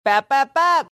Bap, bap,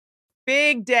 bap.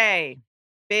 Big day.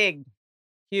 Big,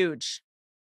 huge,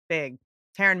 big.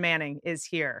 Taryn Manning is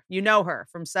here. You know her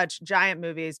from such giant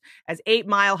movies as 8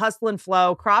 Mile, Hustle and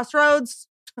Flow, Crossroads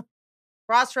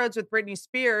with Britney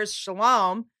Spears,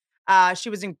 Shalom. She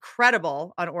was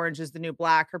incredible on Orange is the New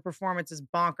Black. Her performance is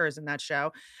bonkers in that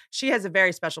show. She has a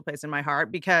very special place in my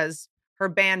heart because her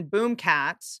band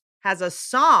Boomcat has a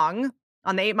song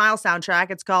on the 8 Mile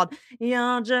soundtrack. It's called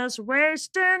You're Just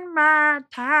Wasting My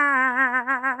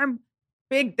Time.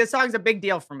 This song's a big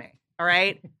deal for me, all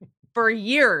right? For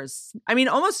years. I mean,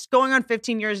 almost going on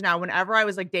 15 years now, whenever I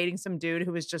was like dating some dude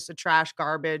who was just a trash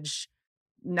garbage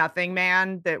nothing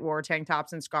man that wore tank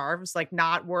tops and scarves, like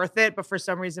not worth it. But for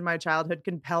some reason, my childhood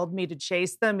compelled me to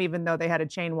chase them, even though they had a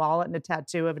chain wallet and a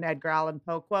tattoo of an Edgar Allan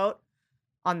Poe quote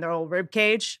on their old rib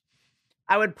cage.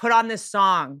 I would put on this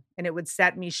song and it would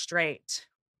set me straight.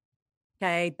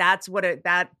 Okay. That's what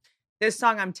this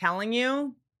song, I'm telling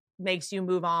you, makes you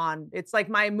move on. It's like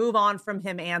my move on from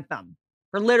him anthem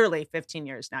for literally 15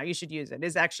 years now. You should use it.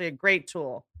 It's actually a great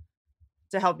tool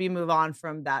to help you move on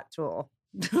from that tool.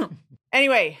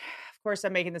 Anyway, of course,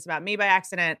 I'm making this about me by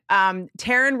accident.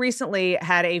 Taryn recently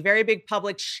had a very big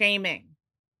public shaming.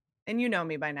 And you know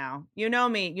me by now. You know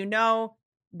me. You know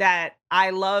that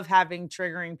I love having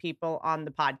triggering people on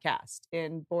the podcast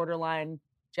in borderline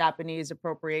Japanese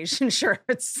appropriation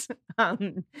shirts. I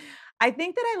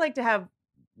think that I like to have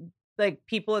like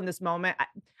people in this moment.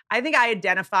 I think I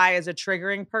identify as a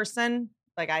triggering person.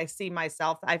 Like I see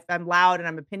myself, I'm loud and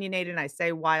I'm opinionated and I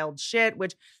say wild shit,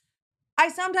 which I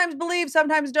sometimes believe,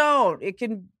 sometimes don't. It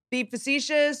can be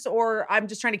facetious or I'm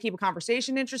just trying to keep a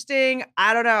conversation interesting.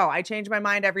 I don't know. I change my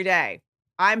mind every day.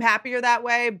 I'm happier that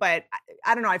way, but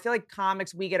I don't know. I feel like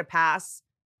comics, we get a pass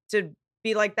to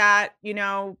be like that, you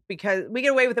know, because we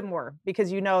get away with it more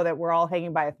because you know that we're all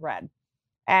hanging by a thread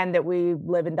and that we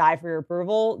live and die for your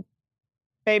approval,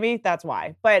 baby. That's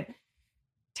why. But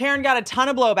Taryn got a ton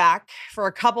of blowback for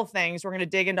a couple things. We're going to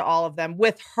dig into all of them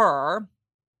with her.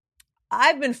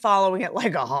 I've been following it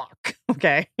like a hawk,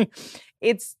 okay?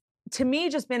 It's, to me,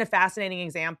 just been a fascinating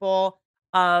example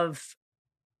of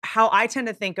how I tend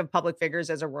to think of public figures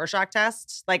as a Rorschach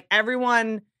test. Like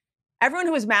everyone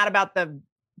who was mad about the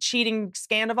cheating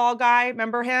Scandival guy,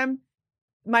 remember him?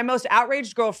 My most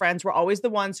outraged girlfriends were always the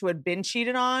ones who had been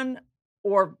cheated on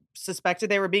or suspected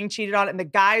they were being cheated on. And the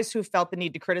guys who felt the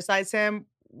need to criticize him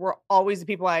were always the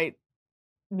people I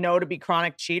know to be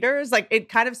chronic cheaters. Like it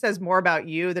kind of says more about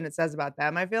you than it says about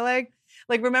them, I feel like.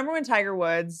 Like remember when Tiger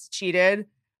Woods cheated?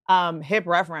 Hip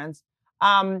reference.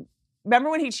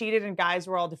 Remember when he cheated and guys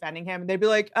were all defending him and they'd be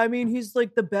like, I mean, he's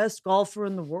like the best golfer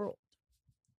in the world.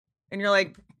 And you're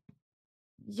like,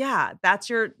 yeah, that's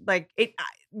your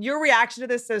reaction to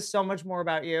this says so much more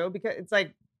about you because it's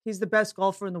like, he's the best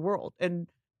golfer in the world. And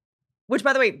which,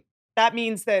 by the way, that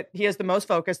means that he has the most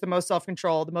focus, the most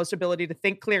self-control, the most ability to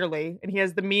think clearly, and he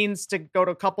has the means to go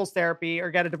to couples therapy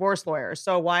or get a divorce lawyer.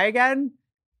 So why again?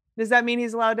 Does that mean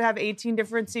he's allowed to have 18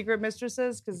 different secret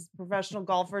mistresses? Because professional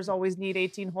golfers always need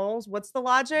 18 holes. What's the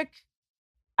logic?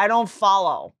 I don't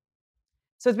follow.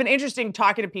 So it's been interesting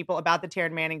talking to people about the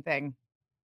Taryn Manning thing.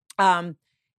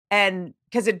 And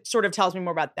because it sort of tells me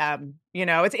more about them. You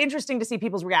know, it's interesting to see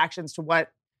people's reactions to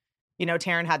what, you know,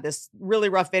 Taryn had this really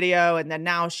rough video and then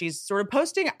now she's sort of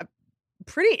posting a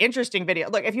pretty interesting video.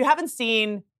 Look, if you haven't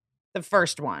seen the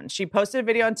first one, she posted a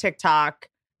video on TikTok.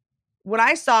 When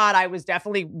I saw it, I was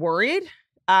definitely worried.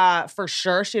 For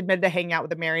sure. She admitted to hanging out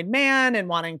with a married man and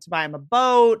wanting to buy him a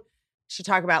boat. She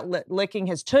talked about licking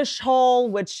his tush hole,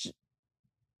 which,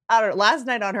 I don't know, last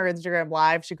night on her Instagram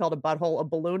live, she called a butthole a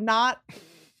balloon knot,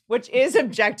 which is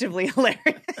objectively hilarious.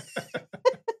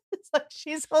 Like,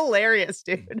 she's hilarious,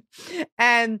 dude.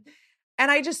 And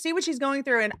I just see what she's going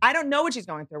through. And I don't know what she's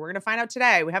going through. We're going to find out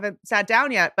today. We haven't sat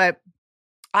down yet, but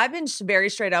I've been very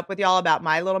straight up with y'all about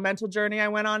my little mental journey I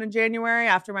went on in January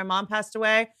after my mom passed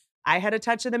away. I had a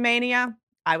touch of the mania.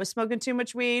 I was smoking too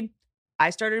much weed. I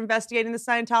started investigating the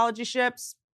Scientology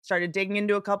ships, started digging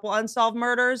into a couple unsolved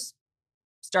murders,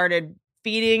 started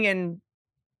feeding and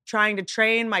trying to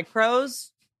train my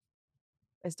crows.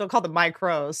 I still call them my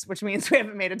crows, which means we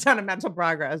haven't made a ton of mental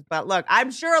progress. But look,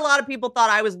 I'm sure a lot of people thought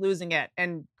I was losing it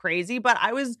and crazy, but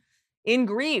I was in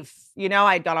grief. You know,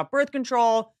 I'd gone off birth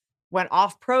control, went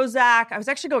off Prozac. I was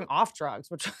actually going off drugs,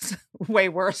 which was way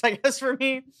worse, I guess, for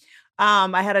me.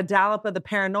 I had a dollop of the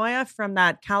paranoia from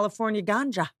that California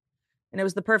ganja, and it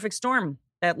was the perfect storm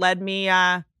that led me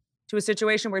to a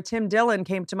situation where Tim Dillon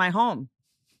came to my home,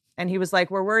 and he was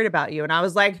like, "We're worried about you." And I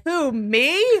was like, "Who,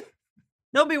 me?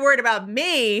 Don't be worried about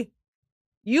me.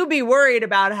 You be worried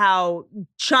about how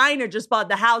China just bought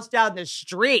the house down the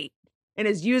street." and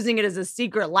is using it as a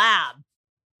secret lab.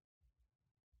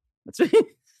 That's what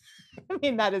I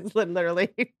mean, that is literally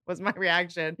was my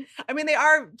reaction. I mean,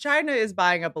 China is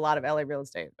buying up a lot of LA real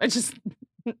estate.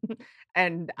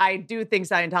 And I do think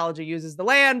Scientology uses the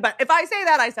land, but if I say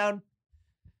that, I sound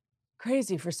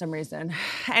crazy for some reason.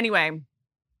 Anyway,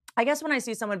 I guess when I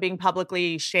see someone being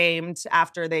publicly shamed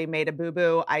after they made a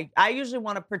boo-boo, I usually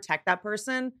want to protect that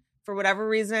person for whatever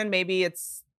reason. Maybe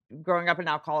it's growing up in an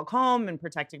alcoholic home and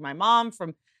protecting my mom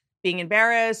from being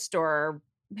embarrassed, or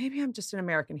maybe I'm just an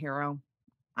American hero.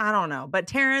 I don't know. But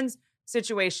Taryn's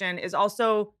situation is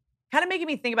also kind of making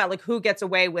me think about like who gets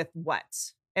away with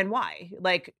what and why.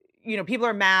 Like, people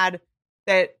are mad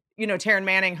that, Taryn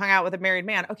Manning hung out with a married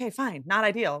man. Okay, fine. Not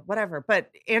ideal. Whatever.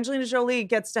 But Angelina Jolie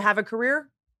gets to have a career.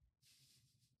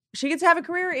 She gets to have a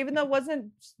career, even though it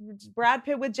wasn't Brad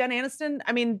Pitt with Jen Aniston.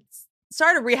 I mean,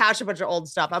 sorry to rehash a bunch of old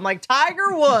stuff. I'm like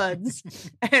Tiger Woods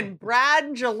and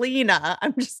Brangelina.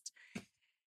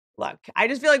 Look, I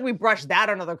just feel like we brushed that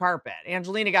under the carpet.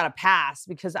 Angelina got a pass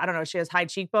because, I don't know, she has high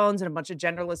cheekbones and a bunch of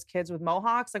genderless kids with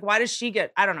mohawks. Like, why does she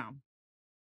get, I don't know.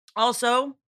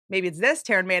 Also, maybe it's this.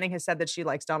 Taryn Manning has said that she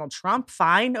likes Donald Trump.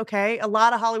 Fine. Okay. A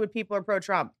lot of Hollywood people are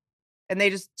pro-Trump and they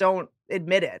just don't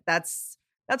admit it. That's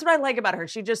what I like about her.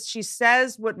 She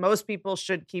says what most people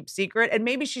should keep secret, and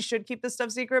maybe she should keep this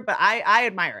stuff secret, but I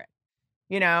admire it.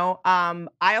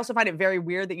 I also find it very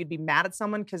weird that you'd be mad at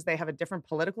someone because they have a different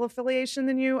political affiliation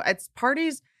than you. It's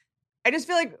parties. I just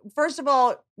feel like, first of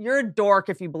all, you're a dork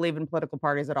if you believe in political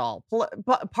parties at all.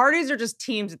 Parties are just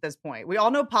teams at this point. We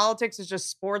all know politics is just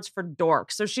sports for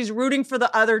dorks. So she's rooting for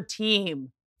the other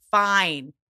team.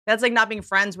 Fine. That's like not being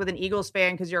friends with an Eagles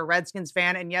fan because you're a Redskins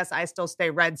fan. And yes, I still stay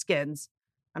Redskins.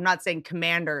 I'm not saying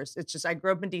Commanders. It's just I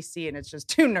grew up in DC and it's just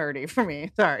too nerdy for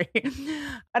me. Sorry.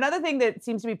 Another thing that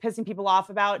seems to be pissing people off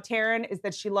about Taryn is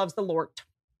that she loves the Lord.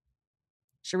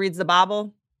 She reads the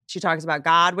Bible. She talks about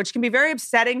God, which can be very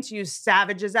upsetting to you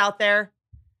savages out there,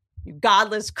 you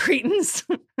godless cretins.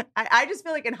 I just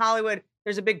feel like in Hollywood,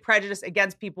 there's a big prejudice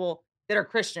against people that are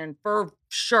Christian for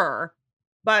sure.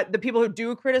 But the people who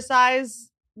do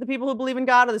criticize the people who believe in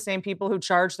God are the same people who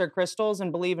charge their crystals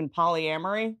and believe in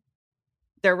polyamory.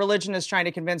 Their religion is trying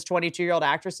to convince 22-year-old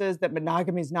actresses that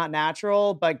monogamy is not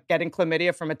natural, but getting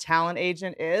chlamydia from a talent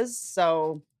agent is.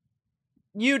 So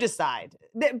you decide.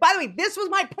 By the way, this was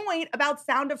my point about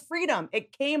Sound of Freedom.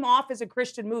 It came off as a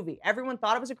Christian movie. Everyone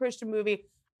thought it was a Christian movie.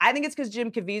 I think it's because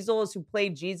Jim Caviezel is who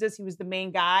played Jesus. He was the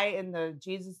main guy in the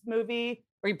Jesus movie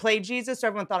where he played Jesus. So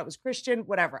everyone thought it was Christian,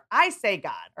 whatever. I say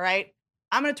God, all right?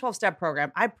 I'm in a 12-step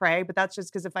program. I pray, but that's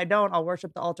just because if I don't, I'll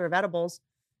worship the altar of edibles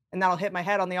and that'll hit my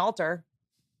head on the altar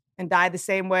and die the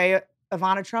same way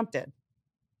Ivana Trump did.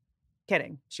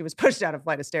 Kidding. She was pushed out a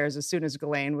flight of stairs as soon as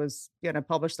Ghislaine was going to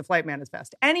publish The Flight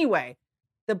Manifest. Anyway,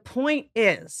 the point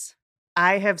is,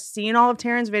 I have seen all of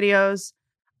Taryn's videos.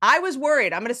 I was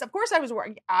worried. Of course I was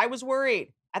worried. I was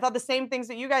worried. I thought the same things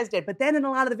that you guys did. But then in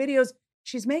a lot of the videos,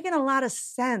 she's making a lot of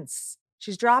sense.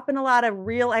 She's dropping a lot of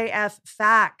real AF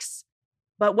facts.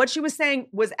 But what she was saying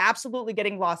was absolutely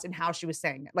getting lost in how she was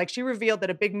saying it. Like, she revealed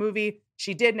that a big movie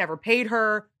she did never paid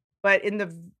her. But in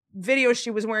the video,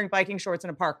 she was wearing biking shorts and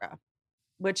a parka,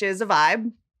 which is a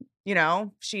vibe. You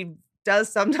know, she does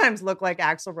sometimes look like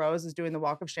Axl Rose is doing the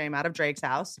walk of shame out of Drake's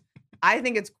house. I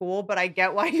think it's cool, but I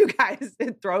get why you guys,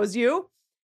 it throws you.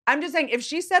 I'm just saying, if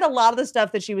she said a lot of the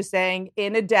stuff that she was saying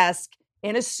in a desk,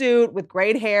 in a suit with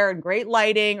great hair and great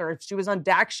lighting, or if she was on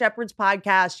Dax Shepard's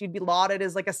podcast, she'd be lauded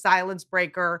as like a silence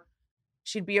breaker.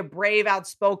 She'd be a brave,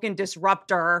 outspoken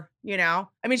disruptor, you know?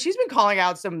 I mean, she's been calling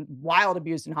out some wild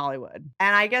abuse in Hollywood.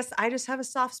 And I guess I just have a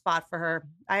soft spot for her.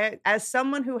 As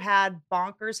someone who had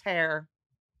bonkers hair,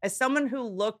 as someone who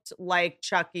looked like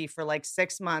Chucky for like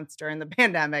 6 months during the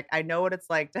pandemic, I know what it's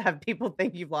like to have people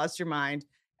think you've lost your mind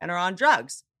and are on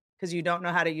drugs because you don't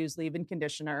know how to use leave-in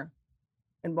conditioner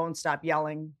and won't stop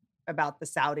yelling about the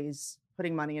Saudis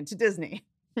putting money into Disney.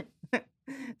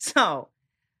 So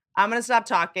I'm going to stop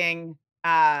talking.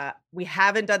 We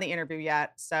haven't done the interview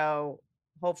yet, so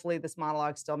hopefully this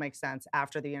monologue still makes sense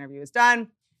after the interview is done.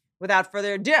 Without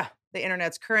further ado, the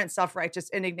internet's current self-righteous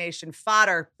indignation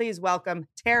fodder, please welcome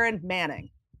Taryn Manning.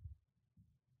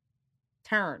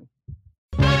 Taryn.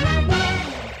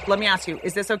 Let me ask you,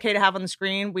 is this okay to have on the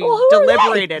screen? We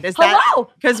deliberated. Is that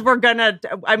because we're gonna,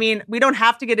 I mean, we don't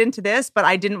have to get into this, but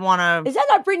I didn't want to. Is that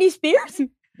not Britney Spears?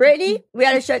 Britney, we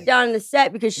had to shut down the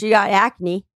set because she got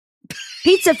acne.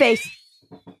 Pizza face.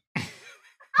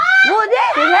 Well, it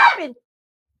did. It happened.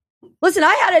 Listen,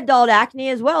 I had adult acne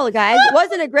as well, guys. It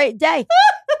wasn't a great day.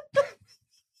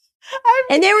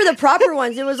 And they were the proper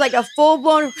ones. It was like a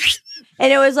full-blown,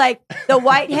 and it was like the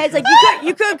white heads. Like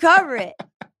you couldn't cover it.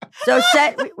 So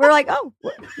we're like, oh,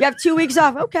 you have 2 weeks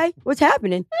off. Okay, what's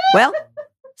happening? Well,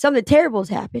 something terrible's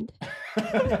happened.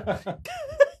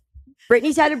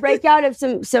 Brittany's had a breakout of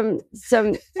some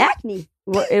acne.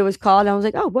 It was called. I was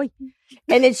like, oh boy.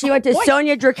 And then she went to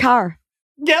Sonia Drakkar.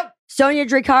 Yep. Sonia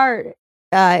Drakkar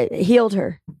healed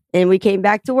her, and we came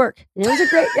back to work. And it was a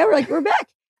great. Yeah, we're like, we're back,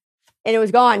 and it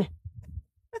was gone.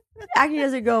 Acne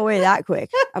doesn't go away that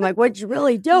quick. I'm like, what'd you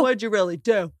really do? What'd you really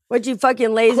do? What'd you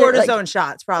fucking laser? Cortisone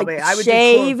shots, probably. Like I would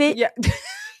shave it. Yeah.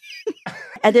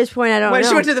 At this point, I don't know. When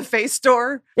she went to the face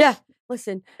store. Yeah.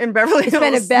 Listen, in Beverly Hills. It's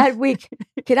been a bad week.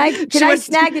 Can I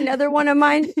snag another one of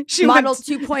mine? Model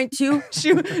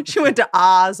 2.2. She went to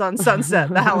Oz on Sunset,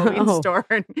 the Halloween store,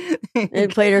 and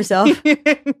played herself.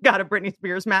 Got a Britney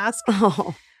Spears mask.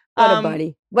 Oh, what a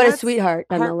buddy. What a sweetheart,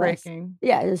 nonetheless.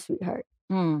 Yeah, it's a sweetheart.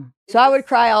 So I would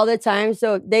cry all the time.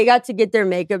 So they got to get their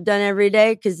makeup done every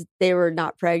day because they were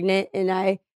not pregnant, and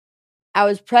I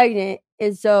was pregnant,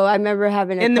 and so I remember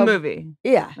having in the movie.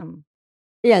 Yeah,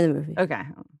 yeah, in the movie. Okay.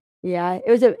 Yeah, it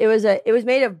was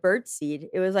made of bird seed.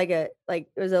 It was it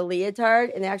was a leotard,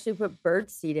 and they actually put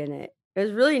bird seed in it. It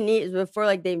was really neat. It was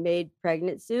before they made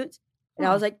pregnant suits, and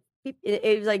I was like,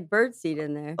 it was like bird seed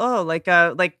in there. Oh, like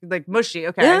mushy.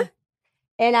 Okay. Yeah.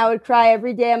 And I would cry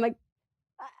every day. I'm like,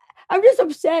 I'm just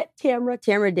upset.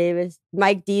 Tamra Davis,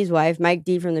 Mike D's wife, Mike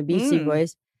D from the Beastie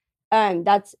Boys.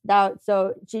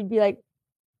 So she'd be like,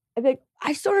 I'd be like,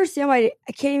 I just don't understand why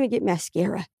I can't even get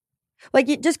mascara.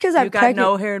 Just because I'm pregnant. You got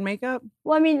no hair and makeup?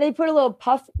 Well, I mean, they put a little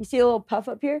puff. You see a little puff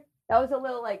up here? That was a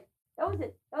little that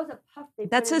was a puff.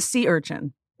 That's a sea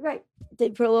urchin. Right. They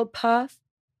put a little puff,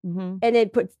 and they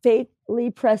put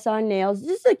fakely press-on nails,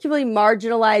 just to really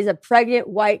marginalize a pregnant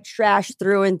white trash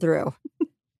through and through.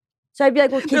 So I'd be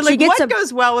like, well, can she get some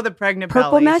goes well with a pregnant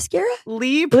purple belly? Mascara?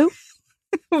 Blue?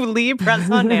 Lee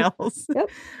press-on nails.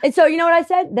 Yep. And so you know what I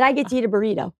said? Then I get to eat a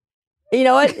burrito. You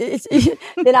know what?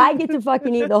 Then I get to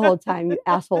fucking eat the whole time, you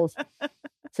assholes.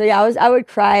 So yeah, I would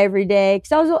cry every day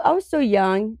because I was so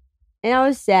young, and I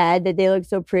was sad that they looked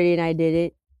so pretty and I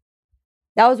didn't.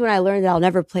 That was when I learned that I'll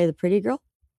never play the pretty girl.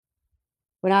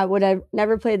 When I would have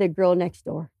never play the girl next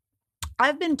door.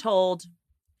 I've been told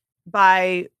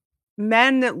by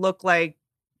men that look like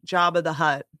Jabba the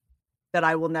Hutt that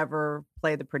I will never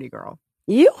play the pretty girl.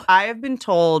 You? I have been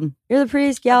told you're the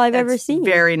prettiest gal I've ever seen.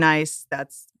 Very nice.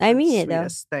 That's I mean the it though.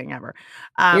 Sweetest thing ever.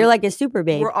 You're like a super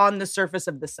babe. We're on the surface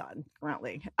of the sun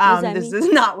currently. This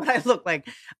is not what I look like.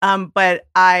 But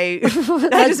I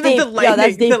just meant the lighting. Yo,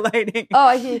 that's deep. The lighting. Oh,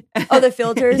 I see. Oh, the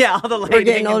filters. Yeah, all the lighting. We're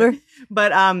getting older.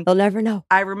 But they'll never know.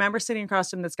 I remember sitting across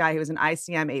from this guy who was an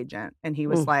ICM agent, and he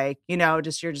was like, you're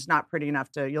just not pretty enough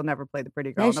you'll never play the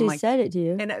pretty girl. They actually said it to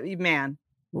you. And man.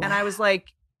 Wow. And I was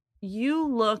like, you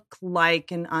look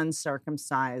like an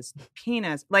uncircumcised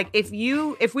penis. Like if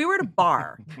we were at a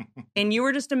bar and you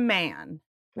were just a man,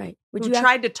 right? Who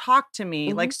tried to talk to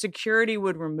me, like security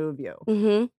would remove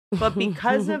you. But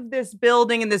because of this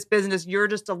building and this business, you're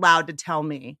just allowed to tell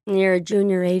me you're a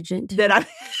junior agent. That I'm.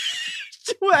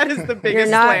 That is the biggest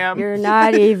slam. You're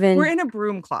not even. We're in a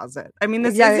broom closet. I mean,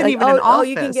 this exactly. isn't even an office. Oh,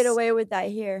 you can get away with that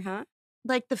here, huh?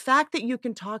 Like the fact that you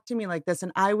can talk to me like this,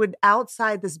 and I would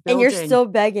outside this building, and you're still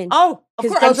begging. Oh, of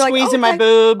course, I'm squeezing my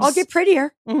boobs. I'll get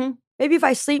prettier. Mm-hmm. Maybe if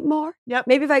I sleep more. Yep.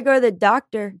 Maybe if I go to the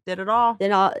doctor. Did it all.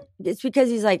 Then it's because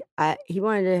he's like, he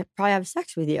wanted to probably have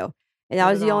sex with you, and that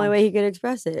was the only way he could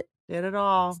express it. Did it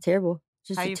all. It's terrible.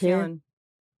 Just how a you tear. feeling?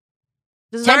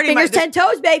 This is 10 fingers, 10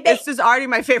 toes, baby. This is already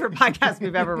my favorite podcast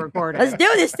we've ever recorded. Let's do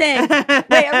this thing. Wait,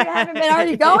 haven't been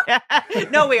already going?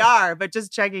 No, we are, but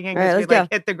just checking in because we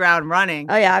hit the ground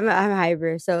running. Oh yeah, I'm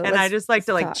hyper. So and I just like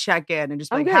to check in and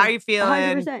just how are you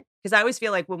feeling? Because I always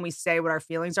feel like when we say what our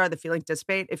feelings are, the feelings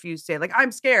dissipate. If you say like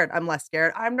I'm scared, I'm less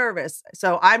scared. I'm nervous,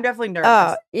 so I'm definitely nervous.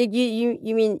 Oh, you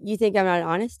mean you think I'm not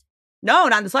honest? No,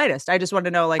 not in the slightest. I just want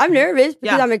to know I'm nervous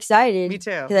because I'm excited. Me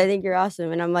too. Because I think you're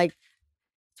awesome, and I'm like.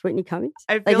 Whitney Cummings?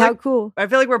 I feel how cool. I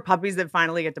feel like we're puppies that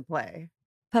finally get to play.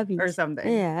 Puppies. Or something.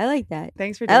 Yeah, I like that.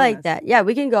 Thanks for doing that. Yeah,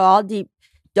 we can go all deep.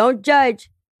 Don't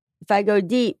judge if I go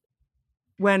deep.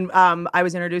 When I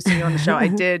was introducing you on the show, I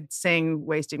did sing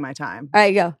Wasting My Time. All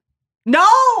right, go.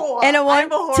 No! And I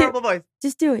have a horrible voice.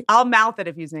 Just do it. I'll mouth it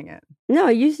if you sing it. No,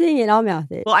 you sing it. I'll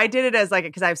mouth it. Well, I did it as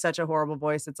because I have such a horrible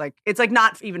voice. It's like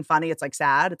not even funny. It's like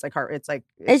sad. It's like heart.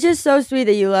 It's just so sweet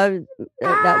that you love.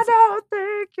 I don't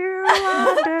think you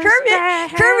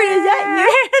understand. Kermit, is that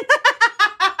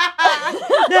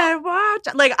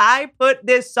you? Like I put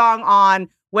this song on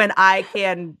when I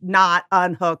can not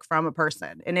unhook from a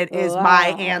person, and it is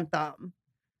my anthem.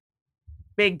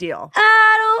 Big deal.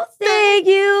 I don't think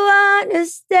you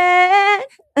understand.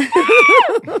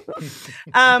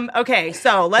 Okay,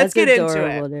 so let's get into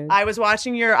it. Dude. I was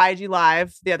watching your IG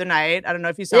live the other night. I don't know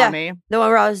if you saw me. The one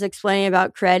where I was explaining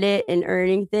about credit and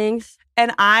earning things.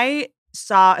 And I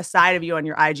saw a side of you on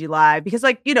your IG live because,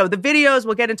 like, you know, the videos,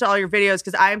 we'll get into all your videos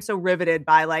because I am so riveted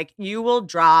by, like, you will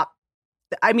drop.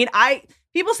 I mean,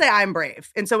 people say I'm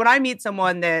brave. And so when I meet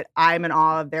someone that I'm in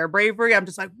awe of their bravery, I'm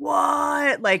just like,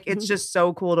 what? Like, it's just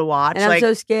so cool to watch. And I'm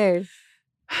so scared.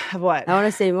 What? I want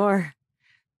to say more.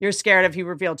 You're scared if you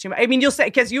reveal too much. I mean, you'll say,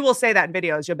 because you will say that in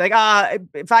videos. You'll be like,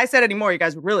 if I said any more, you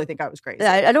guys would really think I was crazy.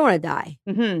 I don't want to die.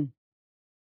 Mm-hmm.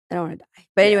 I don't want to die.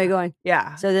 But anyway, go on.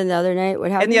 Yeah. So then the other night,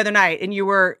 what happened? And the other night, and you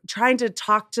were trying to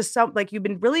talk to like, you've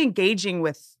been really engaging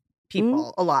with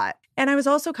people a lot. And I was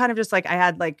also kind of just like, I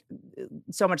had like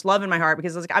so much love in my heart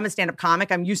because I was like, I'm a stand-up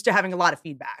comic. I'm used to having a lot of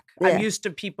feedback. Yeah. I'm used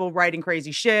to people writing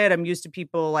crazy shit. I'm used to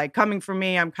people like coming for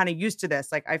me. I'm kind of used to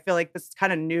this. Like, I feel like this is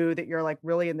kind of new that you're like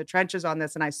really in the trenches on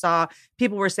this. And I saw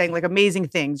people were saying like amazing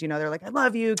things. You know, they're like, I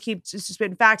love you. Keep just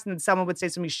spitting facts. And then someone would say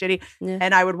something shitty. Yeah.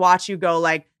 And I would watch you go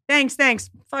like, thanks.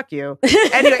 Fuck you.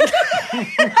 Anyway.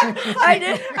 I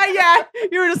did. Yeah.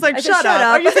 You were just like, shut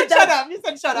up. Or you said shut up. You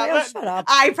said shut up. Yeah, shut up.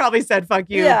 I probably said fuck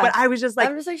you. Yeah. But I was just like.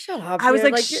 I'm just like, shut up. I was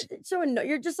like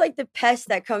you're just like the pest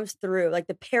that comes through, like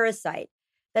the parasite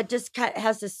that just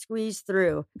has to squeeze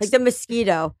through, like the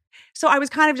mosquito. So I was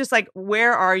kind of just like,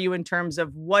 where are you in terms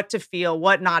of what to feel,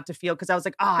 what not to feel? Because I was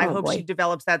like, I hope she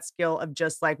develops that skill of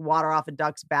just like water off a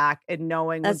duck's back and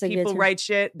knowing when people write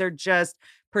shit, they're just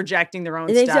projecting their own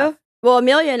stuff. Think so? Well,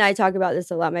 Amelia and I talk about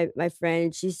this a lot. My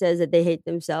friend, she says that they hate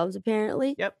themselves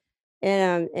apparently. Yep.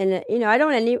 And you know, I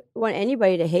don't want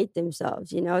anybody to hate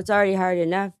themselves. You know, it's already hard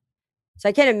enough. So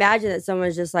I can't imagine that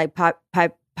someone's just like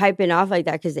piping off like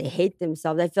that because they hate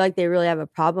themselves. I feel like they really have a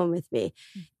problem with me.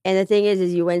 And the thing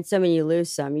is you win some and you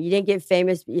lose some. You didn't get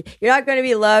famous. You're not going to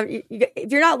be loved.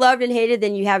 If you're not loved and hated,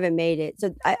 then you haven't made it.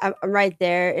 So I'm right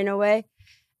there in a way.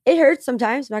 It hurts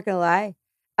sometimes. I'm not going to lie.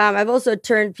 I've also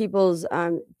turned people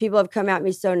have come at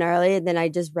me so gnarly, and then I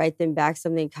just write them back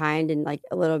something kind and like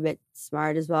a little bit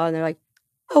smart as well. And they're like,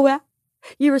 oh, well,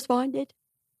 you responded.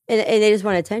 And they just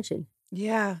want attention.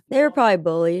 Yeah. They were probably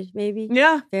bullied, maybe.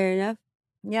 Yeah. Fair enough.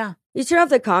 Yeah. You turn off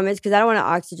the comments because I don't want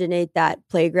to oxygenate that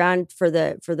playground for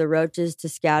the roaches to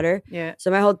scatter. Yeah.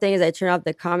 So my whole thing is I turn off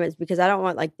the comments because I don't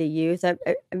want like the youth. I'm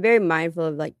very mindful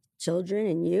of like children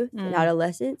and youth and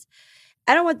adolescents.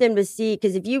 I don't want them to see,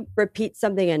 because if you repeat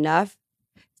something enough,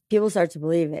 people start to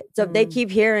believe it. So if they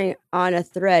keep hearing on a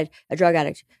thread a drug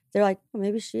addict, they're like, well,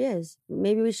 maybe she is.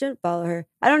 Maybe we shouldn't follow her.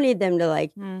 I don't need them to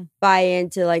like buy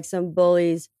into like some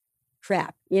bully's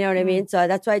crap. You know what I mean? So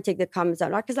that's why I take the comments out.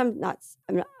 Not because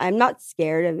I'm not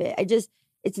scared of it.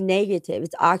 It's negative.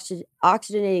 It's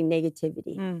oxygenating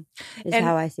negativity is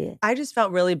how I see it. I just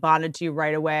felt really bonded to you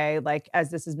right away, like as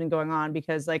this has been going on,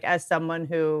 because like as someone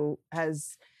who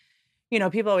has, you know,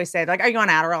 people always say like, are you on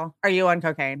Adderall? Are you on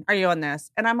cocaine? Are you on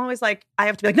this? And I'm always like, I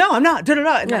have to be like, no, I'm not. And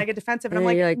then I get defensive and I'm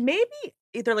like, maybe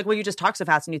they're like, well, you just talk so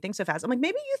fast and you think so fast. I'm like,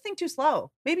 maybe you think too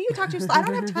slow. Maybe you talk too slow. I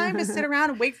don't have time to sit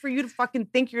around and wait for you to fucking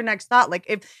think your next thought.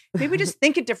 Like maybe just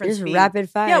think at different speed. Rapid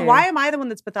fire. Yeah. Why am I the one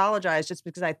that's pathologized just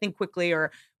because I think quickly?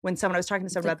 Or when I was talking to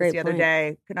someone about this the other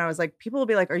day, and I was like, people will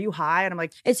be like, are you high? And I'm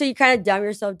like, and so you kind of dumb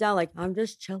yourself down. Like, I'm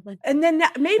just chilling. And then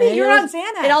maybe you're on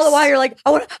Xanax. And all the while you're like,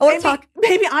 I want to talk.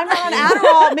 Maybe I'm not on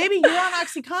Adderall. Maybe you're on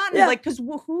OxyContin. Yeah. Like, because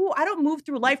I don't move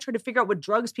through life trying to figure out what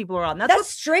drugs people are on. That's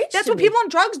strange. That's what people on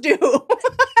drugs do.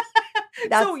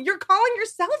 So you're calling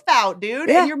yourself out, dude,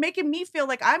 and you're making me feel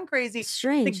like I'm crazy.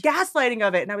 Strange. The gaslighting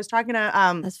of it. And I was talking to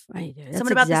that's funny, dude.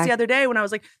 Someone about this the other day when I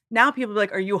was like, now people are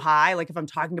like, are you high? Like if I'm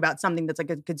talking about something that's like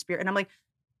a conspiracy, and I'm like,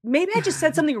 maybe I just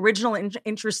said something original and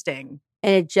interesting,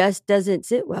 and it just doesn't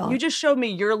sit well. You just showed me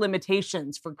your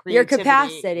limitations for creativity. Your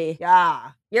capacity.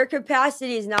 Yeah. Your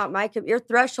capacity is not your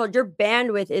threshold. Your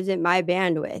bandwidth isn't my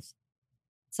bandwidth.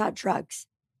 It's not drugs.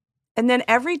 And then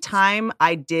every time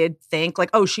I did think like,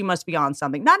 oh, she must be on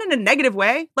something, not in a negative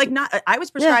way. Like I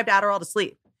was prescribed Adderall to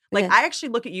sleep. Like I actually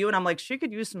look at you and I'm like, she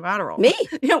could use some Adderall. Me?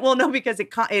 Yeah. Well, no, because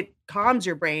it calms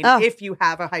your brain if you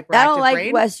have a hyperactive brain. I don't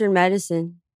like Western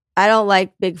medicine. I don't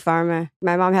like big pharma.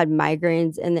 My mom had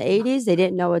migraines in the 80s. They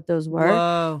didn't know what those were.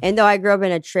 Whoa. And though I grew up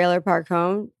in a trailer park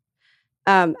home,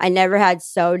 I never had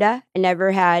soda. I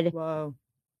never had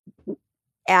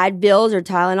Advils or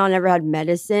Tylenol. Never had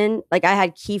medicine. Like I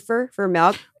had kefir for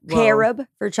milk, carob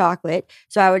for chocolate.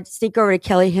 So I would sneak over to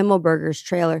Kelly Himmelberger's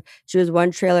trailer. She was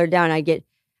one trailer down.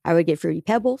 I would get Fruity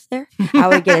Pebbles there. I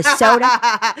would get a soda.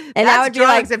 And I would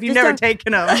drugs be like, if you've never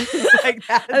taken them. Like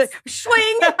that.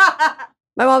 Swing.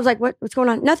 My mom's like, what's going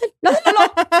on? Nothing at all.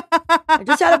 I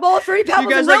just had a bowl of Fruity Pebbles. You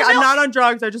guys and like, real I'm milk. not on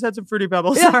drugs. I just had some Fruity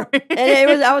Pebbles. Yeah. Sorry.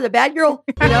 And I was a bad girl,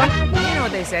 you know? You know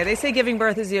what they say? They say giving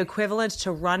birth is the equivalent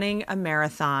to running a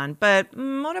marathon. But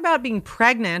what about being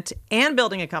pregnant and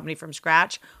building a company from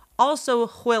scratch? Also,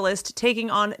 Whillist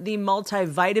taking on the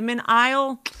multivitamin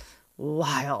aisle.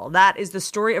 Wild. That is the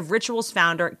story of Ritual's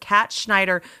founder, Kat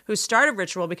Schneider, who started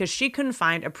Ritual because she couldn't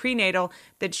find a prenatal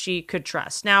that she could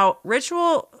trust. Now,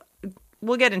 Ritual,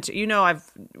 we'll get into,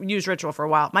 I've used Ritual for a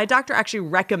while. My doctor actually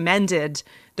recommended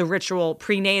the Ritual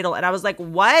prenatal, and I was like,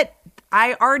 what?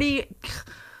 I already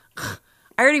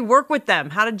work with them.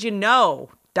 How did you know,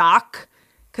 doc?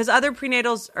 Because other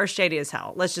prenatals are shady as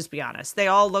hell. Let's just be honest. They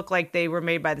all look like they were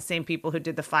made by the same people who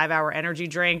did the 5-hour energy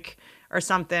drink or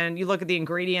something. You look at the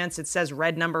ingredients, it says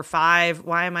red number 5.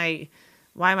 Why am I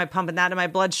pumping that in my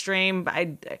bloodstream?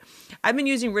 I've been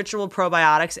using Ritual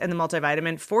probiotics and the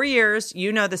multivitamin for years.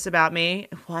 You know this about me.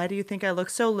 Why do you think I look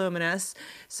so luminous?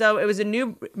 So it was a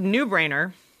new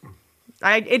brainer.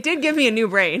 It did give me a new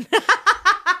brain.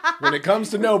 When it comes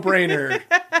to no-brainer,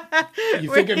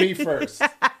 you think of me first.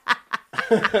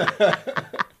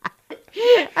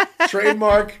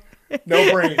 Trademark,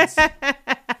 no brains.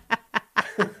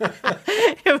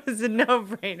 It was a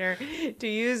no-brainer to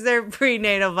use their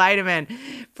prenatal vitamin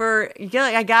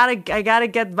I gotta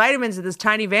get vitamins to this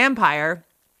tiny vampire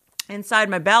inside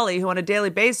my belly who on a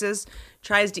daily basis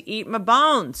tries to eat my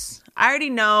bones. I already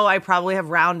know I probably have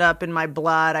Roundup in my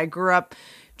blood. I grew up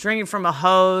drinking from a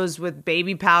hose with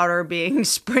baby powder being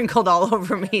sprinkled all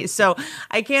over me. So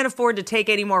I can't afford to take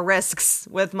any more risks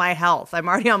with my health. I'm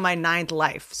already on my 9th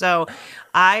life. So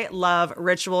I love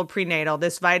Ritual Prenatal.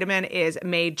 This vitamin is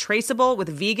made traceable with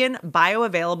vegan,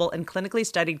 bioavailable, and clinically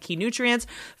studied key nutrients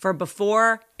for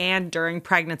before and during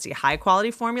pregnancy. High quality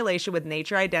formulation with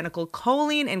nature identical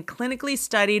choline and clinically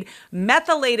studied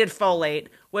methylated folate,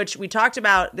 which we talked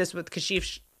about this with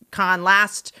Kashif Khan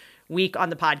last week on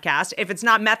the podcast. If it's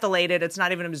not methylated, it's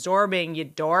not even absorbing, you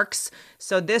dorks.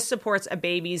 So this supports a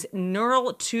baby's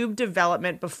neural tube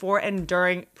development before and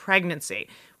during pregnancy.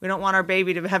 We don't want our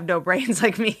baby to have no brains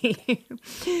like me.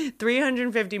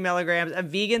 350 milligrams of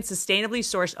vegan, sustainably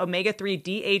sourced omega-3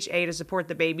 DHA to support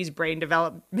the baby's brain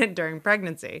development during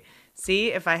pregnancy.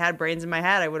 See, if I had brains in my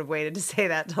head, I would have waited to say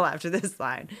that till after this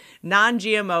line.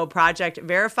 Non-GMO, project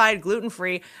verified,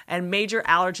 gluten-free, and major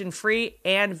allergen-free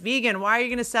and vegan. Why are you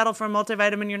going to settle for a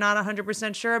multivitamin you're not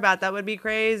 100% sure about? That would be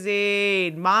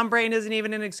crazy. Mom brain isn't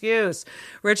even an excuse.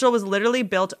 Ritual was literally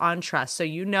built on trust, so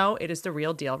you know it is the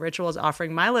real deal. Ritual is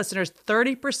offering my listeners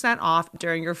 30% off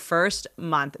during your first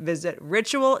month. Visit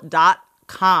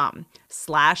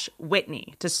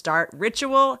ritual.com/Whitney to start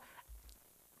Ritual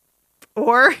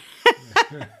or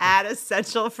add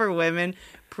Essential for Women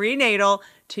Prenatal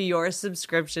to your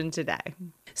subscription today.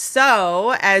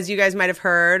 So, as you guys might have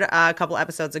heard a couple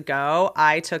episodes ago,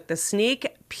 I took the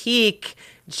sneak peek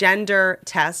gender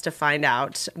test to find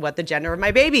out what the gender of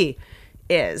my baby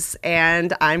is.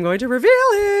 And I'm going to reveal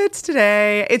it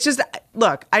today. It's just,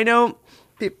 look, I know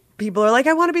people are like,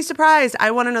 I want to be surprised.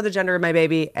 I want to know the gender of my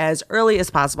baby as early as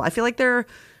possible. I feel like there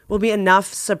will be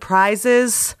enough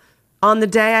surprises on the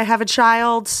day I have a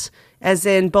child, as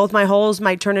in both my holes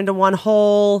might turn into one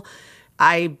hole.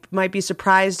 I might be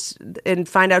surprised and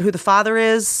find out who the father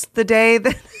is the day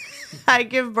that I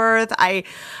give birth. I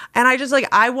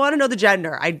want to know the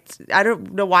gender. I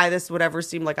don't know why this would ever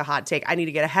seem like a hot take. I need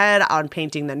to get ahead on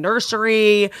painting the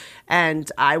nursery,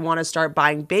 and I want to start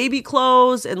buying baby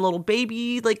clothes and little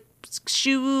baby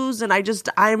shoes, and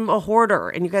I'm a hoarder,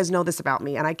 and you guys know this about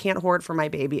me, and I can't hoard for my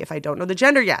baby if I don't know the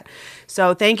gender yet.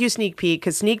 So thank you, Sneak Peek,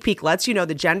 because Sneak Peek lets you know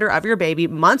the gender of your baby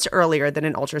months earlier than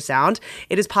an ultrasound.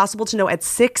 It is possible to know at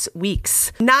 6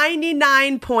 weeks.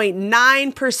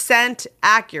 99.9%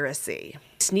 accuracy.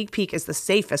 Sneak Peek is the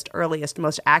safest, earliest,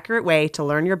 most accurate way to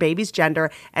learn your baby's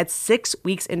gender at 6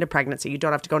 weeks into pregnancy. You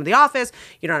don't have to go to the office.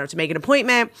 You don't have to make an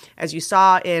appointment. As you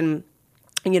saw in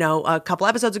a couple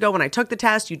episodes ago when I took the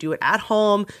test, you do it at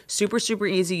home, super, super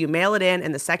easy. You mail it in,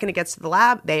 and the second it gets to the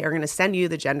lab, they are going to send you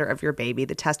the gender of your baby.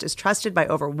 The test is trusted by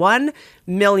over 1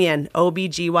 million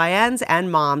OBGYNs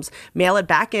and moms. Mail it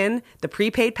back in the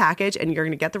prepaid package, and you're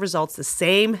going to get the results the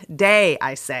same day,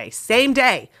 same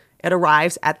day. It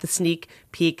arrives at the Sneak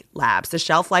Peek Labs. The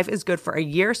shelf life is good for a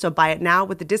year, so buy it now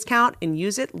with the discount and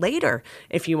use it later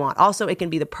if you want. Also, it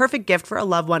can be the perfect gift for a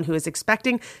loved one who is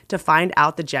expecting to find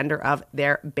out the gender of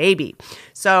their baby.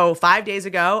 So 5 days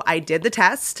ago, I did the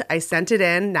test. I sent it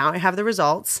in. Now I have the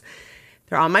results.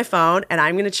 They're on my phone, and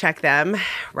I'm going to check them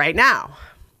right now,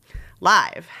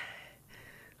 live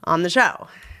on the show.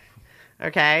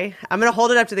 Okay? I'm going to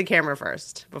hold it up to the camera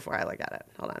first before I look at it.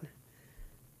 Hold on.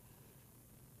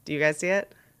 Do you guys see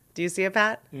it? Do you see it,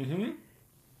 Pat? Mm-hmm.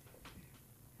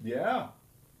 Yeah.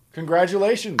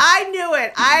 Congratulations. I knew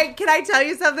it. Can I tell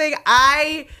you something?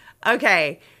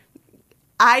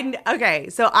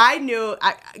 So I knew.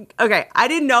 I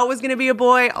didn't know it was gonna be a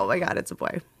boy. Oh my God, it's a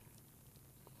boy.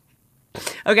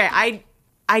 Okay,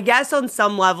 I guess on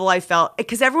some level I felt,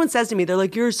 because everyone says to me, they're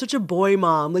like, you're such a boy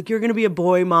mom. Like, you're gonna be a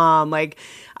boy mom. Like,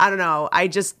 I don't know.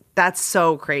 That's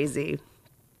so crazy.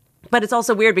 But it's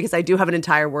also weird because I do have an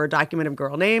entire Word document of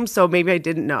girl names, so maybe I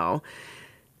didn't know.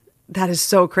 That is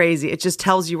so crazy. It just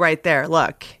tells you right there.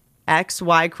 Look,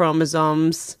 XY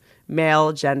chromosomes,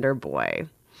 male, gender, boy.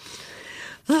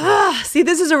 See,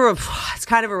 this is it's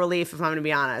kind of a relief, if I'm going to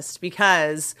be honest,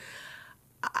 because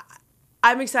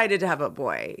I'm excited to have a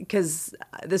boy, because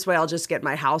this way I'll just get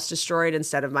my house destroyed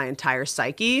instead of my entire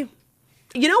psyche.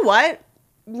 You know what?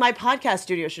 My podcast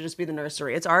studio should just be the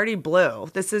nursery. It's already blue.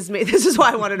 This is me. This is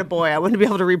why I wanted a boy. I wanted to be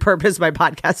able to repurpose my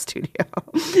podcast studio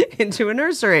into a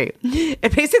nursery.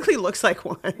 It basically looks like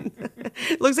one.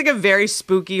 It looks like a very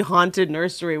spooky, haunted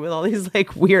nursery with all these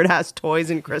like weird ass toys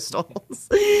and crystals.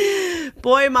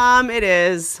 Boy, mom, it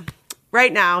is.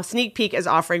 Right now, Sneak Peek is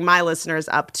offering my listeners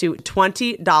up to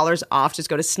 $20 off. Just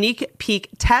go to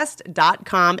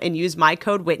sneakpeektest.com and use my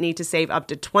code Whitney to save up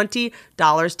to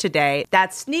 $20 today.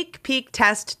 That's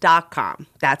sneakpeektest.com.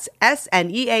 That's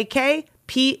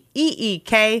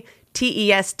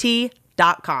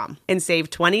SNEAKPEEKTEST.com. And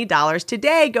save $20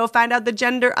 today. Go find out the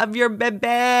gender of your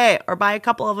baby, or buy a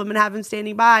couple of them and have them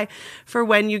standing by for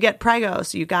when you get preggo.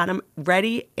 So you got them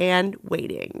ready and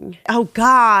waiting. Oh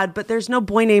God, but there's no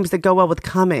boy names that go well with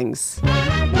Cummings.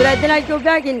 But then I'd go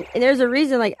back and there's a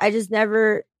reason, like, I just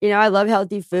never, I love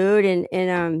healthy food and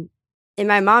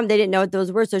my mom, they didn't know what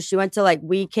those were. So she went to like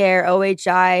We Care,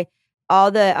 OHI, all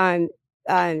the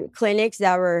clinics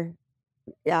that were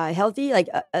healthy, like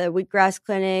a wheatgrass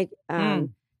clinic,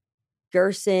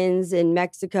 Gerson's in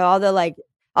Mexico, all the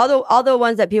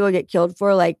ones that people get killed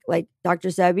for, like Dr.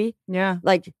 Sebi,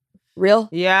 like real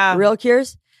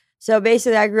cures. So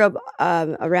basically, I grew up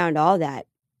around all that,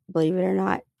 believe it or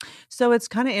not. So it's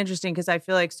kind of interesting because I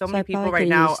feel like so many people right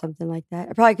now, something like that.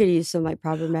 I probably could use some like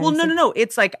proper medicine. Well, no.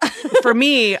 It's like for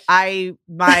me, my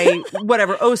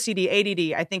whatever OCD,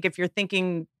 ADD. I think if you're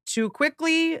thinking too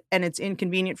quickly and it's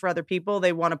inconvenient for other people,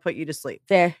 they want to put you to sleep.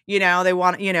 Fair. They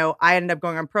want, I ended up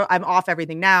going on I'm off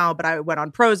everything now, but I went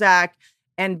on Prozac,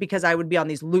 and because I would be on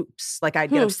these loops, like I'd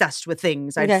get obsessed with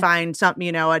things. I'd find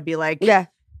something, I'd be like, yeah.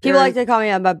 People like to call me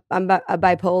I'm a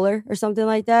bipolar or something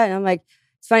like that. And I'm like,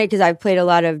 it's funny because I've played a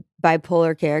lot of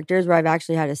bipolar characters where I've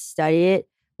actually had to study it,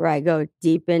 where I go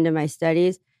deep into my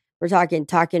studies. We're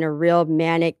talking a real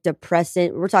manic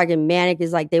depressant. We're talking manic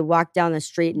is like they walk down the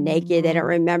street naked. They don't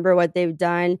remember what they've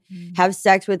done, have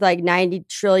sex with like 90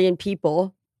 trillion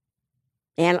people.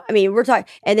 And I mean, we're talking,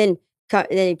 and then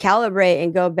calibrate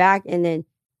and go back. And then,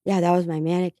 yeah, that was my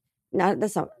manic. No,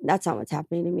 that's not what's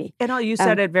happening to me. And you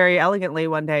said it very elegantly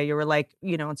one day. You were like,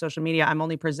 on social media, I'm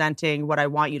only presenting what I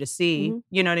want you to see. Mm-hmm.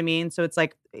 You know what I mean? So it's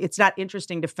like, it's not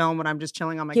interesting to film when I'm just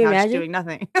chilling on my couch doing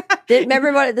nothing.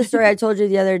 Remember the story I told you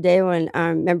the other day when,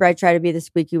 remember I tried to be the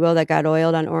squeaky wheel that got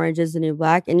oiled on Orange is the New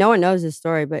Black? And no one knows this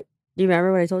story, but do you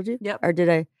remember what I told you? Yep. Or did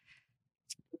I?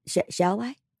 Shall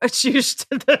I? You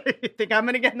think I'm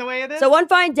going to get in the way of this? So it was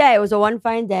a one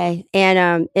fine day.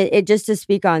 And it just to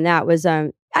speak on that was,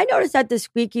 I noticed that the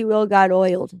squeaky wheel got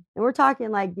oiled. And we're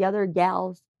talking like the other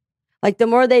gals. Like the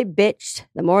more they bitched,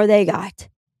 the more they got.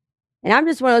 And I'm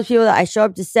just one of those people that I show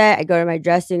up to set, I go to my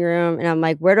dressing room, and I'm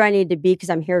like, where do I need to be? Because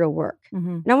I'm here to work.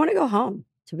 Mm-hmm. And I want to go home,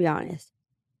 to be honest.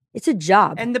 It's a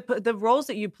job. And the roles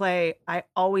that you play, I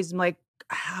always am like,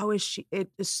 how is she?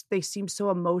 They seem so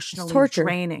emotionally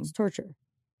draining. It's torture.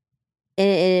 And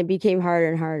it became harder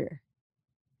and harder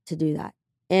to do that.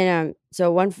 And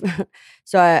so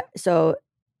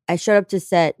I showed up to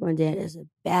set one day and it was a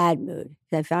bad mood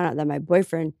because I found out that my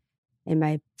boyfriend and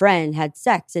my friend had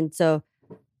sex. And so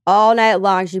all night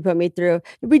long, she put me through,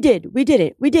 we did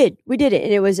it.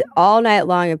 And it was all night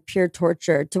long of pure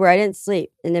torture to where I didn't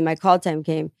sleep. And then my call time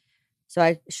came. So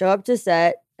I show up to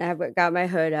set and I got my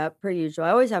hood up per usual.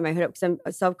 I always have my hood up because I'm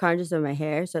self-conscious of my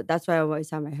hair. So that's why I always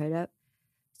have my hood up.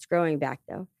 It's growing back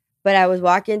though. But I was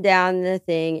walking down the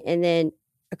thing and then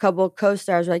a couple of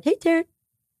co-stars were like, hey, Taryn.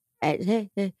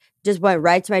 Hey, just went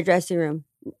right to my dressing room.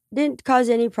 Didn't cause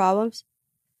any problems.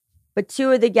 But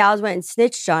two of the gals went and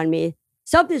snitched on me.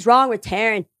 Something's wrong with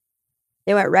Taryn.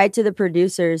 They went right to the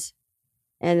producers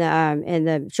and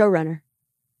the showrunner.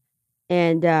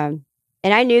 And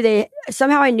I knew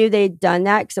they'd done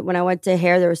that because when I went to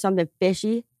hair, there was something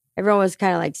fishy. Everyone was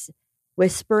kind of like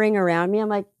whispering around me. I'm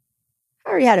like,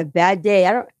 I already had a bad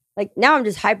day. Like now I'm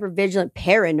just hyper vigilant,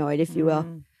 paranoid, if you will.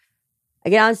 Mm. I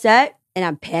get on set and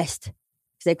I'm pissed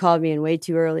because they called me in way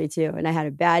too early too. And I had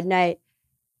a bad night.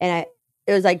 And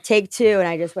it was like take 2 and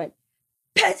I just went,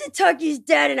 Pennsatucky's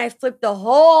dead. And I flipped the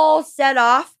whole set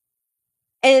off.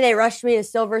 And then they rushed me to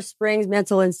Silver Springs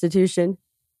Mental Institution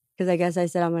because I guess I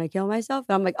said I'm going to kill myself.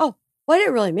 And I'm like, oh, well, I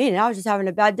didn't really mean it. I was just having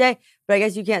a bad day. But I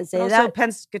guess you can't say But that. also,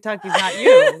 Pennsatucky's not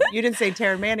you. You didn't say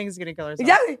Taryn Manning's going to kill herself.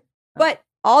 Exactly. But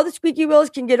all the squeaky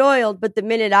wheels can get oiled. But the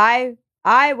minute I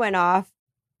went off,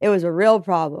 it was a real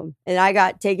problem. And I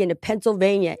got taken to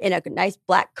Pennsylvania in a nice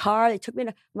black car. They took me to,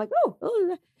 I'm like,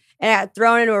 oh. And I got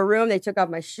thrown into a room. They took off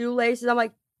my shoelaces. I'm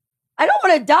like, I don't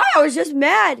want to die. I was just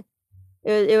mad.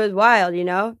 It was wild, you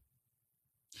know?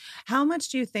 How much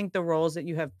do you think the roles that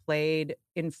you have played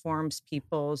informs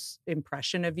people's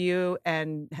impression of you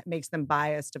and makes them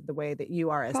biased of the way that you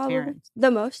are as Probably Taryn?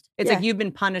 the most. It's yeah. like you've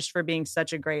been punished for being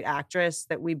such a great actress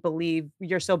that we believe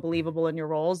you're so believable in your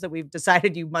roles that we've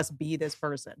decided you must be this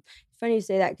person. It's funny you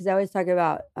say that because I always talk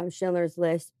about Schindler's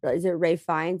List. Is it Ray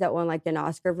Fiennes that won like an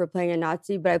Oscar for playing a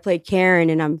Nazi? But I played Karen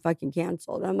and I'm fucking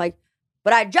canceled. And I'm like,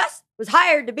 but I just was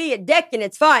hired to be a dick and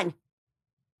it's fun.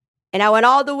 And I went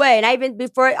all the way. And I even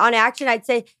before on action, I'd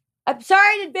say, I'm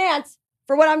sorry in advance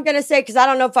for what I'm going to say because I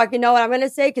don't know if I can know what I'm going to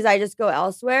say because I just go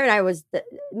elsewhere. And I was the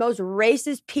most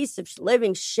racist piece of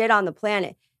living shit on the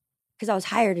planet because I was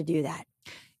hired to do that.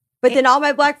 But then all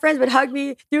my black friends would hug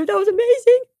me. Dude, that was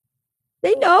amazing.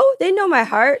 They know my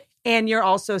heart. And you're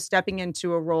also stepping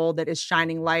into a role that is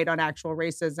shining light on actual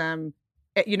racism.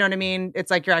 You know what I mean?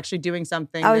 It's like you're actually doing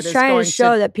something. I was trying to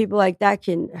show that people like that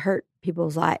can hurt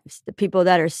people's lives. The people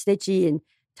that are snitchy and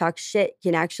talk shit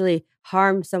can actually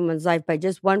harm someone's life by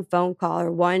just one phone call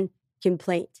or one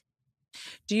complaint.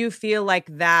 Do you feel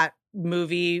like that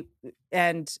movie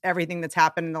and everything that's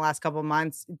happened in the last couple of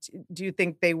months, do you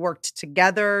think they worked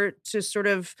together to sort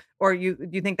of, or do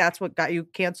you think that's what got you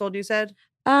canceled, you said?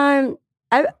 I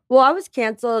was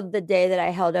canceled the day that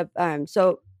I held up.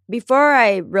 So before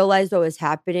I realized what was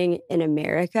happening in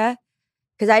America,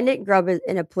 because I didn't grow up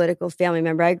in a political family.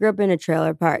 Remember, I grew up in a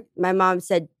trailer park. My mom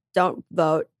said, don't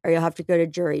vote or you'll have to go to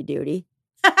jury duty.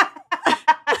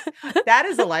 That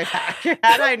is a life hack.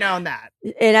 Had I known that.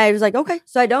 And I was like, okay,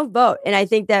 so I don't vote. And I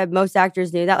think that most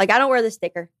actors knew that. Like, I don't wear the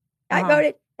sticker. I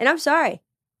voted and I'm sorry.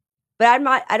 But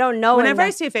I don't know. Whenever I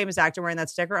see a famous actor wearing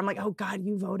that sticker, I'm like, oh God,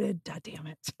 you voted. God damn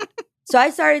it. So I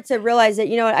started to realize that,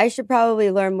 you know what, I should probably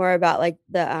learn more about like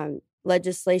the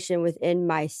legislation within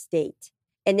my state.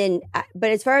 And then, but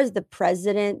as far as the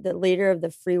president, the leader of the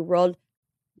free world,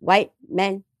 white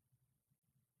men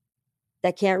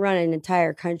that can't run an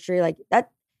entire country like that,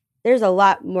 there's a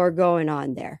lot more going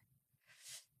on there.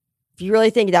 If you really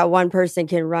think that one person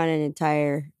can run an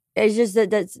entire, it's just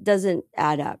that doesn't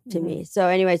add up to me. So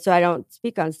anyway, so I don't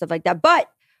speak on stuff like that. But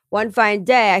one fine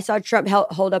day, I saw Trump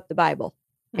hold up the Bible.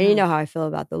 And you know how I feel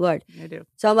about the Lord. I do.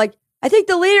 So I'm like, I think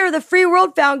the leader of the free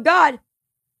world found God.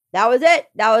 That was it.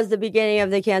 That was the beginning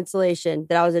of the cancellation.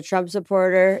 That I was a Trump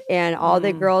supporter and all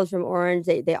the girls from Orange,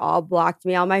 they all blocked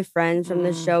me. All my friends from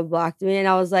the show blocked me. And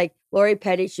I was like, Lori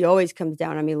Petty, she always comes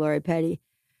down on me, Lori Petty.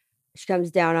 She comes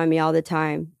down on me all the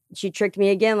time. She tricked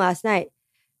me again last night.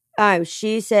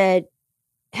 She said,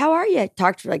 how are you? I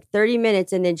talked for like 30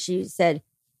 minutes. And then she said,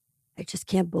 I just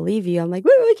can't believe you. I'm like,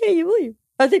 what can't you believe?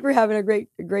 I think we're having a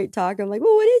great talk. I'm like,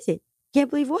 well, what is it? Can't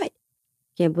believe what?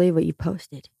 Can't believe what you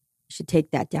posted. You should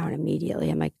take that down immediately.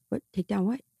 I'm like, what? Take down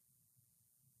what?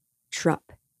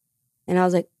 Trump. And I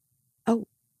was like, oh,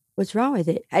 what's wrong with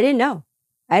it? I didn't know.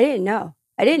 I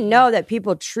didn't know that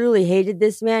people truly hated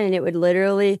this man and it would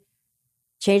literally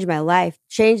change my life,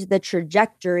 change the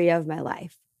trajectory of my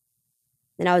life.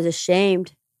 And I was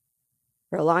ashamed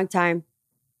for a long time.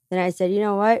 Then I said, you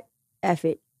know what? F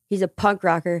it. He's a punk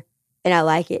rocker. And I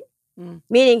like it.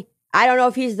 Meaning, I don't know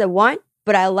if he's the one,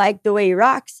 but I like the way he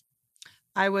rocks.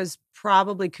 I was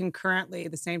probably concurrently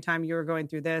the same time you were going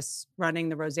through this, running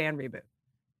the Roseanne reboot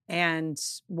and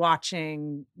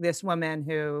watching this woman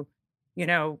who, you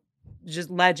know, just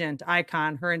legend,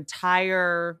 icon, her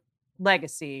entire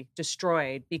legacy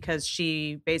destroyed because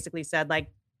she basically said, like,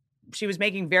 she was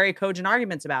making very cogent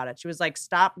arguments about it. She was like,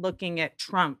 stop looking at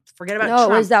Trump. Forget about Trump.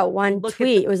 No, it was that one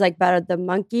tweet. It was like about the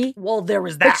monkey. Well, there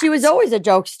was that. But she was always a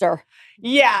jokester.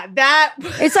 Yeah, that.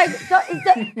 It's like,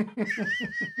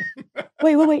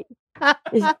 wait. What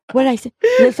did I say?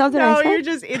 There's something no, I said? you're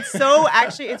just, it's so,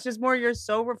 actually, it's just more, you're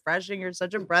so refreshing. You're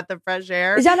such a breath of fresh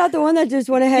air. Is that not the one that just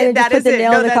went ahead and just put the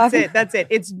nail in the coffin? That's it.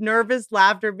 It's nervous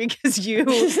laughter because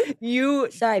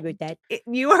you. Sorry about that.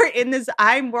 You are in this,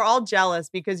 we're all jealous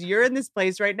because you're in this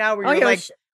place right now where you're like,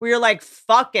 where you're like,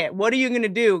 fuck it. What are you going to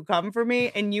do? Come for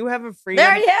me? And you have a freedom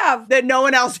There you have. that no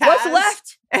one else has. What's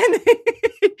left?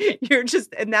 And you're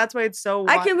just, and that's why it's so.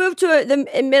 I can move to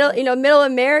middle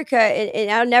America, and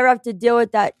I'll never have to deal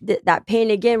with that pain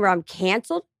again, where I'm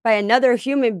canceled by another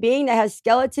human being that has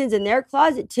skeletons in their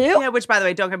closet too. Yeah, which, by the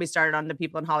way, don't get me started on the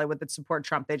people in Hollywood that support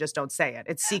Trump. They just don't say it.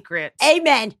 It's secret.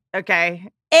 Amen. Okay.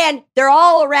 And they're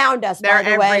all around us, by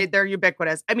the way. They're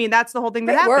ubiquitous. I mean, that's the whole thing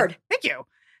that Great happened. word. Thank you.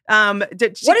 What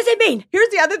does it mean? Here's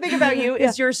the other thing about you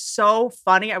is you're so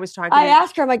funny. I was talking. I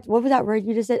asked her, I'm like, what was that word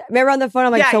you just said? Remember on the phone,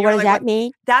 I'm like, so what does that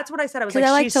mean? That's what I said. I was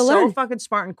like, she's so fucking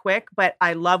smart and quick, but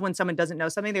I love when someone doesn't know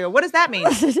something. They go, what does that mean?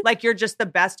 Like, you're just the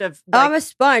best of. Like, I'm a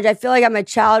sponge. I feel like I'm a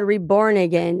child reborn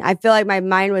again. I feel like my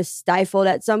mind was stifled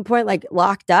at some point, like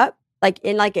locked up, like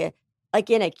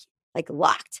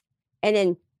locked. And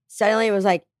then suddenly it was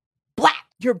like, black.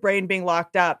 Your brain being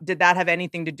locked up, did that have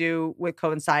anything to do with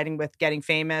coinciding with getting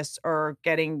famous or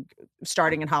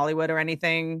starting in Hollywood or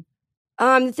anything?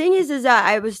 The thing is that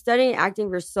I was studying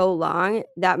acting for so long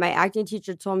that my acting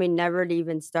teacher told me never to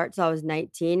even start till I was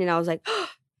 19. And I was like,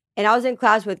 and I was in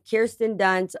class with Kirsten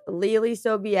Dunst, Lily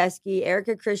Sobieski,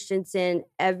 Erica Christensen,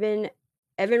 Evan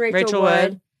Rachel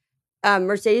Wood,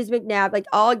 Mercedes McNabb, like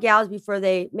all gals before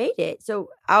they made it. So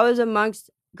I was amongst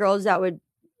girls that would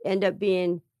end up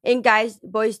being, and guys,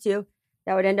 boys too,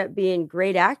 that would end up being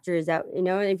great actors. That, and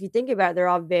if you think about it, they're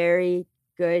all very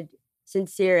good,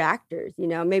 sincere actors.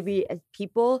 Maybe as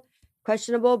people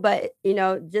questionable, but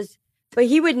but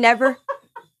he would never.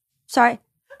 Sorry,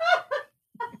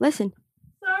 listen.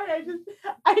 Sorry,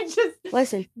 I just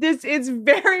listen. It's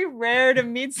very rare to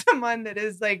meet someone that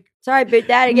is like. Sorry, but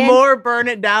that again. More burn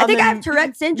it down. I think I have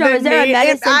Tourette syndrome. Is there a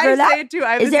medicine for that? I say it too.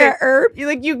 Is there a herb?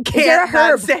 You can't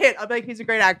not say it. I'm like, he's a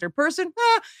great actor. Person,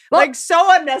 like so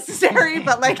unnecessary,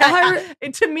 but like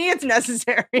to me, it's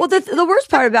necessary. Well, the worst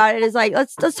part about it is like,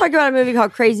 let's talk about a movie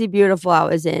called Crazy Beautiful I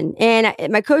was in, and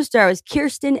my co-star was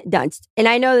Kirsten Dunst, and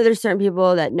I know that there's certain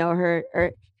people that know her.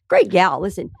 Or great gal,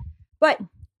 listen, but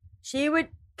she would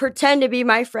pretend to be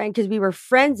my friend because we were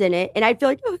friends in it, and I'd feel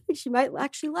like, I think she might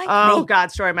actually like me. Oh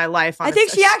God, story of my life. I think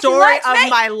she actually story likes of me.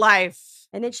 my life.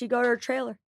 And then she'd go to her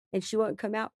trailer, and she wouldn't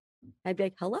come out. I'd be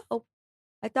like, hello,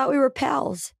 I thought we were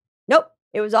pals. Nope,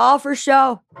 it was all for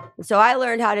show. And so I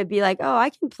learned how to be like, oh,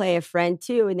 I can play a friend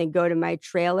too, and then go to my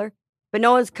trailer, but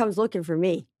no one comes looking for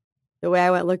me the way I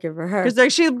went looking for her. Because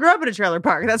like she grew up in a trailer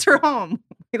park. That's her home.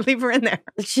 We leave her in there.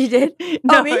 She did.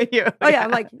 No, me? You. Oh yeah,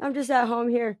 I'm like, I'm just at home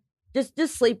here. Just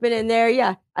sleeping in there.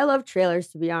 Yeah, I love trailers,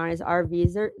 to be honest.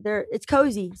 RVs, they're it's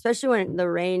cozy, especially when the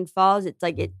rain falls. It's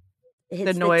like it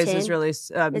hits the noise is really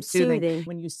it's soothing.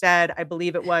 When you said, I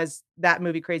believe it was that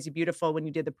movie Crazy Beautiful, when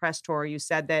you did the press tour, you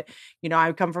said that,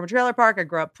 I come from a trailer park. I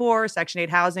grew up poor, Section 8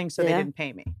 housing, so they didn't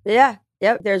pay me. Yeah.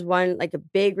 Yep. There's one, like a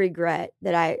big regret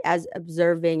that I, as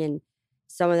observing and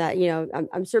some of that,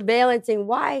 I'm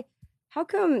surveillancing how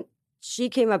come she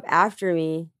came up after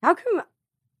me?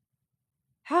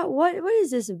 What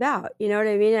is this about? You know what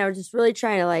I mean? And I was just really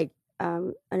trying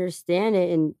to understand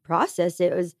it and process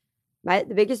it. It was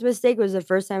the biggest mistake was the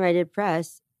first time I did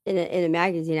press in a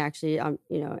magazine, actually,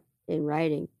 in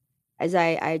writing, as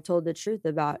I told the truth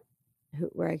about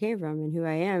where I came from and who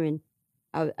I am. And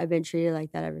I've been treated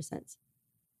like that ever since.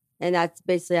 And that's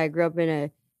basically, I grew up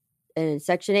in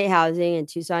Section 8 housing in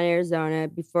Tucson, Arizona.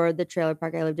 Before the trailer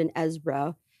park, I lived in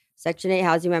Esbro. Section 8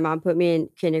 housing. My mom put me in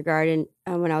kindergarten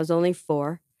when I was only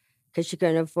 4 because she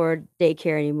couldn't afford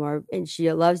daycare anymore. And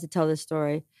she loves to tell the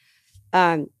story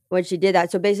when she did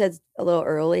that. So basically, that's a little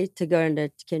early to go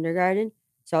into kindergarten.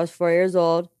 So I was 4 years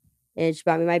old, and she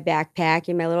bought me my backpack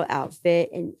and my little outfit.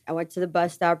 And I went to the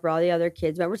bus stop where all the other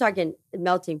kids went. We're talking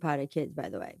melting pot of kids, by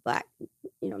the way. Black,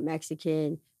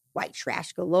 Mexican, white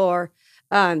trash galore.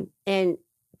 And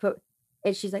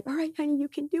she's like, all right, honey, you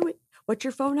can do it. What's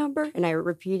your phone number? And I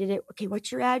repeated it. Okay,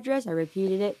 what's your address? I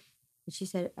repeated it. And she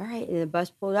said, all right. And the bus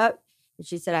pulled up. And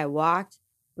she said, I walked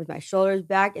with my shoulders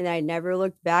back. And I never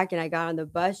looked back. And I got on the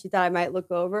bus. She thought I might look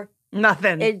over.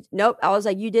 Nothing. Nope. I was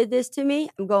like, you did this to me.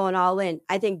 I'm going all in.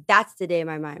 I think that's the day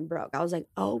my mind broke. I was like,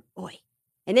 oh, boy.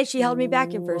 And then she held me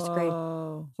back in first grade.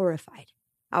 Horrified.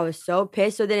 I was so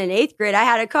pissed. So then in 8th grade, I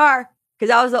had a car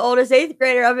because I was the oldest 8th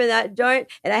grader up in that joint.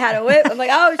 And I had a whip. I'm like,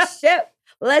 oh, shit.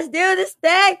 Let's do this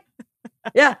thing.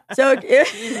 Yeah. So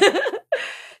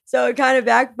it kind of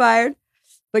backfired.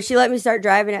 But she let me start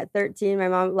driving at 13. My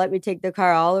mom let me take the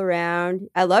car all around.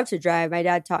 I love to drive. My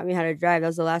dad taught me how to drive. That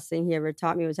was the last thing he ever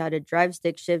taught me, was how to drive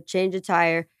stick shift, change a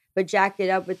tire, but jack it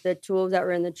up with the tools that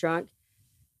were in the trunk.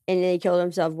 And then he killed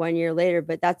himself 1 year later.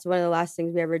 But that's one of the last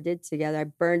things we ever did together. I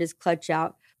burned his clutch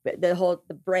out. But the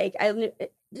brake, I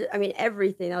mean,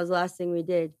 everything. That was the last thing we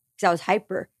did. because I was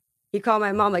hyper. He called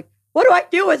my mom like, what do I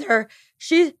do with her?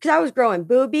 Because I was growing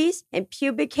boobies and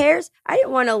pubic hairs. I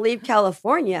didn't want to leave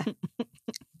California.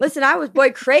 Listen, I was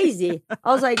boy crazy.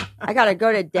 I was like, I got to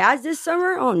go to dad's this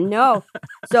summer? Oh, no.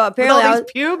 So apparently I was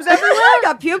pubes everywhere? I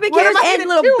got pubic hairs and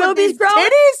little boobies growing.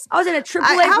 Titties? I was in a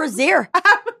AAA brassiere.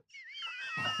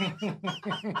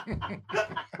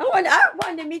 I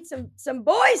wanted to meet some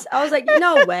boys. I was like,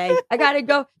 no way. I got to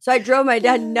go. So I drove my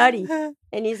dad nutty.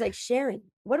 And he's like, Sharon,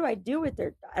 what do I do with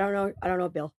her? I don't know,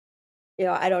 Bill.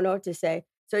 I don't know what to say.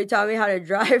 So he taught me how to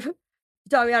drive. He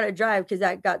taught me how to drive because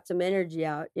that got some energy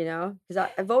out, because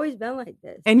I've always been like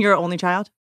this. And you're an only child?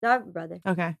 No, I have a brother.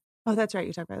 Okay. Oh, that's right.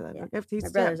 You talked about that. Yeah. My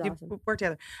brother's awesome. You work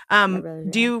together.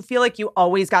 Do you feel like you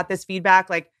always got this feedback?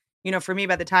 Like, for me,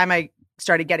 by the time I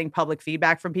started getting public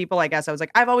feedback from people, I guess I was like,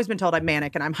 I've always been told I'm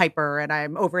manic and I'm hyper and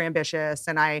I'm overambitious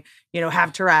and I,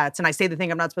 have Tourette's and I say the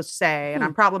thing I'm not supposed to say and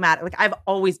I'm problematic. Like I've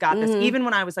always got this, even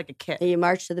when I was like a kid. And you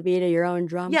march to the beat of your own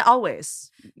drum? Yeah,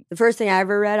 always. The first thing I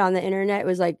ever read on the internet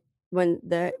was like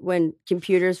when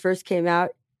computers first came out.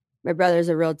 My brother's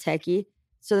a real techie.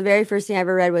 So the very first thing I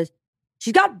ever read was,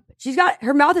 she's got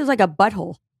her mouth is like a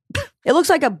butthole. It looks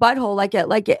like a butthole, like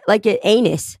an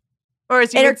anus. Or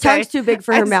as you and would her say, tongue's too big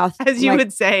for her mouth. As you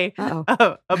would say,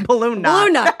 a balloon knot.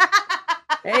 Balloon knot.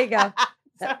 There you go.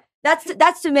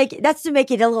 That's to make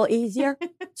it a little easier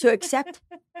to accept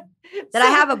that I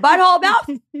have a butthole mouth.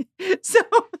 So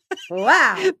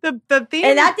wow, the theme,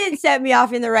 and that didn't set me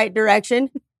off in the right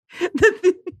direction.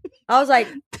 I was like,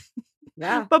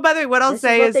 yeah. But by the way, what I'll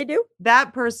say is they do?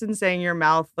 That person saying your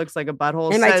mouth looks like a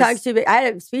butthole. And my tongue's too big. I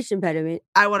had a speech impediment.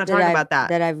 I want to talk about that.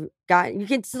 That I've got. You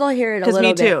can still hear it a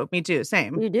little bit. Me too.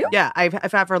 Same. You do? Yeah, I've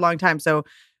had for a long time. So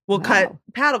Pat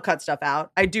will cut stuff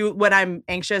out. I do when I'm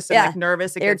anxious and like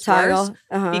nervous. It gets worse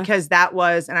because that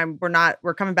was, and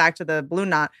we're coming back to the balloon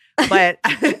knot, but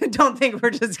I don't think we're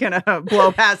just gonna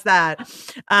blow past that.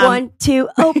 1, 2,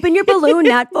 open your balloon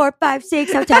knot. 4, 5,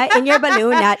 6, how tight in your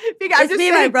balloon knot. It's me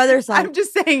and my brother's song. I'm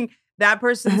just saying that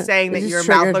person saying that your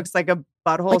mouth looks like a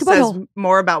butthole says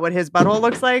more about what his butthole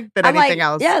looks like than anything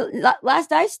else. Yeah,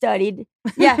 last I studied,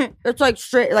 it's like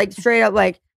straight up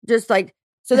like just like.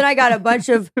 So then I got a bunch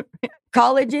of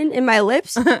collagen in my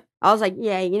lips. I was like,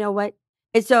 yeah, you know what?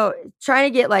 And so trying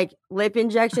to get like lip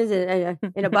injections in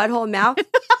a butthole mouth,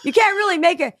 you can't really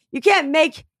you can't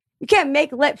make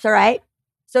lips, all right?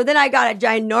 So then I got a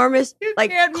ginormous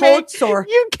cold sore.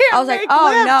 You can't. I was like,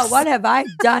 oh no, what have I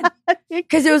done?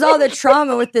 Because it was all the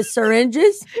trauma with the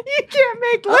syringes. You can't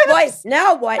make lips. Oh, wait,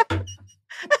 now what?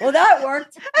 Well, that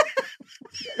worked.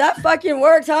 That fucking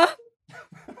worked, huh?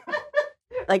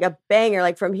 Like a banger,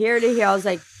 like from here to here. I was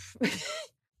like,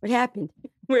 what happened?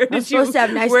 Where did you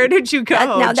go?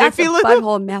 Now that's a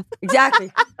butthole mouth.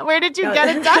 Exactly. Where did you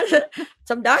get it done?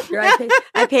 Some doctor.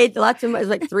 I paid lots of money. It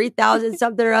was like $3,000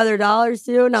 something or other dollars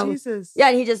too. And Jesus. Yeah,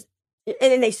 and he just, and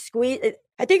then they squeeze.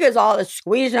 I think it was all the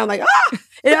squeeze, and I'm like,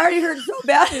 it already hurt so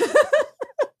bad. It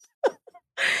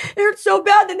hurt so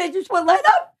bad, then they just wouldn't let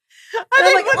up.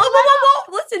 I'm like,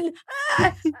 whoa, listen,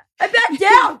 I backed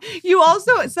down. You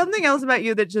also, something else about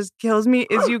you that just kills me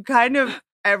is you kind of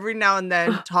every now and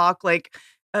then talk like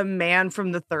a man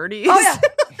from the 30s. Oh, yeah.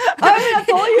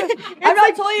 I've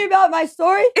not told you about my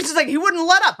story. It's just like, he wouldn't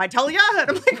let up, I tell you. And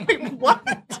I'm like, wait, what?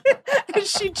 Is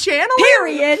she channeling?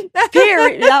 Period.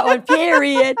 That one,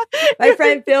 period. My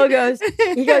friend Phil goes,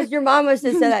 your mom must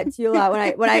have said that to you a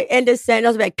lot. When I end a sentence,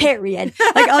 I'll be like, period.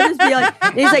 Like, I'll just be like,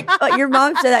 and he's like, oh, your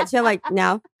mom said that to you. I'm like,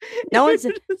 no. No one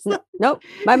said, nope.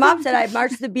 My mom said I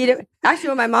marched the beat. Actually,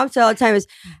 what my mom said all the time is,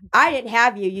 I didn't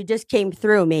have you. You just came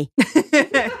through me.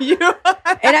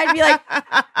 And I'd be like,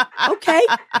 okay,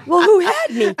 well, who had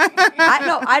me?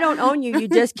 I don't own you. You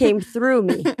just came through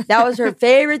me. That was her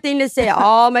favorite thing to say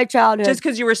all my childhood. Just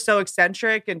because you were so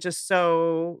eccentric and just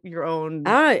so your own.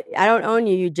 I don't own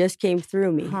you. You just came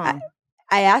through me. Huh.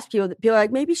 I asked people are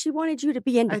like, maybe she wanted you to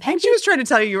be independent. I think she was trying to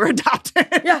tell you were adopted.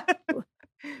 Yeah.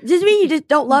 Does it mean you just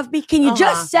don't love me? Can you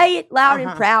just say it loud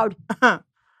and proud?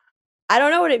 I don't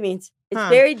know what it means. It's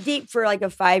very deep for like a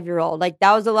 5-year-old. Like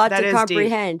that was a lot to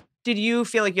comprehend. Deep. Did you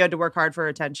feel like you had to work hard for her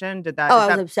attention? I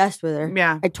was obsessed with her.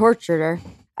 Yeah. I tortured her.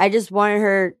 I just wanted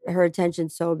her attention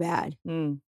so bad.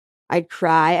 I'd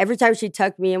cry. Every time she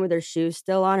tucked me in with her shoes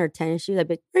still on, her tennis shoes, I'd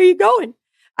be like, where are you going?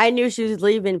 I knew she was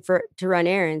leaving to run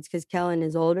errands because Kellen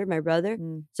is older, my brother.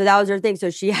 So that was her thing.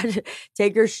 So she had to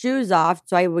take her shoes off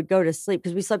so I would go to sleep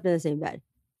because we slept in the same bed.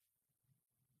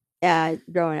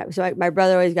 growing up. So my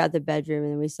brother always got the bedroom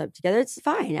and then we slept together. It's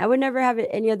fine. I would never have it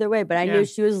any other way, but I knew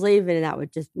she was leaving and that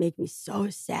would just make me so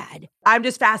sad. I'm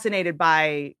just fascinated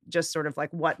by just sort of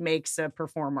like what makes a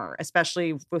performer,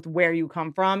 especially with where you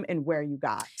come from and where you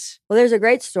got. Well, there's a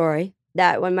great story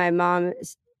that when my mom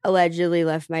allegedly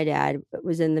left my dad, it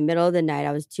was in the middle of the night.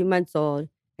 I was 2 months old.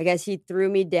 I guess he threw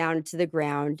me down to the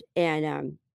ground and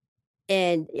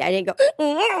I didn't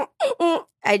go,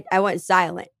 I went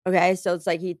silent. Okay. So it's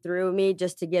like he threw me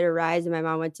just to get a rise. And my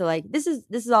mom went to like, this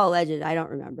is all alleged. I don't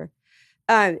remember.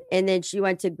 And then she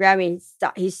went to grab me.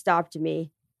 He stopped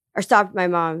me or stopped my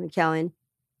mom, Kellen.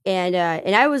 And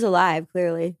I was alive,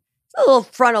 clearly. It's a little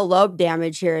frontal lobe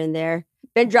damage here and there.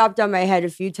 Been dropped on my head a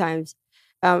few times.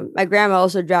 My grandma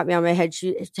also dropped me on my head.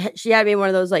 She had me in one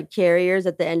of those like carriers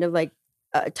at the end of like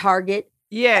a Target.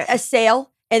 Yeah. A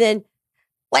sale. And then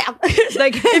wham,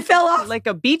 like it fell off like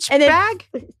a beach and bag,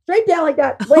 straight down like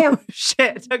that. Wham! Oh,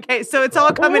 shit. Okay, so it's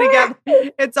all coming together.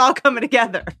 It's all coming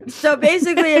together. So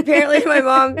basically, apparently, my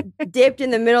mom dipped in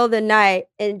the middle of the night,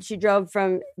 and she drove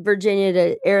from Virginia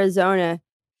to Arizona,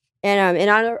 and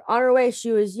on her way,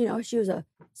 she was a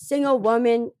single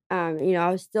woman. I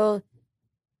was still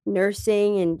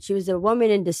nursing, and she was a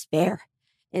woman in despair,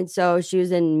 and so she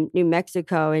was in New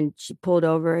Mexico, and she pulled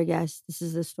over. I guess this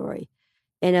is the story.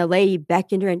 And a lady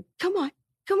beckoned her and, come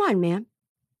on, ma'am.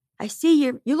 I see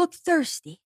you look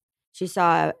thirsty. She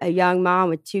saw a young mom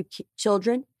with two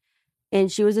children,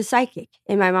 and she was a psychic.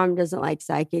 And my mom doesn't like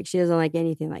psychics. She doesn't like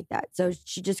anything like that. So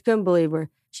she just couldn't believe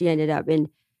where she ended up. And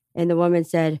the woman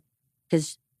said,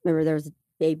 because remember there was a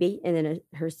baby and then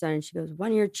her son, and she goes,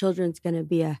 one of your children's going to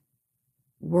be a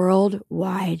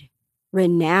worldwide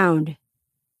renowned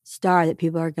star that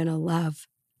people are going to love.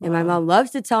 And my mom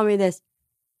loves to tell me this.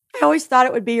 I always thought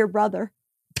it would be your brother.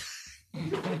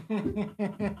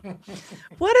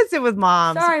 What is it with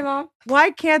moms? Sorry, Mom.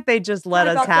 Why can't they just let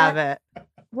us have it?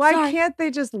 Why can't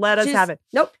they just let us have it?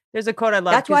 Nope. There's a quote I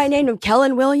love. That's why I named him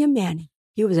Kellen William Manning.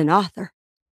 He was an author.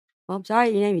 Well, I'm sorry,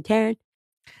 you named me Taryn.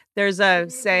 There's a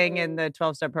saying in the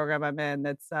 12-step program I'm in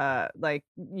that's like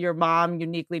your mom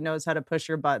uniquely knows how to push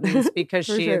your buttons because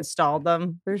she installed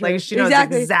them. Like she knows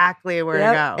exactly where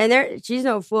to go. And she's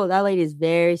no fool. That lady is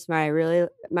very smart.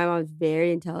 My mom's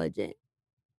very intelligent.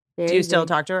 Do you still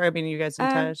talk to her? I mean, you guys in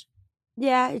touch?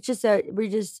 Yeah, it's just we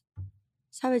just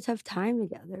have a tough time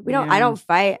together. I don't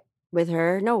fight with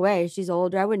her. No way. She's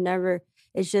older. I would never.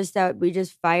 It's just that we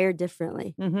just fire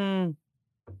differently. Mm-hmm.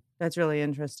 That's really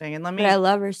interesting. And But I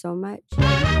love her so much.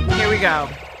 Here we go.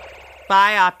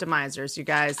 Buy optimizers, you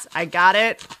guys. I got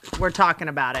it. We're talking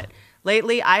about it.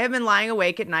 Lately, I have been lying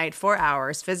awake at night for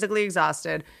hours, physically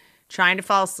exhausted, trying to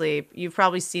fall asleep. You've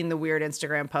probably seen the weird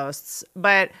Instagram posts,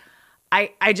 but I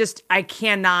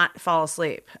cannot fall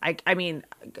asleep. I mean,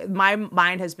 my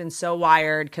mind has been so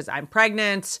wired because I'm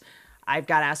pregnant. I've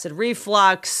got acid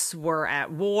reflux. We're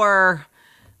at war.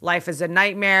 Life is a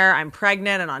nightmare. I'm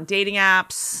pregnant and on dating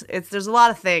apps. There's a lot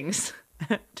of things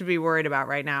to be worried about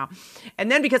right now.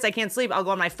 And then because I can't sleep, I'll go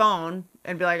on my phone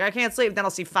and be like, I can't sleep. Then I'll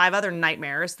see 5 other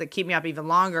nightmares that keep me up even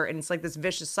longer. And it's like this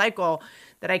vicious cycle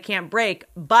that I can't break.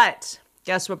 But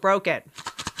guess what broke it?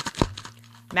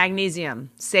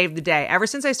 Magnesium saved the day. Ever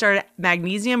since I started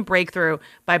Magnesium Breakthrough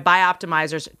by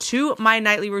Bioptimizers to my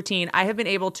nightly routine, I have been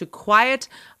able to quiet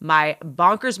my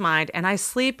bonkers mind and I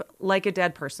sleep like a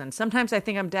dead person. Sometimes I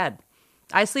think I'm dead.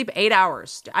 I sleep 8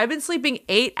 hours. I've been sleeping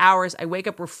 8 hours. I wake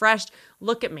up refreshed.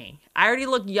 Look at me. I already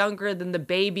look younger than the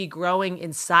baby growing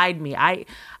inside me. I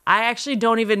actually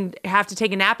don't even have to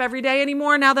take a nap every day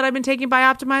anymore now that I've been taking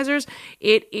Bioptimizers.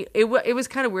 It was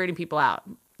kind of weirding people out.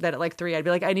 That at like 3, I'd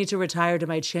be like, I need to retire to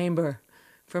my chamber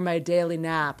for my daily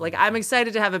nap. Like, I'm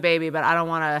excited to have a baby, but I don't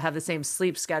want to have the same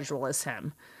sleep schedule as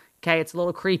him. Okay, it's a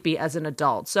little creepy as an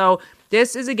adult. So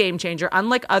this is a game changer.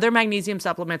 Unlike other magnesium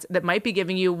supplements that might be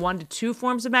giving you 1 to 2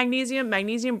 forms of magnesium,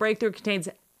 Magnesium Breakthrough contains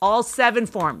all 7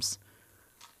 forms.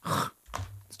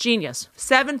 It's genius.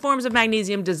 7 forms of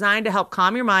magnesium designed to help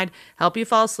calm your mind, help you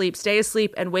fall asleep, stay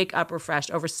asleep, and wake up refreshed.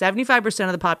 Over 75%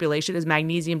 of the population is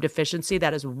magnesium deficiency.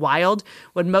 That is wild.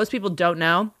 What most people don't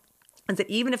know is that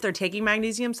even if they're taking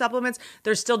magnesium supplements,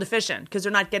 they're still deficient because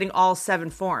they're not getting all 7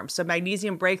 forms. So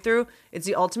Magnesium Breakthrough, it's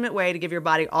the ultimate way to give your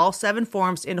body all 7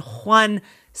 forms in one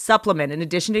supplement. In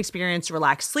addition to experience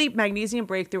relaxed sleep, Magnesium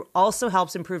Breakthrough also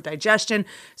helps improve digestion,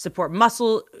 support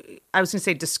muscle, I was going to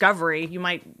say discovery. You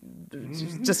might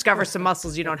discover some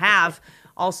muscles you don't have.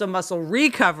 Also muscle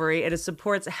recovery. It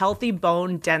supports healthy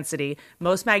bone density.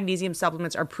 Most magnesium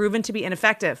supplements are proven to be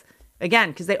ineffective.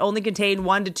 Again, because they only contain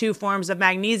 1 to 2 forms of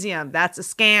magnesium. That's a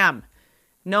scam.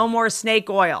 No more snake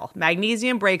oil.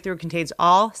 Magnesium Breakthrough contains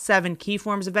all 7 key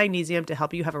forms of magnesium to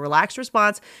help you have a relaxed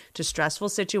response to stressful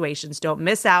situations. Don't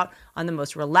miss out on the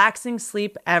most relaxing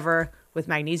sleep ever with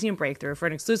Magnesium Breakthrough. For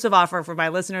an exclusive offer for my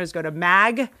listeners, go to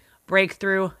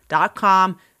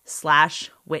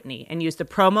magbreakthrough.com/Whitney and use the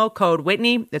promo code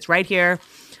Whitney. It's right here.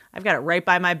 I've got it right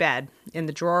by my bed in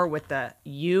the drawer with the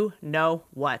you know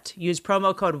what. Use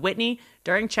promo code Whitney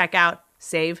during checkout.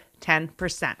 Save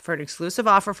 10%. For an exclusive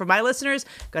offer for my listeners,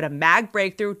 go to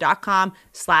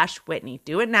magbreakthrough.com/Whitney.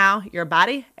 Do it now. Your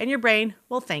body and your brain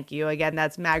will thank you. Again,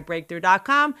 that's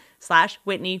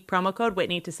magbreakthrough.com/Whitney. Promo code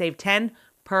Whitney to save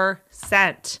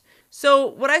 10%. So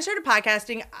when I started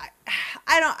podcasting,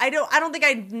 I don't think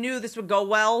I knew this would go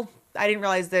well. I didn't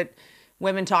realize that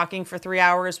women talking for 3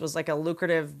 hours was like a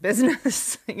lucrative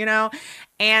business, you know?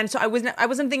 And so I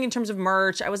wasn't thinking in terms of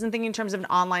merch. I wasn't thinking in terms of an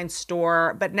online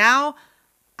store, but now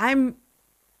I'm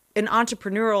an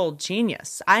entrepreneurial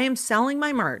genius. I am selling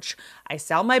my merch. I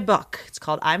sell my book. It's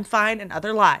called I'm Fine and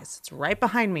Other Lies. It's right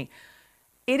behind me.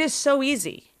 It is so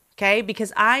easy, okay?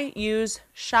 Because I use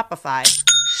Shopify.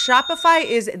 Shopify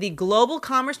is the global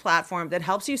commerce platform that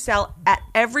helps you sell at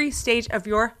every stage of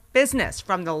your business,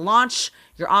 from the launch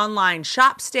your online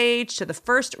shop stage to the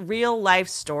first real life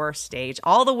store stage,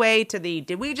 all the way to the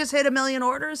did we just hit 1 million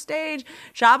orders stage.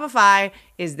 Shopify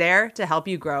is there to help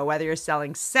you grow. Whether you're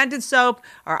selling scented soap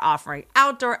or offering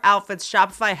outdoor outfits,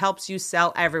 Shopify helps you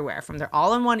sell everywhere, from their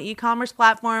all-in-one e-commerce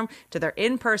platform to their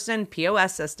in-person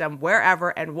POS system.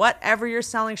 Wherever and whatever you're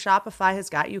selling, Shopify has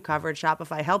got you covered.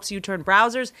 Shopify helps you turn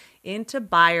browsers into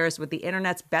buyers with the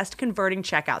internet's best converting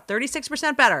checkout,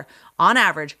 36% better on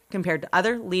average compared to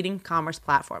other leading commerce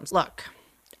platforms. Look,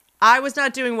 I was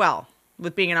not doing well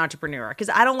with being an entrepreneur because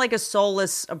I don't like a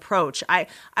soulless approach. I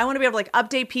want to be able to like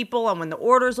update people on when the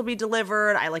orders will be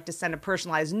delivered. I like to send a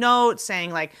personalized note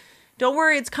saying like, don't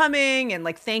worry, it's coming, and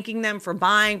like thanking them for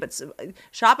buying. But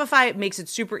Shopify makes it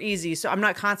super easy. So I'm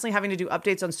not constantly having to do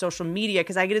updates on social media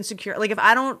because I get insecure. Like if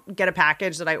I don't get a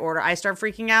package that I order, I start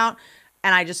freaking out,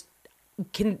 and I just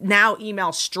can now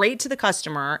email straight to the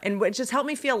customer, and it just helped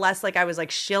me feel less like I was like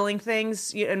shilling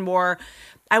things, and more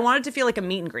I wanted to feel like a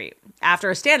meet and greet after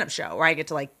a stand-up show where I get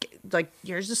to like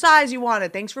here's the size you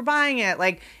wanted, thanks for buying it.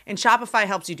 Like, and Shopify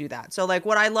helps you do that. So like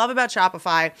what I love about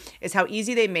Shopify is how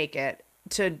easy they make it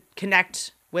to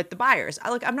connect with the buyers.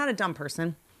 I'm not a dumb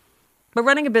person, but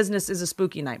running a business is a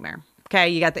spooky nightmare. Okay,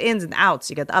 you got the ins and the outs,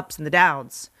 you got the ups and the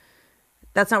downs.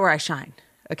 That's not where I shine.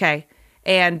 Okay,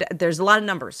 and there's a lot of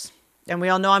numbers. And we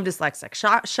all know I'm dyslexic.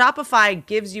 Shopify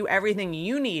gives you everything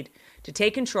you need to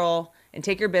take control and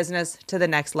take your business to the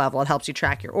next level. It helps you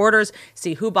track your orders,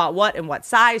 see who bought what and what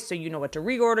size, so you know what to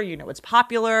reorder, you know what's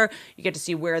popular. You get to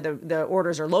see where the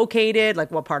orders are located,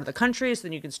 like what part of the country, so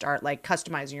then you can start like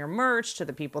customizing your merch to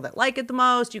the people that like it the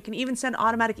most. You can even send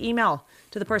automatic email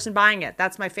to the person buying it.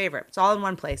 That's my favorite. It's all in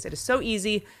one place. It is so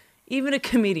easy. Even a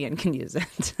comedian can use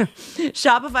it.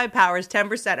 Shopify powers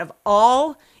 10% of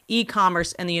all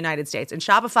e-commerce in the United States. And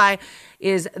Shopify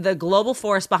is the global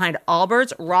force behind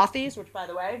Allbirds, Rothy's, which by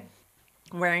the way,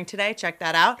 I'm wearing today, check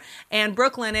that out, and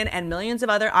Brooklinen, and millions of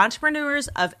other entrepreneurs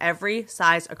of every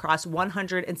size across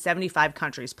 175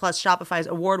 countries. Plus, Shopify's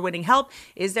award-winning help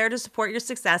is there to support your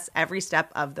success every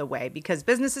step of the way, because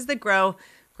businesses that grow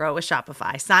with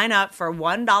Shopify. Sign up for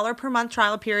 $1 per month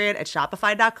trial period at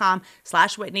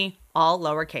shopify.com/Whitney, all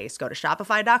lowercase. Go to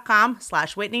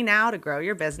shopify.com/Whitney now to grow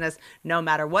your business no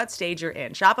matter what stage you're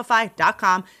in.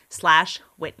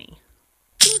 Shopify.com/Whitney.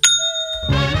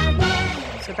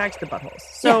 So back to the buttholes.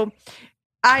 So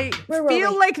I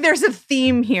feel like there's a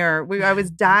theme here. I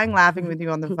was dying laughing with you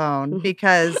on the phone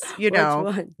because, you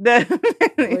know, the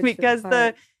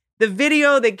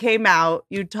video that came out,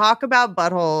 you talk about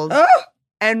buttholes. Oh!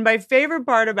 And my favorite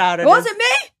part about it wasn't me.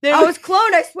 I was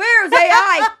cloned. I swear it was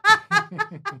AI.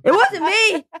 It wasn't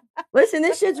me. Listen,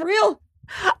 this shit's real.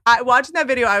 Watching that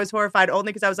video, I was horrified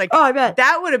only because I was like, oh, I bet.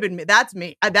 That would have been me. That's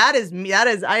me. That is me.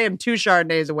 I am 2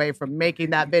 Chardonnays away from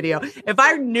making that video. If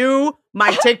I knew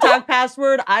my TikTok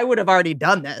password, I would have already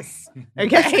done this.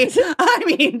 Okay. I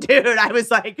mean, dude, I was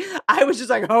just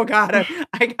like, oh God,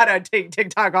 I gotta take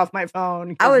TikTok off my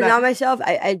phone. I was not myself.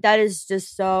 I that is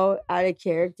just so out of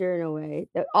character in a way.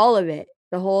 All of it.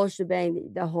 The whole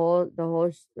shebang, the whole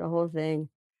thing.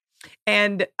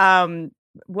 And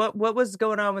what was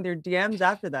going on with your DMs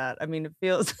after that? I mean, it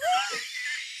feels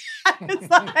it's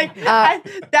like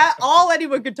that all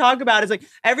anyone could talk about is like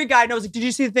every guy knows. Like, did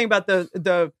you see the thing about the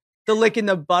lick in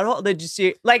the butthole? Did you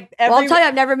see like? Well, I'll tell you,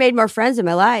 I've never made more friends in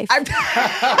my life. I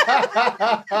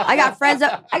got friends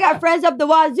up the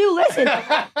wazoo. Listen,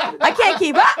 I can't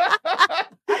keep up.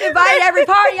 I'm invited to every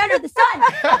party under the sun.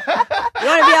 You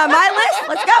want to be on my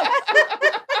list?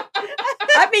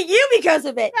 because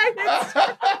of it.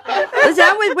 Listen,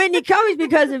 I'm with Whitney Cummings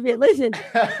because of it. Listen,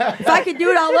 if I could do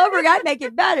it all over, I'd make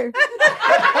it better.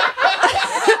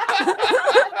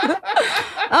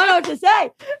 I don't know what to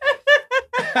say.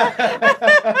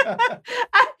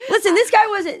 Listen, this guy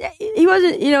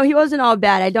wasn't all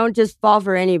bad. I don't just fall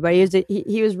for anybody.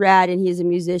 He was rad, and he's a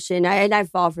musician, and I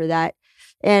fall for that.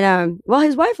 And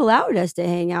his wife allowed us to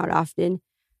hang out often,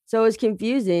 so it was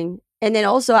confusing. And then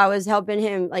also I was helping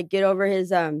him like get over his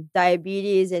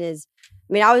diabetes and his.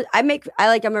 I mean,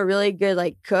 I'm a really good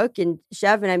like cook and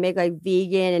chef, and I make like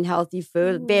vegan and healthy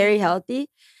food, very healthy.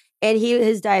 And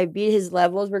his diabetes, his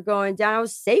levels were going down. I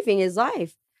was saving his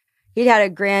life. He'd had a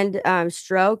grand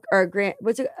stroke or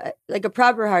like a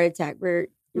proper heart attack where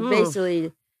you're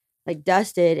basically like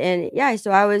dusted. And yeah,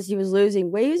 so he was losing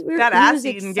weight. Got ass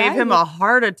eaten, gave him a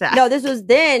heart attack. No, this was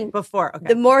then. Before, okay.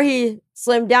 The more he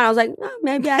slimmed down, I was like, oh,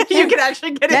 maybe I can. You can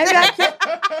actually get it. Maybe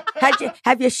I can.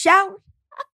 Have you showered?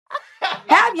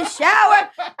 Have you showered?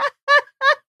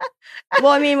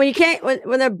 Well, I mean, when you can't,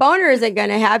 when the boner isn't going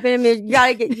to happen, I mean, you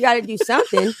gotta do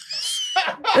something.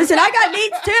 Listen, I got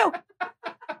needs too.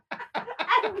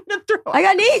 I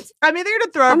got needs. I'm either going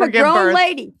to throw up I'm or a give grown birth.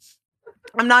 lady.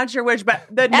 I'm not sure which, but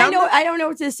I don't know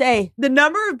what to say. The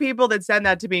number of people that send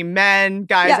that to me, men,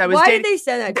 guys, I was why dating. Did they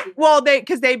send that to you? Well,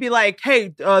 because they'd be like,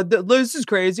 hey, this is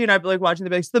crazy. And I'd be like watching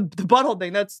the butthole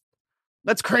thing. That's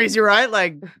crazy, right?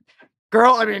 Like,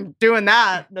 girl, I mean, doing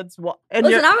that, that's what.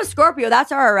 Listen, I'm a Scorpio.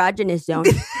 That's our erogenous zone.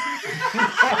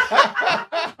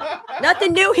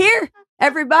 Nothing new here.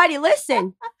 Everybody,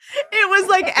 listen. It was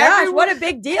like what a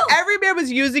big deal. Every man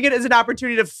was using it as an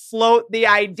opportunity to float the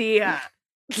idea.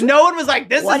 No one was like,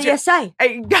 "This what is." What do you say?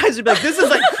 Hey, guys would be like, "This is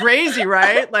like crazy,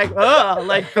 right?" Like,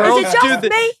 like girls is it just do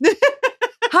me?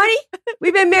 Honey,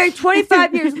 we've been married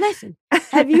 25 years. Listen,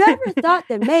 have you ever thought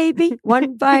that maybe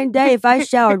one fine day if I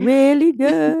showered really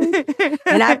good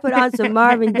and I put on some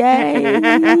Marvin Gaye?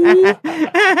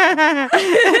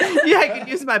 Yeah, I could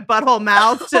use my butthole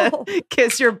mouth to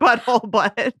kiss your butthole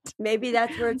butt. Maybe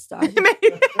that's where it started.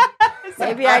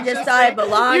 Maybe I just thought I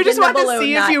belonged. You just in the wanted to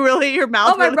see if you really, your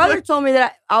mouth. Oh, my brother told me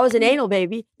that I was an anal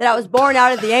baby, that I was born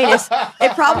out of the anus.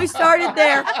 It probably started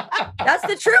there. That's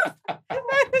the truth.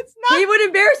 It's not. He would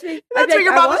embarrass me. That's what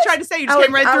your mom was trying to say. You just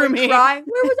came right through me. Cry.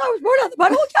 Where was I? I was born out of the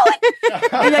butthole, Kelly.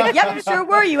 He's like, yep, you sure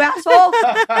were, you asshole.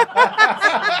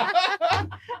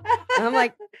 And I'm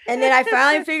like, and then I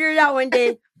finally figured out one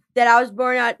day that I was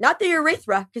born out, not the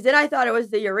urethra, because then I thought it was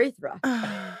the urethra.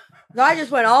 So I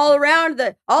just went all around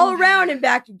and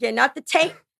back again, not the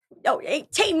taint. No, it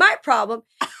ain't my problem.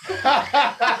 That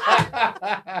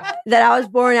I was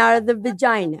born out of the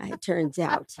vagina, it turns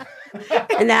out.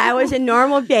 And that I was a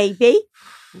normal baby.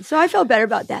 So I felt better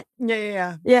about that.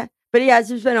 Yeah. But yeah, it's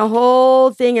just been a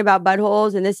whole thing about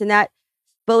buttholes and this and that.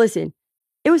 But listen,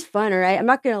 it was fun, all right? I'm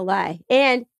not going to lie.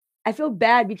 And I feel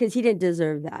bad because he didn't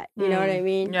deserve that. You know what I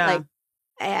mean? Yeah.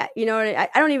 Like, you know what I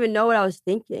don't even know what I was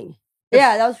thinking.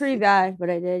 Yeah, that was pretty bad, what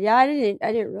I did. Yeah, I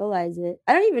didn't realize it.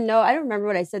 I don't even know. I don't remember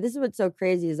what I said. This is what's so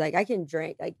crazy is like I can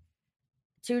drink. Like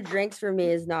 2 drinks for me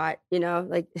is not,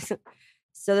 like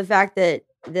so the fact that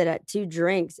 2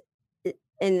 drinks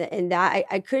and that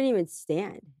I couldn't even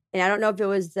stand. And I don't know if it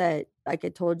was that, like I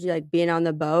told you, like being on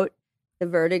the boat, the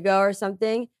vertigo or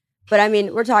something. But I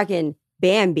mean, we're talking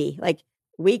Bambi, like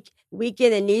weak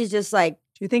in the knees, just like.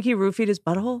 Do you think he roofied his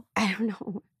butthole? I don't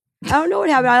know. I don't know what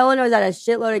happened. I only know is that a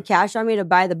shitload of cash on me to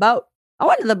buy the boat. I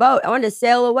wanted the boat. I wanted to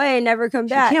sail away and never come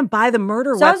back. You can't buy the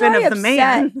murder weapon of the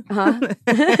man. Huh?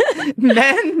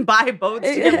 Men buy boats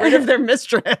to get rid of their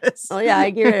mistress. Oh yeah, I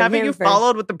get rid of Haven't him you first.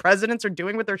 followed what the presidents are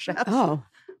doing with their chefs? Oh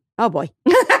boy.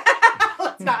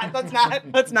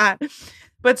 Let's not.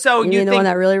 But so you mean the one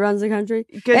that really runs the country?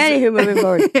 Anywho, moving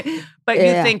forward. But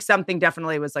you think something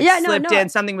definitely was like slipped in,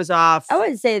 something was off. I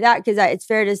wouldn't say that because it's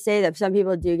fair to say that some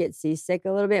people do get seasick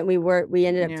a little bit. And we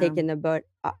ended up taking the boat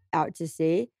out to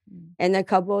sea. And the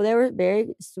couple, they were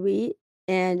very sweet.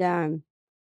 And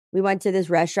we went to this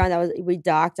restaurant we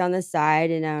docked on the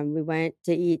side and we went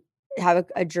to eat, have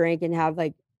a drink and have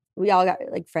like, we all got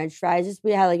like French fries.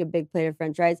 We had like a big plate of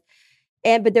French fries.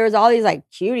 But there was all these like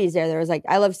cuties there. There was like,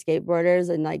 I love skateboarders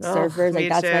and like surfers. Like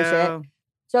that's my shit.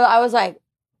 So I was like,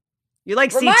 you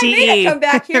like remind CTE. Me to come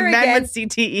back here Men again. with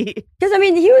CTE. Because I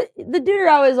mean, the dude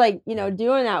I was like,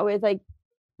 doing that with, like,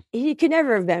 he could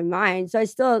never have been mine. So I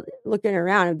still looking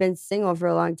around. I've been single for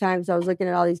a long time. So I was looking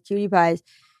at all these cutie pies.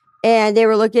 And they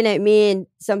were looking at me and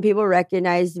some people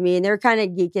recognized me and they were kind of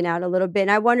geeking out a little bit.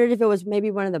 And I wondered if it was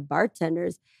maybe one of the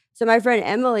bartenders. So my friend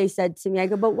Emily said to me, I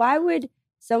go, but why would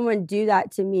someone do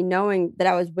that to me knowing that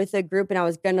I was with a group and I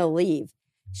was going to leave?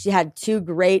 She had 2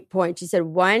 great points. She said,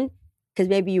 1, because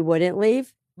maybe you wouldn't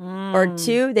leave. Or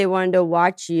two, they wanted to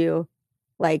watch you.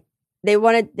 Like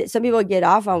some people get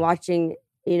off on watching,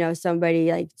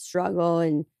 somebody like struggle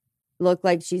and look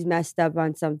like she's messed up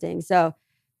on something. So,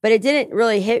 but it didn't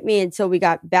really hit me until we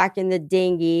got back in the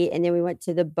dinghy and then we went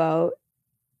to the boat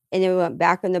and then we went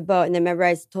back on the boat. And then remember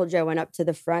I told you I went up to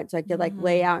the front so I could like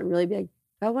lay out and really be like,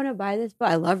 I want to buy this boat.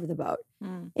 I loved the boat.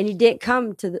 And he didn't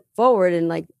come to the forward and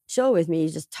like chill with me.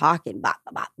 He's just talking, blah,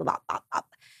 blah, blah, blah, blah, blah.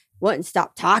 Wouldn't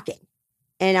stop talking.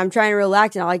 And I'm trying to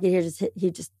relax and all I could hear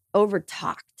he just over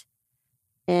talked.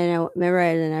 And I remember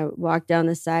I walked down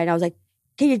the side. I was like,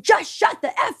 can you just shut the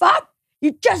F up?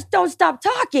 You just don't stop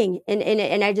talking.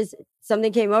 And I just,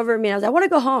 something came over me and I was like, I want to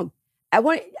go home. I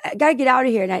got to get out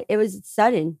of here. And it was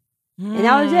sudden. And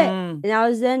that was it. And that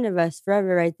was the end of us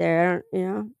forever right there. I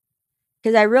don't,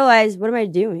 because I realized, what am I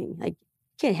doing? Like,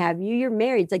 I can't have you. You're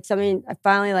married. It's like something I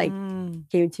finally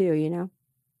came to,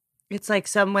 It's like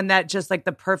someone that just like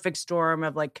the perfect storm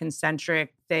of like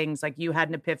concentric things. Like you had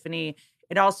an epiphany.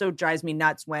 It also drives me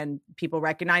nuts when people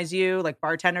recognize you, like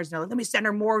bartenders, and they're like, let me send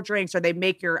her more drinks, or they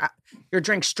make your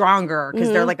drink stronger because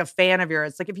they're like a fan of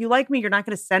yours. It's like, if you like me, you're not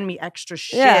going to send me extra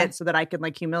shit so that I can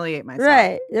like humiliate myself.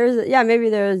 Right. Maybe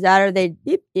there was that, or they,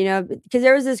 because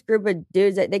there was this group of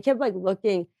dudes that they kept like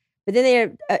looking, but then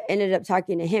they ended up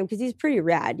talking to him because he's pretty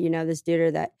rad, this dude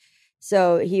or that.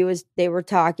 So they were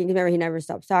talking. Remember, he never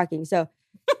stops talking. So,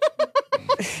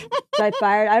 so I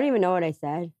don't even know what I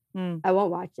said. I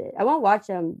won't watch it. I won't watch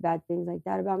bad things like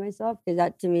that about myself because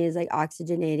that to me is like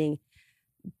oxygenating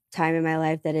time in my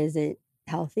life that isn't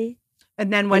healthy.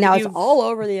 And then now it's all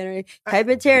over the internet. Type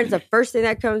in Taryn, it's the first thing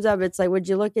that comes up. It's like, would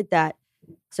you look at that?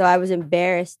 So I was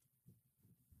embarrassed.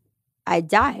 I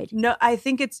died. No, I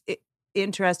think it's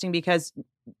interesting because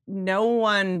no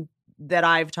one that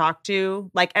I've talked to,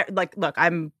 like, look,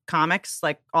 I'm comics.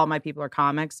 Like all my people are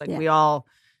comics. Like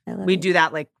we do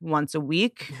that like once a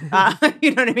week.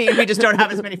 You know what I mean? We just don't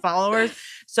have as many followers.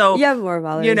 So you have more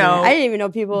followers. I didn't even know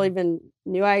people even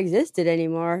knew I existed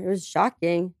anymore. It was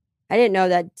shocking. I didn't know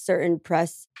that certain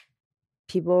press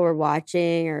people were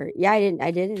watching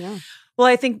I didn't know. Well,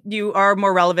 I think you are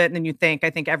more relevant than you think. I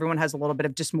think everyone has a little bit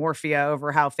of dysmorphia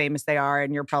over how famous they are,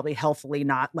 and you're probably healthfully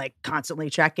not like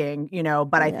constantly checking,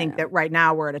 but I think that right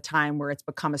now we're at a time where it's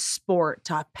become a sport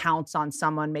to pounce on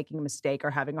someone making a mistake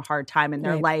or having a hard time in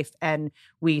their life. And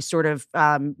we sort of,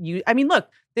 look,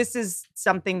 this is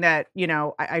something that,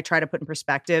 I try to put in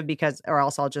perspective or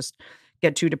else I'll just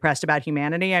get too depressed about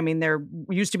humanity. I mean, there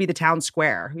used to be the town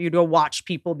square. You'd go watch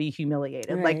people be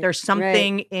humiliated. Right. Like there's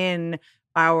something in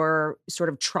our sort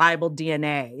of tribal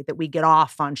DNA that we get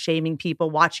off on shaming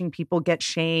people, watching people get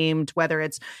shamed, whether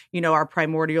it's, our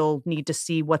primordial need to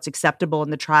see what's acceptable in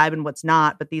the tribe and what's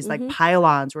not. But these like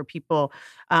pylons where people,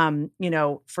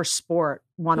 for sport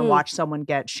want to watch someone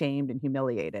get shamed and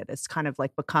humiliated. It's kind of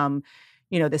like become,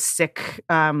 this sick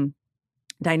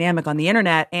dynamic on the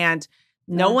internet. And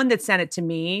no one that sent it to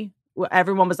me,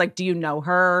 everyone was like, do you know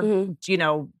her?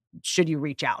 Do should you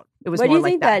reach out? It was what more do you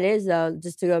like think that is, though?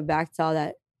 Just to go back to all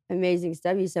that amazing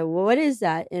stuff you said. Well, what is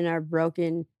that in our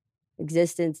broken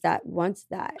existence that wants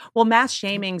that? Well, mass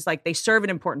shamings, like they serve an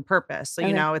important purpose. So,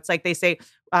 it's like they say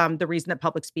the reason that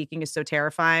public speaking is so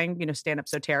terrifying, stand up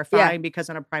so terrifying, because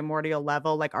on a primordial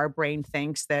level, like our brain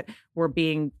thinks that we're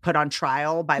being put on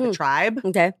trial by the tribe.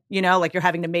 Okay. Like you're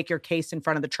having to make your case in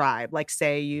front of the tribe. Like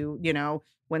say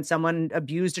when someone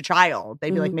abused a child,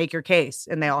 they'd be like, make your case.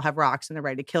 And they all have rocks and they're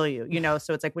ready to kill you,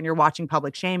 So it's like when you're watching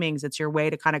public shamings, it's your way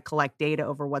to kind of collect data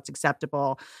over what's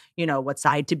acceptable, what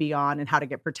side to be on and how to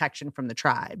get protection from the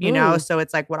tribe, So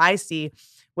it's like what I see,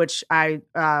 which I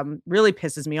really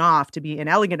pisses me off to be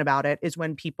inelegant about it, is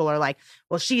when people are like,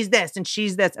 well, she's this and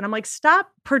she's this. And I'm like,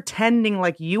 stop pretending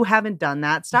like you haven't done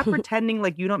that. Stop pretending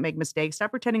like you don't make mistakes.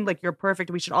 Stop pretending like you're perfect.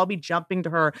 We should all be jumping to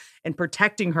her and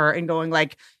protecting her and going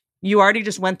like, you already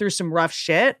just went through some rough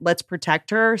shit. Let's protect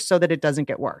her so that it doesn't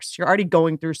get worse. You're already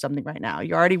going through something right now.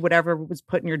 You already, whatever was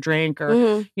put in your drink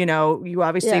or, you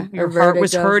obviously, your heart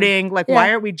was hurting. Like, why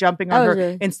aren't we jumping on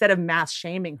her instead of mass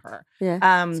shaming her?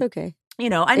 Yeah, it's okay. I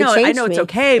know it's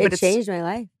okay, but it's changed my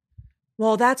life.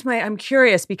 Well, I'm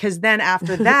curious because then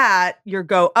after that,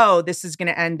 this is going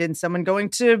to end in someone going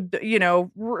to,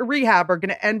 rehab or going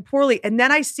to end poorly. And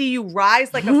then I see you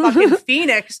rise like a fucking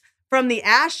phoenix from the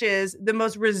ashes, the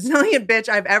most resilient bitch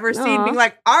I've ever seen, being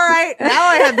like, all right,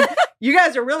 now you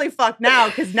guys are really fucked now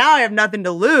because now I have nothing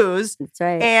to lose. That's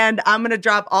right. And I'm going to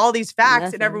drop all these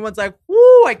facts. And everyone's like,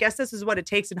 whoo, I guess this is what it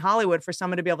takes in Hollywood for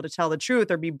someone to be able to tell the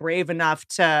truth or be brave enough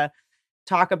to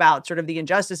talk about sort of the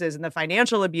injustices and the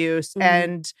financial abuse.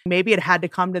 And maybe it had to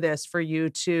come to this for you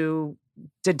to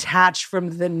detach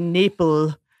from the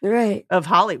nipple of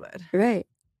Hollywood. Right.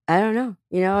 I don't know.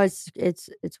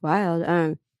 It's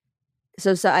wild.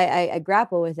 So I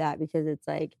grapple with that because it's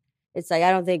like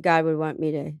I don't think God would want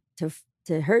me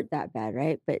to hurt that bad,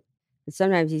 right? But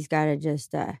sometimes He's got to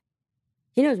just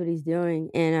He knows what He's doing,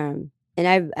 and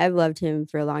I've loved Him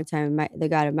for a long time, the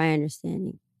God of my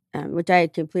understanding, which I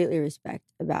completely respect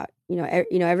about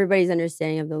everybody's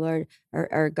understanding of the Lord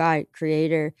or God,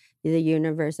 Creator, the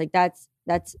universe, like that's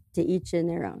to each in